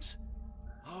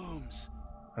 Holmes.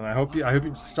 And I hope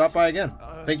you stop by again.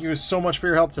 Thank you so much for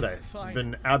your help today. Fine. You've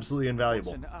been absolutely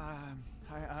invaluable. Watson,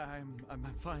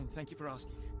 I'm fine. Thank you for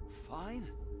asking.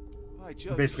 Fine. By I'm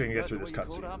Jove, basically you gonna get through heard this the way you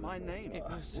called cutscene. out my name. It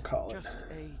was We'll call it. just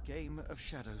a game of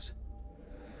shadows.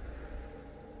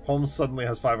 Holmes suddenly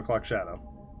has 5 o'clock shadow.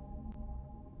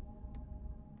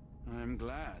 I'm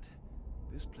glad.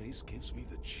 This place gives me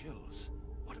the chills.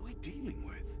 What are we dealing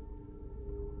with?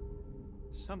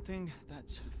 Something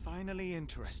that's finally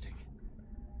interesting.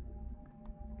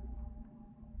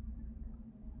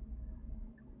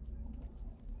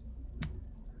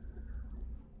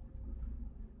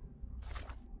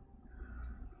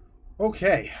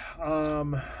 Okay.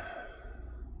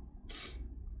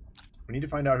 We need to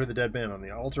find out who the dead man on the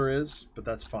altar is, but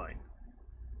that's fine.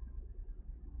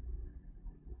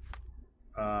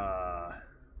 Well,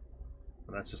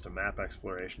 that's just a map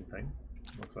exploration thing,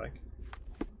 looks like.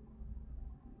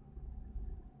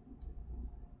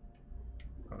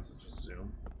 Oh, this is just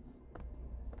zoom.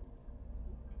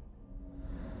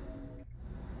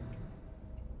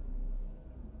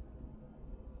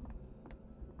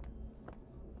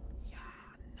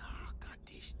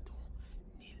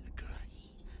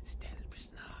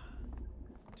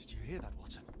 Did you hear that,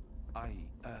 Watson?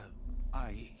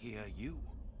 I hear you.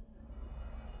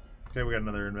 Okay, we got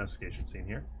another investigation scene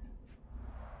here.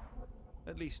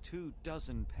 At least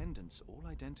 24 pendants, all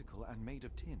identical and made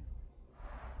of tin.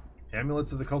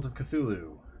 Amulets of the Cult of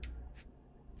Cthulhu.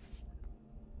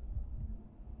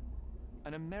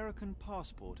 An American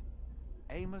passport.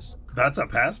 Amos. That's a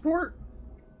passport?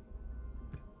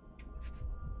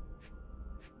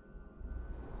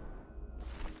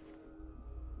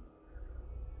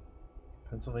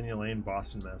 Pennsylvania Lane,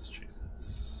 Boston,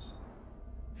 Massachusetts.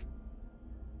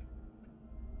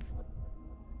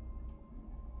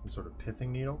 Some sort of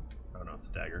pithing needle? Oh no, it's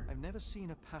a dagger. I've never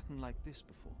seen a pattern like this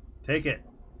before. Take it.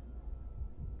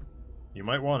 You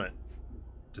might want it.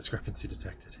 Discrepancy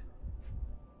detected.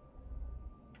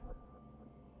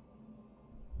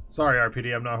 Sorry,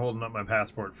 RPD, I'm not holding up my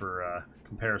passport for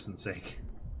comparison's sake.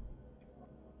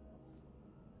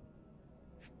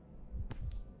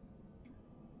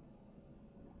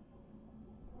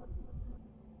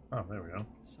 Oh, there we go.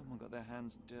 Someone got their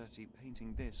hands dirty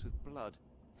painting this with blood.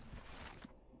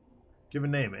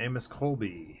 Given name, Amos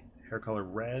Colby. Hair color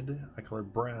red, eye color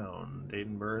brown. Date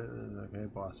and birth, okay,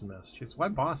 Boston, Massachusetts. Why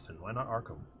Boston? Why not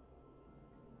Arkham?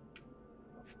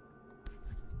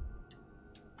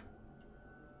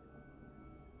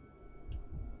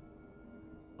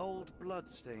 Old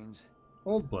blood stains.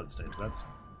 Old bloodstains, that's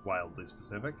wildly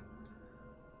specific.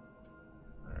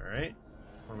 Alright,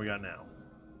 what do we got now?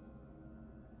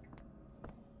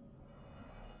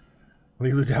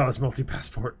 Lulu Dallas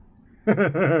multi-passport.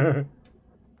 Lulu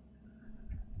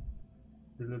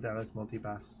Dallas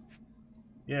multi-pass.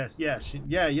 Yeah, she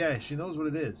knows what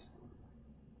it is.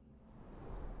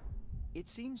 It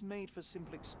seems made for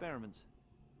simple experiments.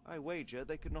 I wager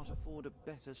they could not afford a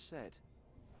better set.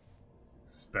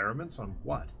 Experiments on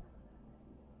what?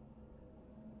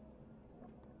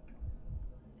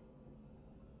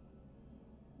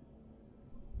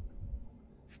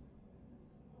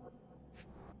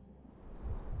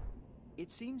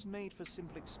 It seems made for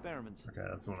simple experiments. Okay,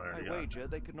 that's the one I already got. wager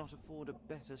they could not afford a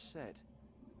better set.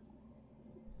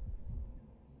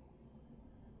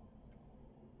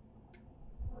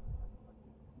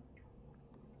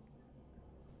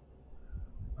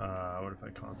 What if I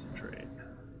concentrate?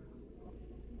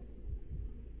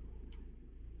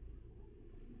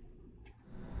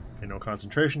 Okay, no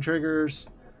concentration triggers.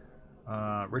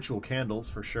 Ritual candles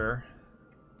for sure.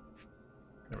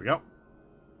 There we go.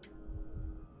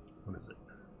 What is it?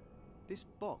 This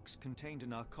box contained a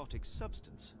narcotic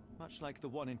substance, much like the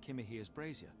one in Kimahir's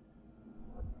brazier.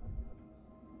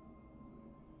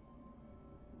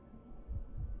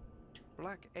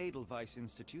 Black Edelweiss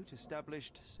Institute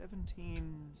established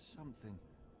 17-something.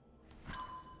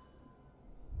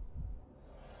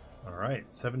 All right,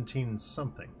 17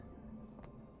 something.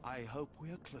 I hope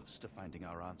we are close to finding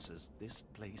our answers. This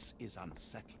place is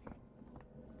unsettling.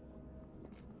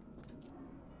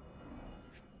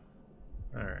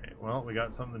 All right, well, we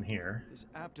got something here. His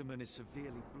abdomen is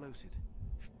severely bloated.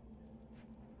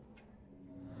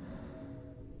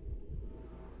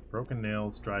 Broken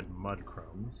nails, dried mud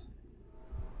crumbs.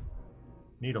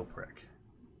 Needle prick.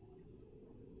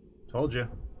 Told you.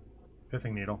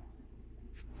 Pithing needle.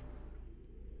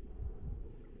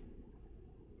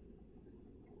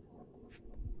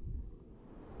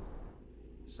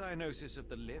 Cyanosis of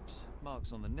the lips,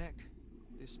 marks on the neck.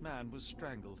 This man was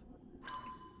strangled.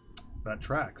 That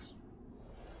tracks.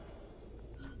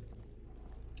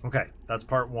 Okay, that's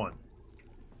part one.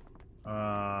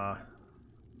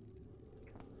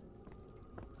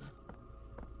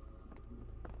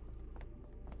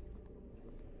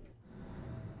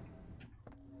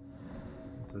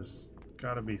 There's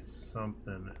gotta be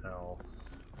something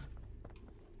else.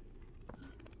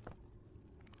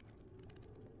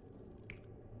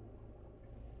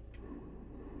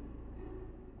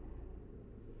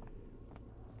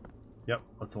 Yep,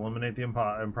 let's eliminate the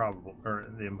improbable, or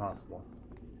the impossible.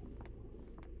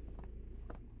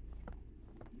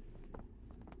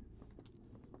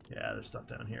 Yeah, there's stuff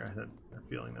down here. I had a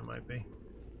feeling there might be.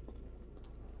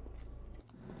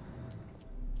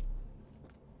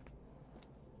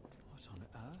 What on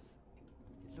earth?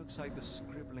 It looks like the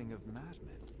scribbling of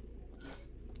madmen.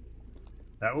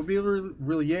 That would be a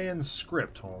Rillian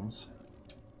script, Holmes.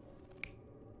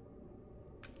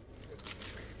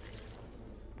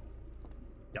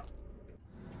 Yeah.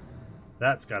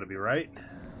 That's got to be right.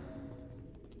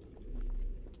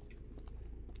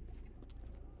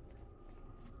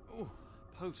 Oh,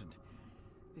 potent.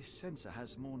 This sensor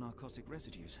has more narcotic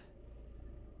residues.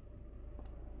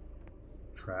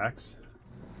 Tracks.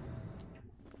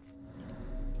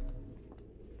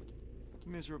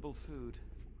 Miserable food,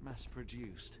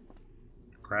 mass-produced.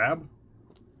 Crab.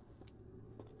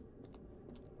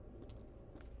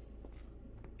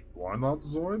 Why not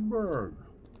Zoidberg?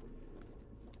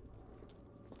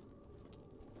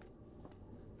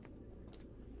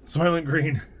 Soylent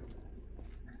Green.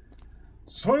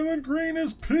 Soylent Green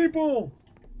is people!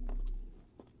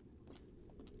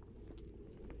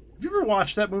 Have you ever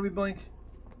watched that movie, Blink?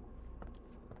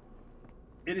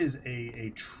 It is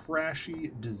a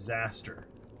trashy disaster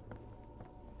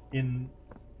in,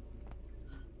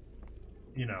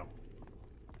 you know,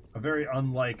 a very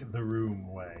unlike The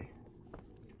Room way.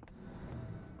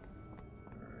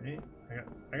 Alright,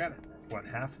 I got what,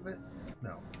 half of it?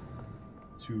 No.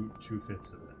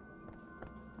 Two-fifths of it.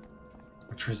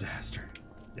 A disaster.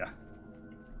 Yeah.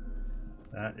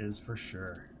 That is for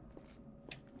sure.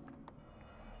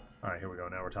 Alright, here we go.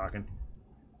 Now we're talking.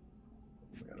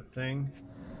 We got a thing.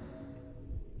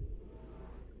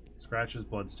 Scratches,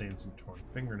 bloodstains, and torn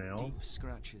fingernails. Deep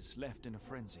scratches left in a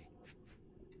frenzy.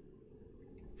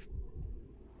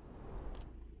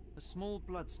 A small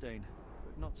bloodstain,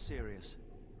 but not serious.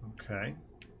 Okay.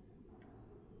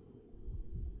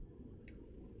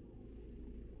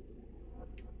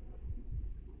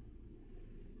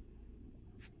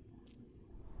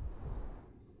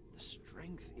 The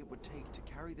strength it would take to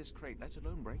carry this crate, let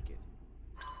alone break it.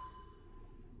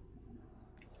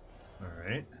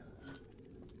 Alright.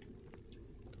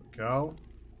 Go.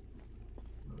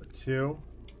 Another two.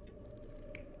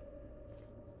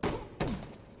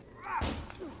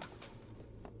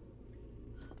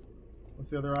 What's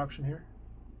the other option here?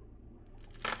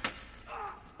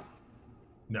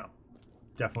 No.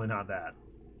 Definitely not that.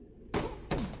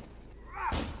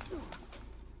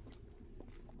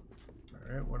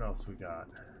 Alright, what else we got?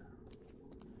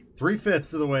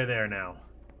 3/5 of the way there now.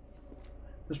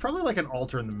 There's probably like an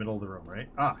altar in the middle of the room, right?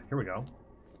 Ah, here we go.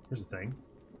 Here's the thing.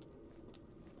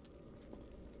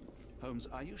 Holmes,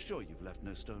 are you sure you've left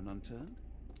no stone unturned?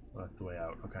 Well, that's the way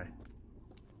out. Okay.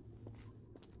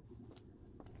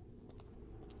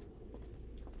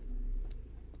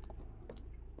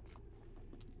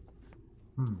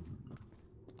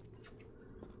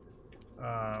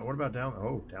 What about down?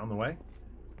 Oh, down the way?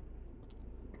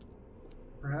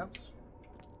 Perhaps?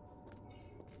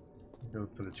 Go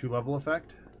for the 2-level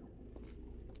effect.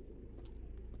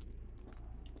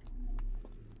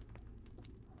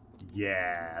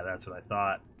 Yeah, that's what I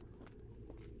thought.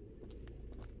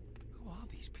 Who are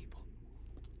these people?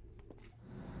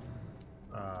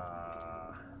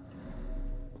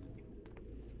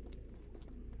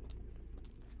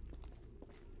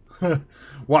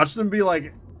 Watch them be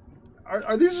like,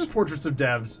 are these just portraits of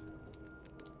devs?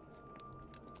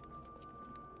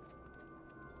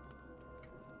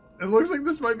 It looks like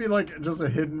this might be like just a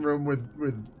hidden room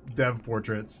with dev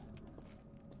portraits.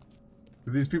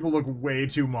 Because these people look way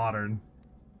too modern.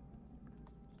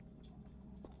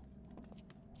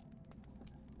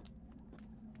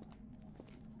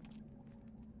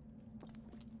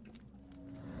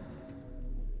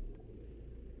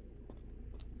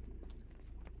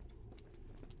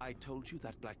 I told you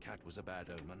that black cat was a bad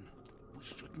omen. We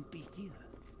shouldn't be here.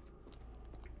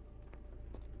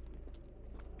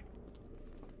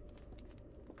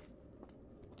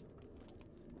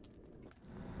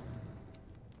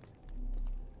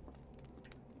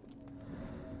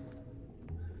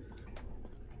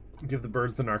 Give the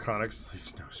birds the narcotics.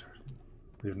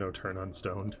 Leave no turn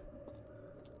unstoned.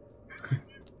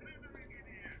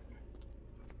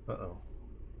 Uh-oh.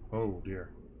 Oh,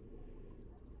 dear.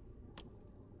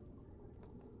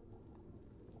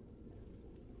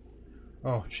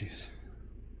 Oh, jeez.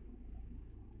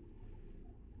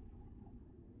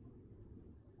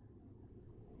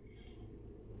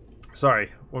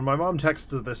 Sorry. When my mom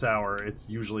texts at this hour, it's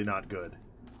usually not good.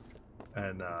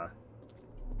 And,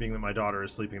 being that my daughter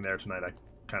is sleeping there tonight, I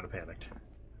kind of panicked.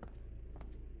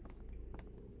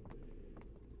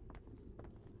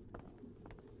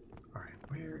 Alright,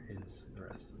 where is the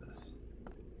rest of this?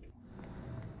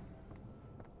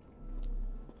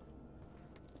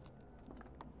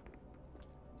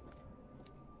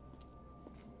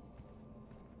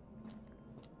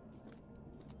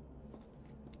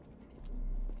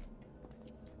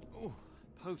 Oh,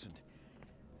 potent.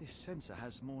 This sensor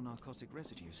has more narcotic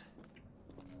residues.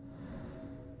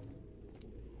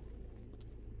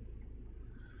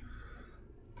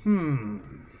 I mean,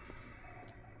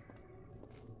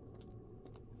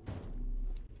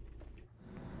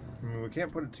 we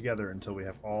can't put it together until we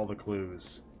have all the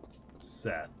clues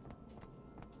set.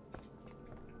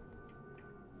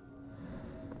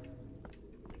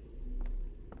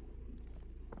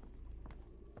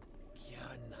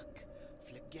 Kianak,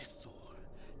 Flegethor,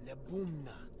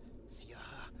 Lebumna,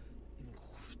 Siaha,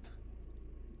 Inguft.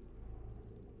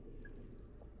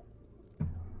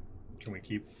 Can we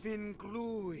keep...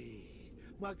 Finglui,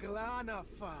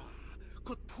 Maglanafa,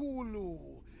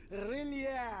 Cthulhu,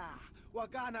 Rilia,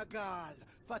 Waganagal,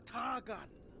 Fatagan.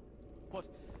 What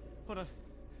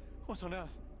on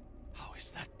earth? How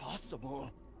is that possible?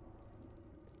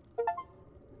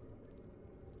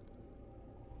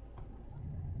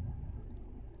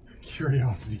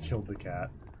 Curiosity killed the cat.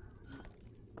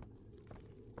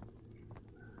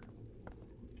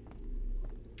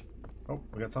 Oh,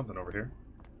 we got something over here.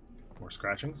 More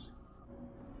scratchings.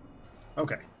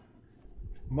 Okay.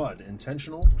 Mud.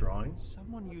 Intentional drawing.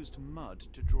 Someone used mud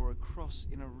to draw a cross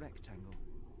in a rectangle.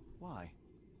 Why?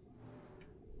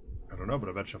 I don't know, but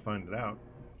I bet you'll find it out.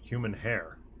 Human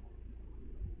hair.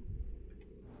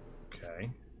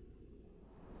 Okay.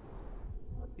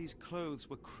 These clothes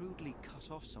were crudely cut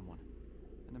off someone.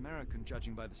 An American,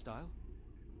 judging by the style.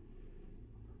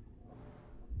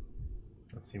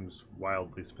 That seems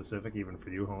wildly specific, even for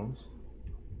you, Holmes.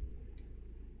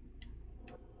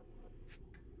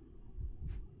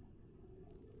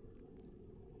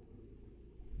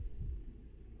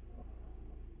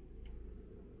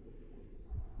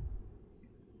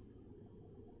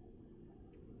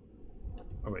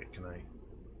 Oh wait, can I...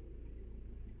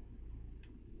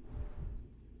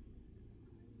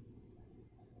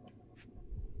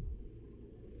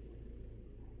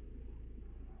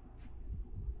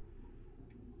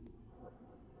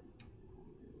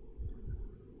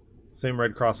 Same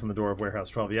red cross on the door of Warehouse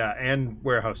 12. Yeah, and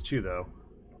Warehouse 2, though.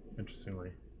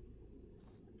 Interestingly.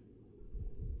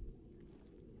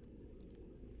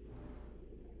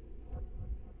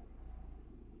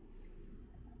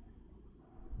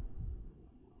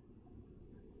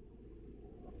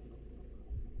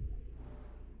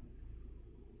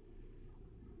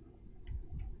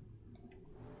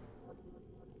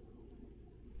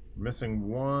 Missing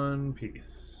one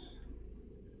piece.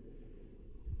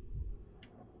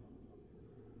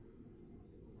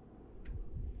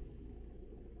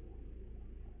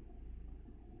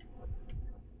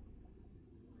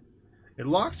 It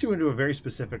locks you into a very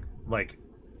specific, like,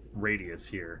 radius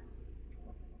here,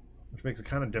 which makes it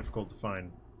kind of difficult to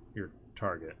find your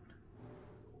target.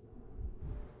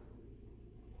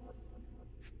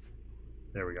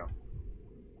 There we go.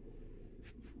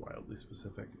 Wildly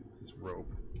specific. It's this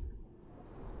rope.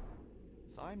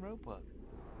 Fine rope work.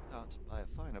 Cut by a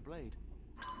finer blade.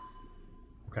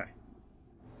 Okay.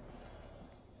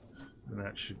 And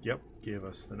that should, yep, give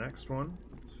us the next one.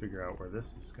 Let's figure out where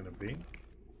this is going to be.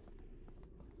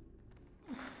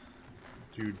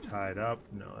 Dude tied up.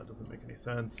 No, that doesn't make any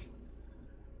sense.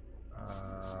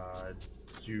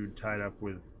 Dude tied up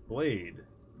with blade.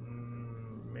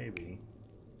 Maybe.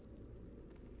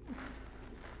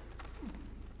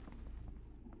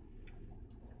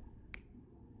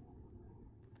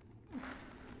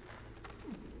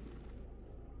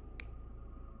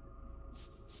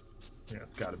 Yeah,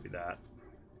 it's got to be that.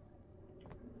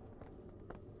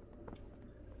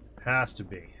 Has to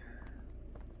be.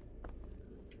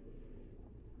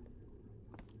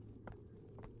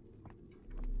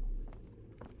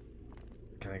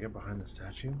 Can I get behind the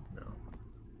statue? No.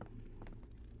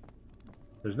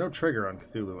 There's no trigger on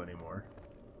Cthulhu anymore.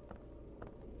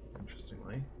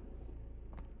 Interestingly.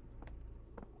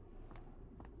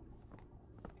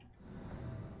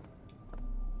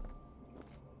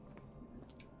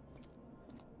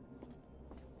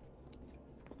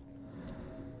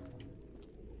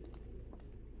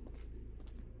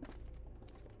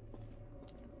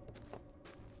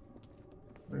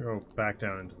 I'm gonna go back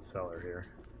down into the cellar here.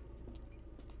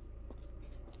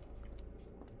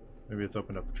 Maybe it's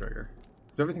opened up a trigger.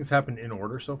 Because everything's happened in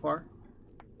order so far.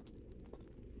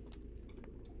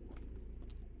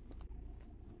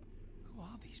 Who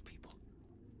are these people?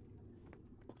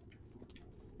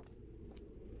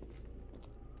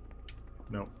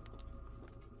 No.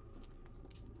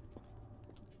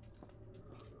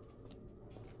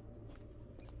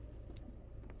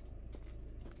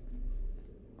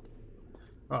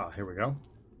 Ah, here we go.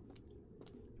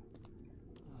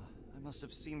 I must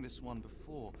have seen this one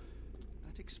before.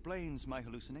 That explains my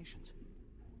hallucinations.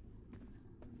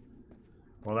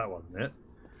 Well, that wasn't it.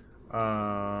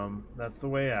 That's the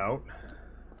way out.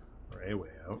 Or a way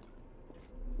out.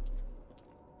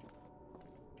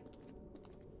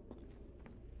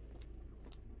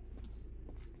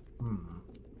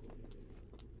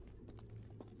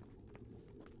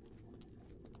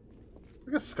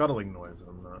 Like a scuttling noise that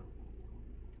I'm not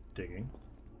digging.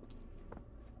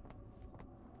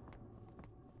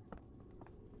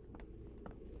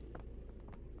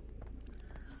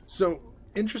 So,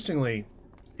 interestingly,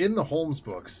 in the Holmes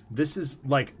books, this is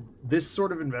like this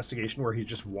sort of investigation where he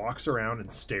just walks around and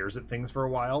stares at things for a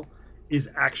while is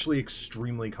actually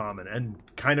extremely common and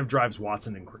kind of drives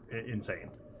Watson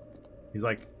insane. He's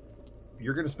like,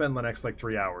 you're going to spend the next like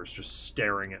 3 hours just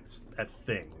staring at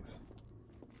things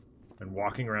and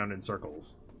walking around in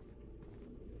circles.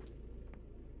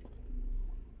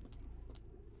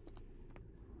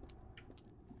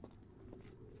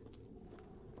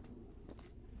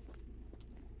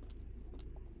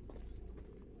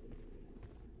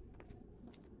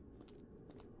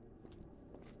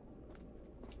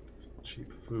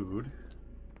 Cheap food.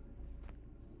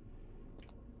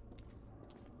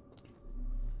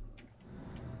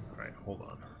 Alright, hold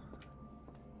on.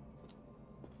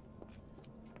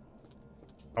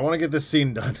 I want to get this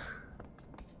scene done.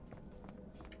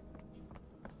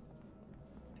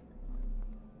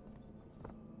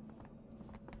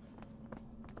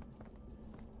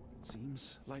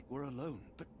 Seems like we're alone,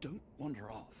 but don't wander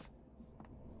off.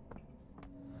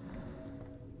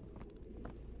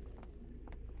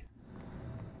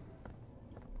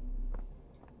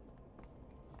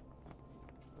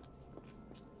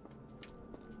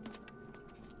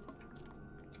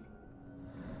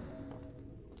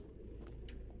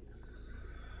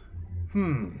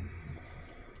 Here's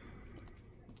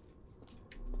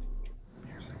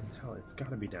I can tell it's got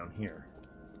to be down here.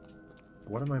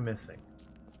 What am I missing?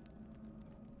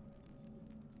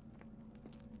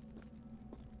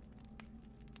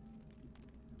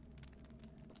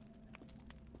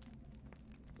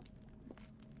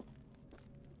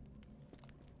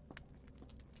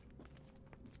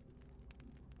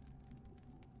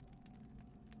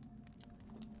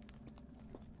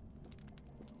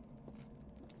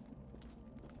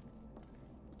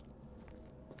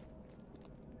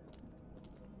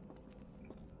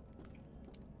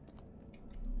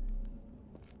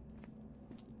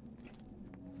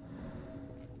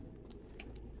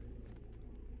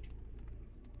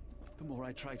 The more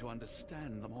I try to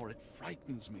understand, the more it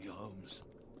frightens me, Holmes.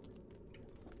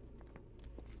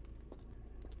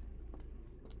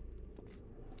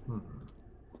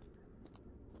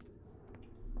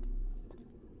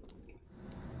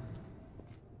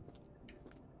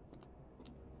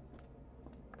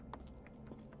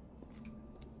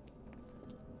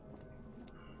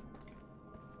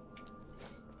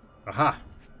 Aha!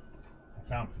 I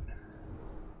found it.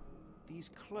 These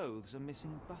clothes are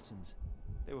missing buttons.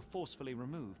 They were forcefully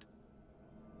removed.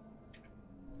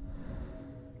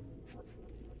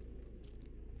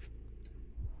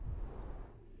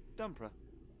 Dumpra,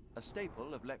 a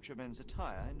staple of lecturemen's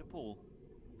attire in Nepal,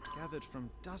 gathered from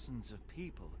dozens of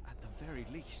people at the very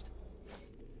least.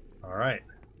 All right.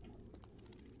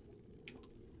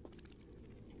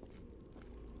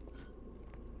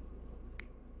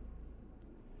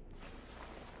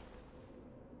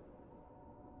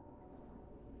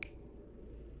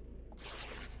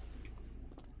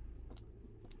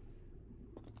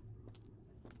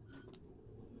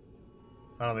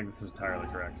 I don't think this is entirely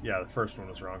correct. Yeah, the first one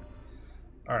was wrong.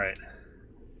 All right.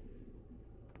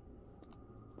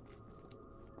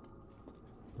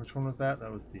 Which one was that?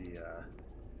 That was the...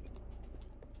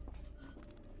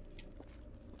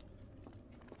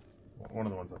 one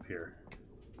of the ones up here.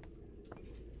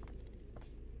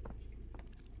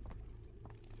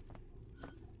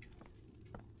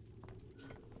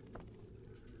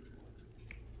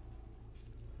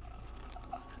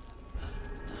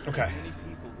 Okay. Many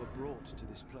people were brought to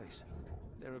this place.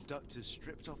 Their abductors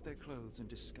stripped off their clothes and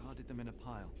discarded them in a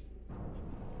pile.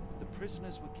 The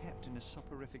prisoners were kept in a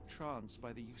soporific trance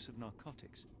by the use of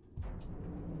narcotics.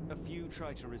 A few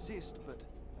tried to resist, but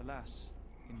alas,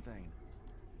 in vain.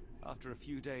 After a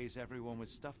few days, everyone was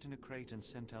stuffed in a crate and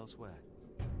sent elsewhere.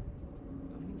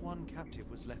 Only one captive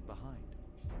was left behind.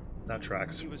 That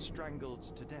tracks. He was strangled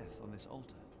to death on this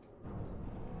altar.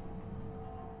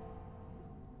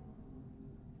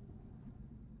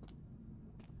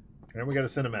 And we got a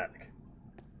cinematic.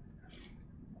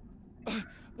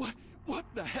 What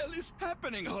the hell is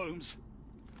happening, Holmes?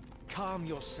 Calm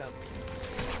yourself.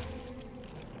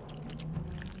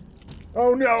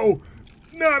 Oh no!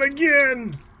 Not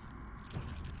again!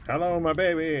 Hello, my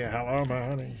baby. Hello, my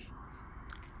honey.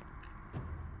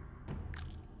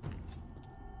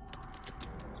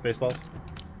 Spaceballs.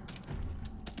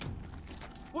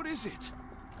 What is it?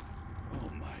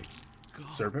 Oh my God.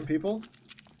 Serpent people?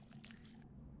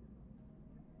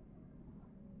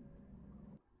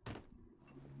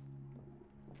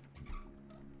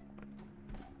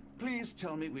 Please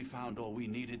tell me we found all we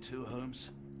needed to,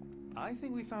 Holmes. I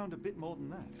think we found a bit more than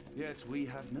that. Yet we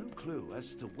have no clue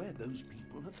as to where those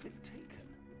people have been taken.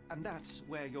 And that's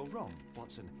where you're wrong,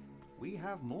 Watson. We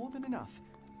have more than enough.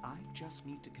 I just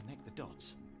need to connect the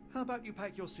dots. How about you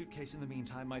pack your suitcase in the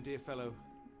meantime, my dear fellow?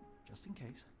 Just in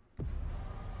case.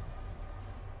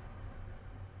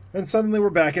 And suddenly we're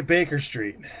back at Baker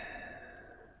Street.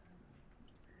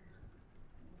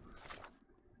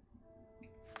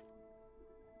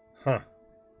 Huh.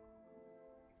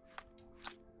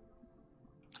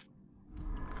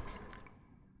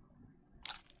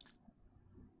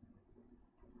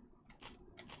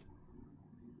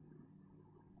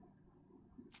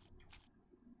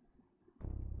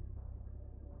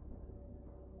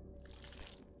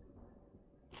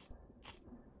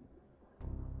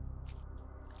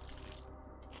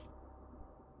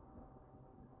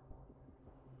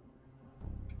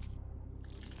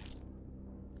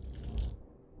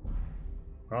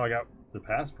 Oh, I got the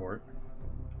passport.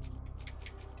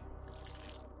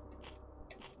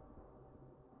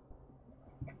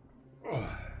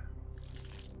 Ugh.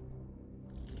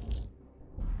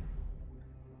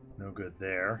 No good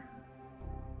there.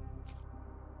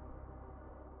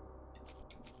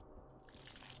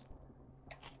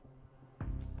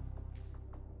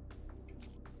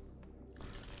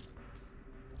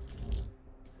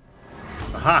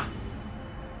 Aha!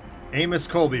 Amos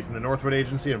Colby from the Northwood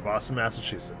Agency in Boston,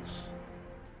 Massachusetts.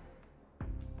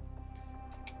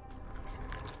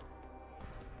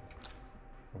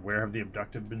 Where have the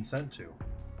abducted been sent to?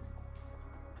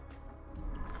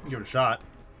 Give it a shot.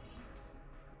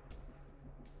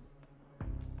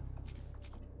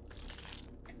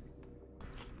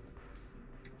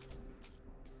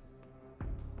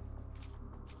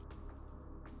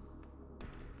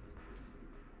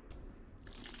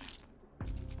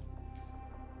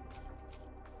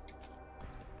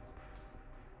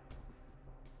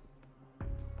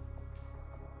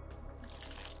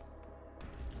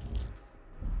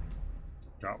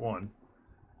 Got one.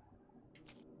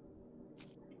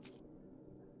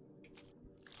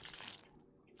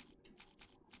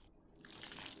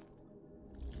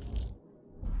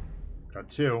 Got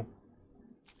two.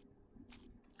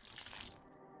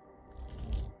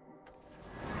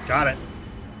 Got it.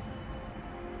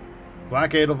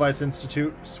 Black Edelweiss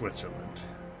Institute, Switzerland.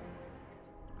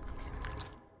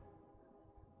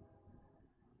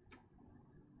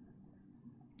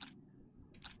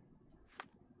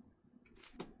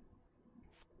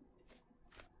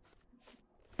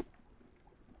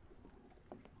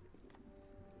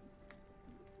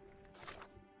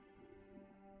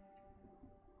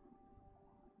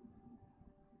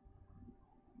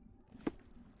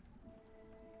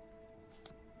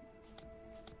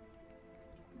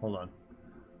 hold on.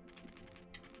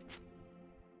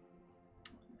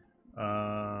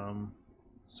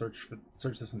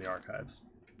 Search this in the archives.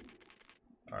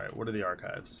 All right, what are the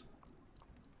archives?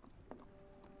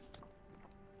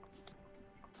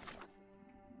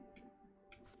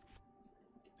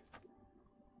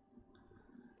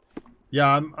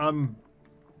 Yeah, I'm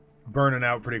burning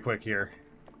out pretty quick here.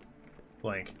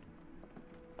 Blank.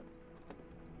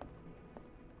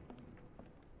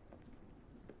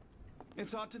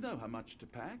 It's hard to know how much to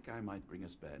pack. I might bring a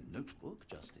spare notebook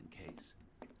just in case.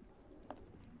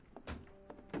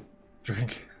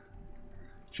 Drink.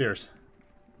 Cheers.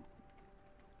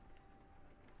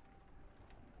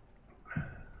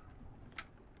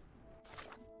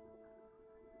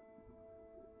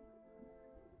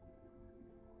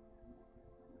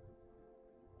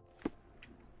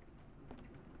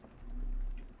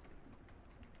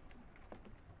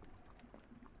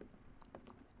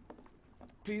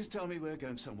 Please tell me we're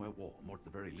going somewhere warm, or at the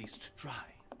very least dry.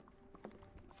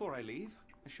 Before I leave,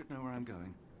 I should know where I'm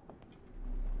going.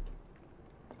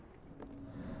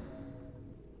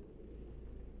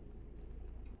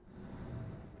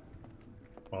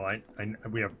 Well, I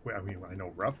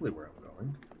know roughly where I'm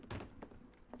going.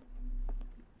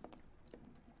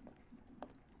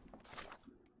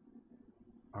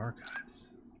 Archives.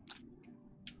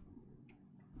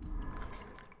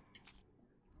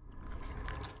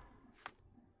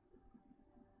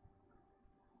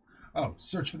 Oh,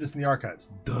 search for this in the archives.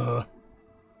 Duh.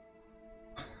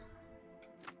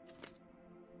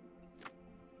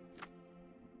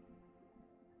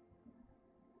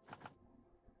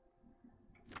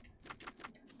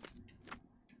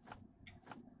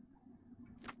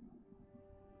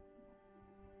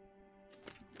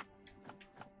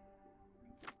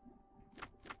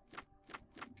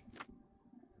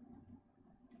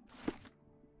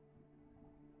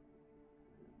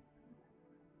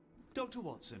 Dr.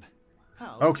 Watson,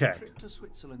 how Okay. does the trip to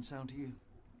Switzerland sound to you?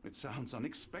 It sounds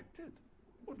unexpected.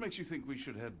 What makes you think we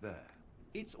should head there?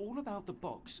 It's all about the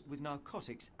box with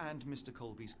narcotics and Mr.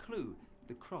 Colby's clue,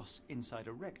 the cross inside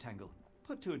a rectangle.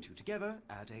 Put two and two together,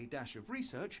 add a dash of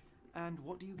research, and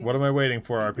what do you get? What am I waiting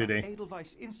for, RPD?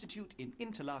 Edelweiss Institute in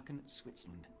Interlaken,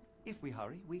 Switzerland. If we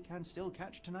hurry, we can still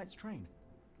catch tonight's train.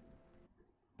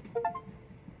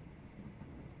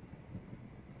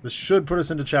 This should put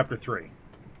us into chapter 3.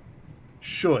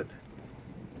 Should.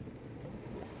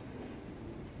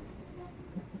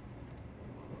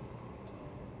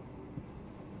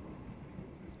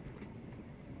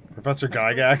 Professor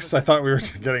Gygax? I thought we were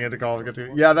getting into Call of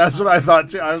Duty. Yeah, that's what I thought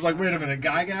too. I was like, wait a minute,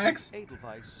 Gygax?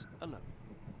 Edelweiss alone.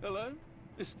 Hello?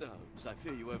 Mr. Holmes, I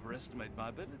fear you overestimate my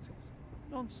abilities.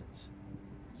 Nonsense.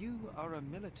 You are a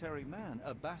military man,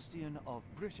 a bastion of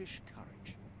British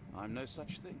courage. I'm no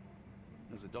such thing.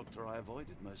 As a doctor, I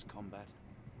avoided most combat,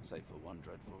 save for one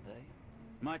dreadful day.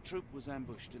 My troop was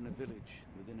ambushed in a village,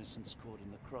 with innocents caught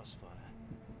in the crossfire.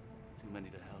 Too many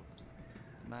to help.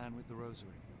 Man with the rosary.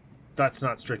 That's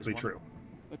not strictly true.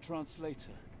 A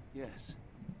translator, yes.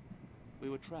 We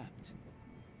were trapped.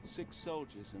 6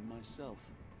 soldiers and myself.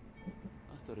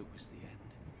 I thought it was the end.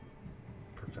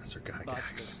 Professor But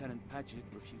Gygax. Lieutenant Paget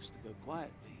refused to go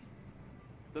quietly.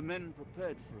 The men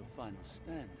prepared for a final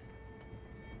stand.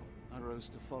 I rose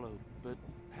to follow, but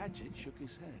Paget shook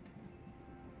his head.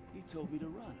 He told me to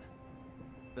run.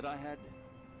 That I had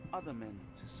other men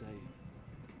to save.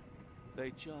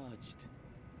 They charged,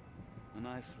 and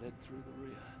I fled through the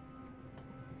rear.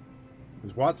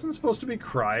 Is Watson supposed to be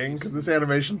crying? Because this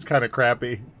animation's kind of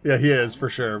crappy. Yeah, he is, for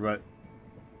sure, but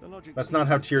that's not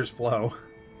how tears flow.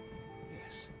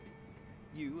 Yes.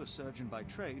 You, a surgeon by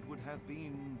trade, would have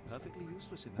been perfectly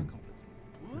useless in that conflict.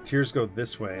 What? Tears go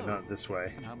this way, not this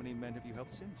way. And how many men have you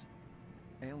helped since?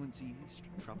 Ailments eased,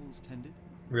 troubles tended?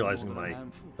 Realizing my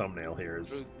thumbnail here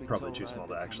is probably too small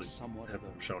to actually have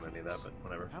shown any of that, but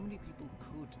whatever. How many people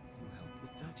could you help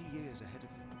with 30 years ahead of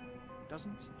you?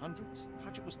 Dozens? Hundreds?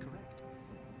 Paget was correct.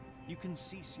 You can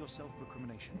cease your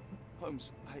self-recrimination.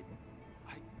 Holmes, I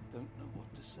don't know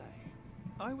what to say.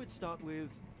 I would start with,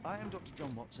 I am Dr.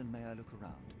 John Watson, may I look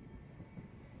around?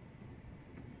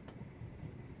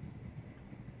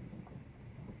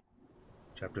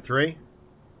 Chapter 3?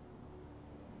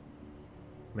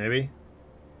 Maybe?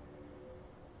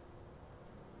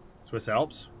 Swiss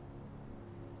Alps?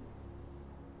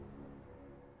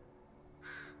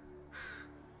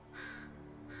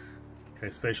 Okay,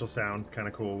 spatial sound, kind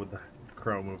of cool with the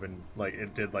crow moving like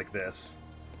it did like this.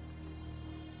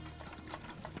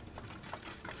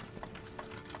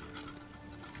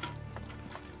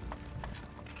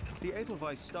 The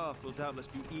Edelweiss staff will doubtless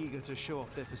be eager to show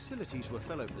off their facilities to a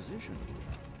fellow physician.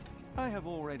 I have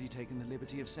already taken the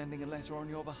liberty of sending a letter on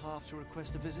your behalf to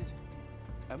request a visit.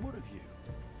 And what of you?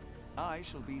 I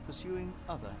shall be pursuing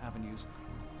other avenues.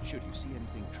 Should you see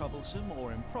anything troublesome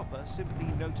or improper, simply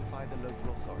notify the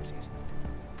local authorities.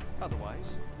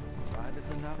 Otherwise, try a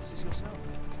little analysis yourself.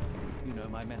 You know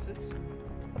my methods.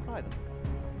 Apply them.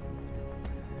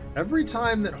 Every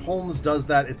time that Holmes does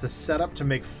that, it's a setup to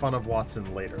make fun of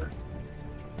Watson later.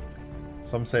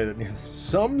 Some say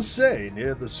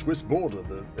near the Swiss border,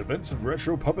 the events of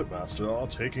Retro Puppet Master are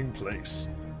taking place.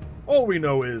 All we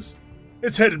know is,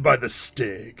 it's headed by the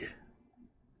Stig.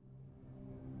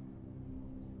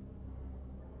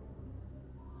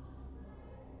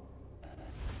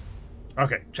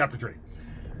 Okay, chapter 3.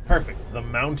 Perfect. The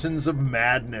Mountains of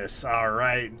Madness. All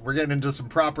right, we're getting into some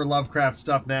proper Lovecraft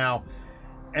stuff now.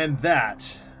 And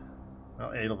that...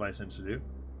 well, Edelweiss Institute.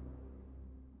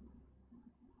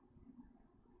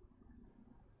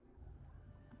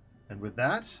 And with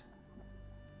that,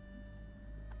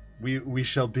 we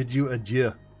shall bid you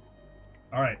adieu.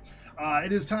 All right.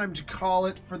 It is time to call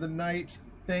it for the night.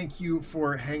 Thank you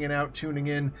for hanging out, tuning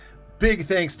in. Big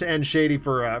thanks to N Shady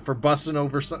for busting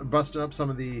up some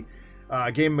of the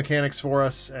game mechanics for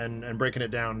us and breaking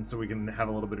it down so we can have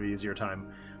a little bit of an easier time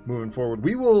moving forward.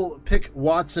 We will pick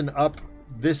Watson up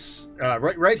this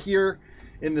right here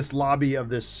in this lobby of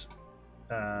this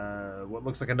what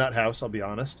looks like a nut house. I'll be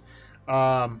honest.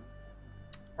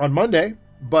 On Monday,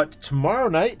 but tomorrow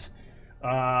night,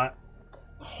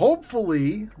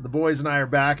 hopefully the boys and I are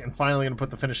back and finally going to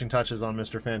put the finishing touches on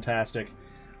Mr. Fantastic.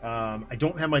 I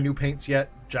don't have my new paints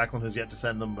yet. Jacqueline has yet to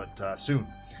send them, but soon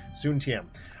TM.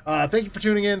 Thank you for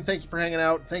tuning in. Thank you for hanging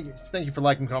out. Thank you for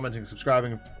liking, commenting,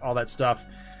 subscribing, all that stuff.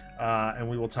 And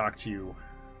we will talk to you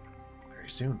very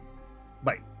soon.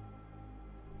 Bye.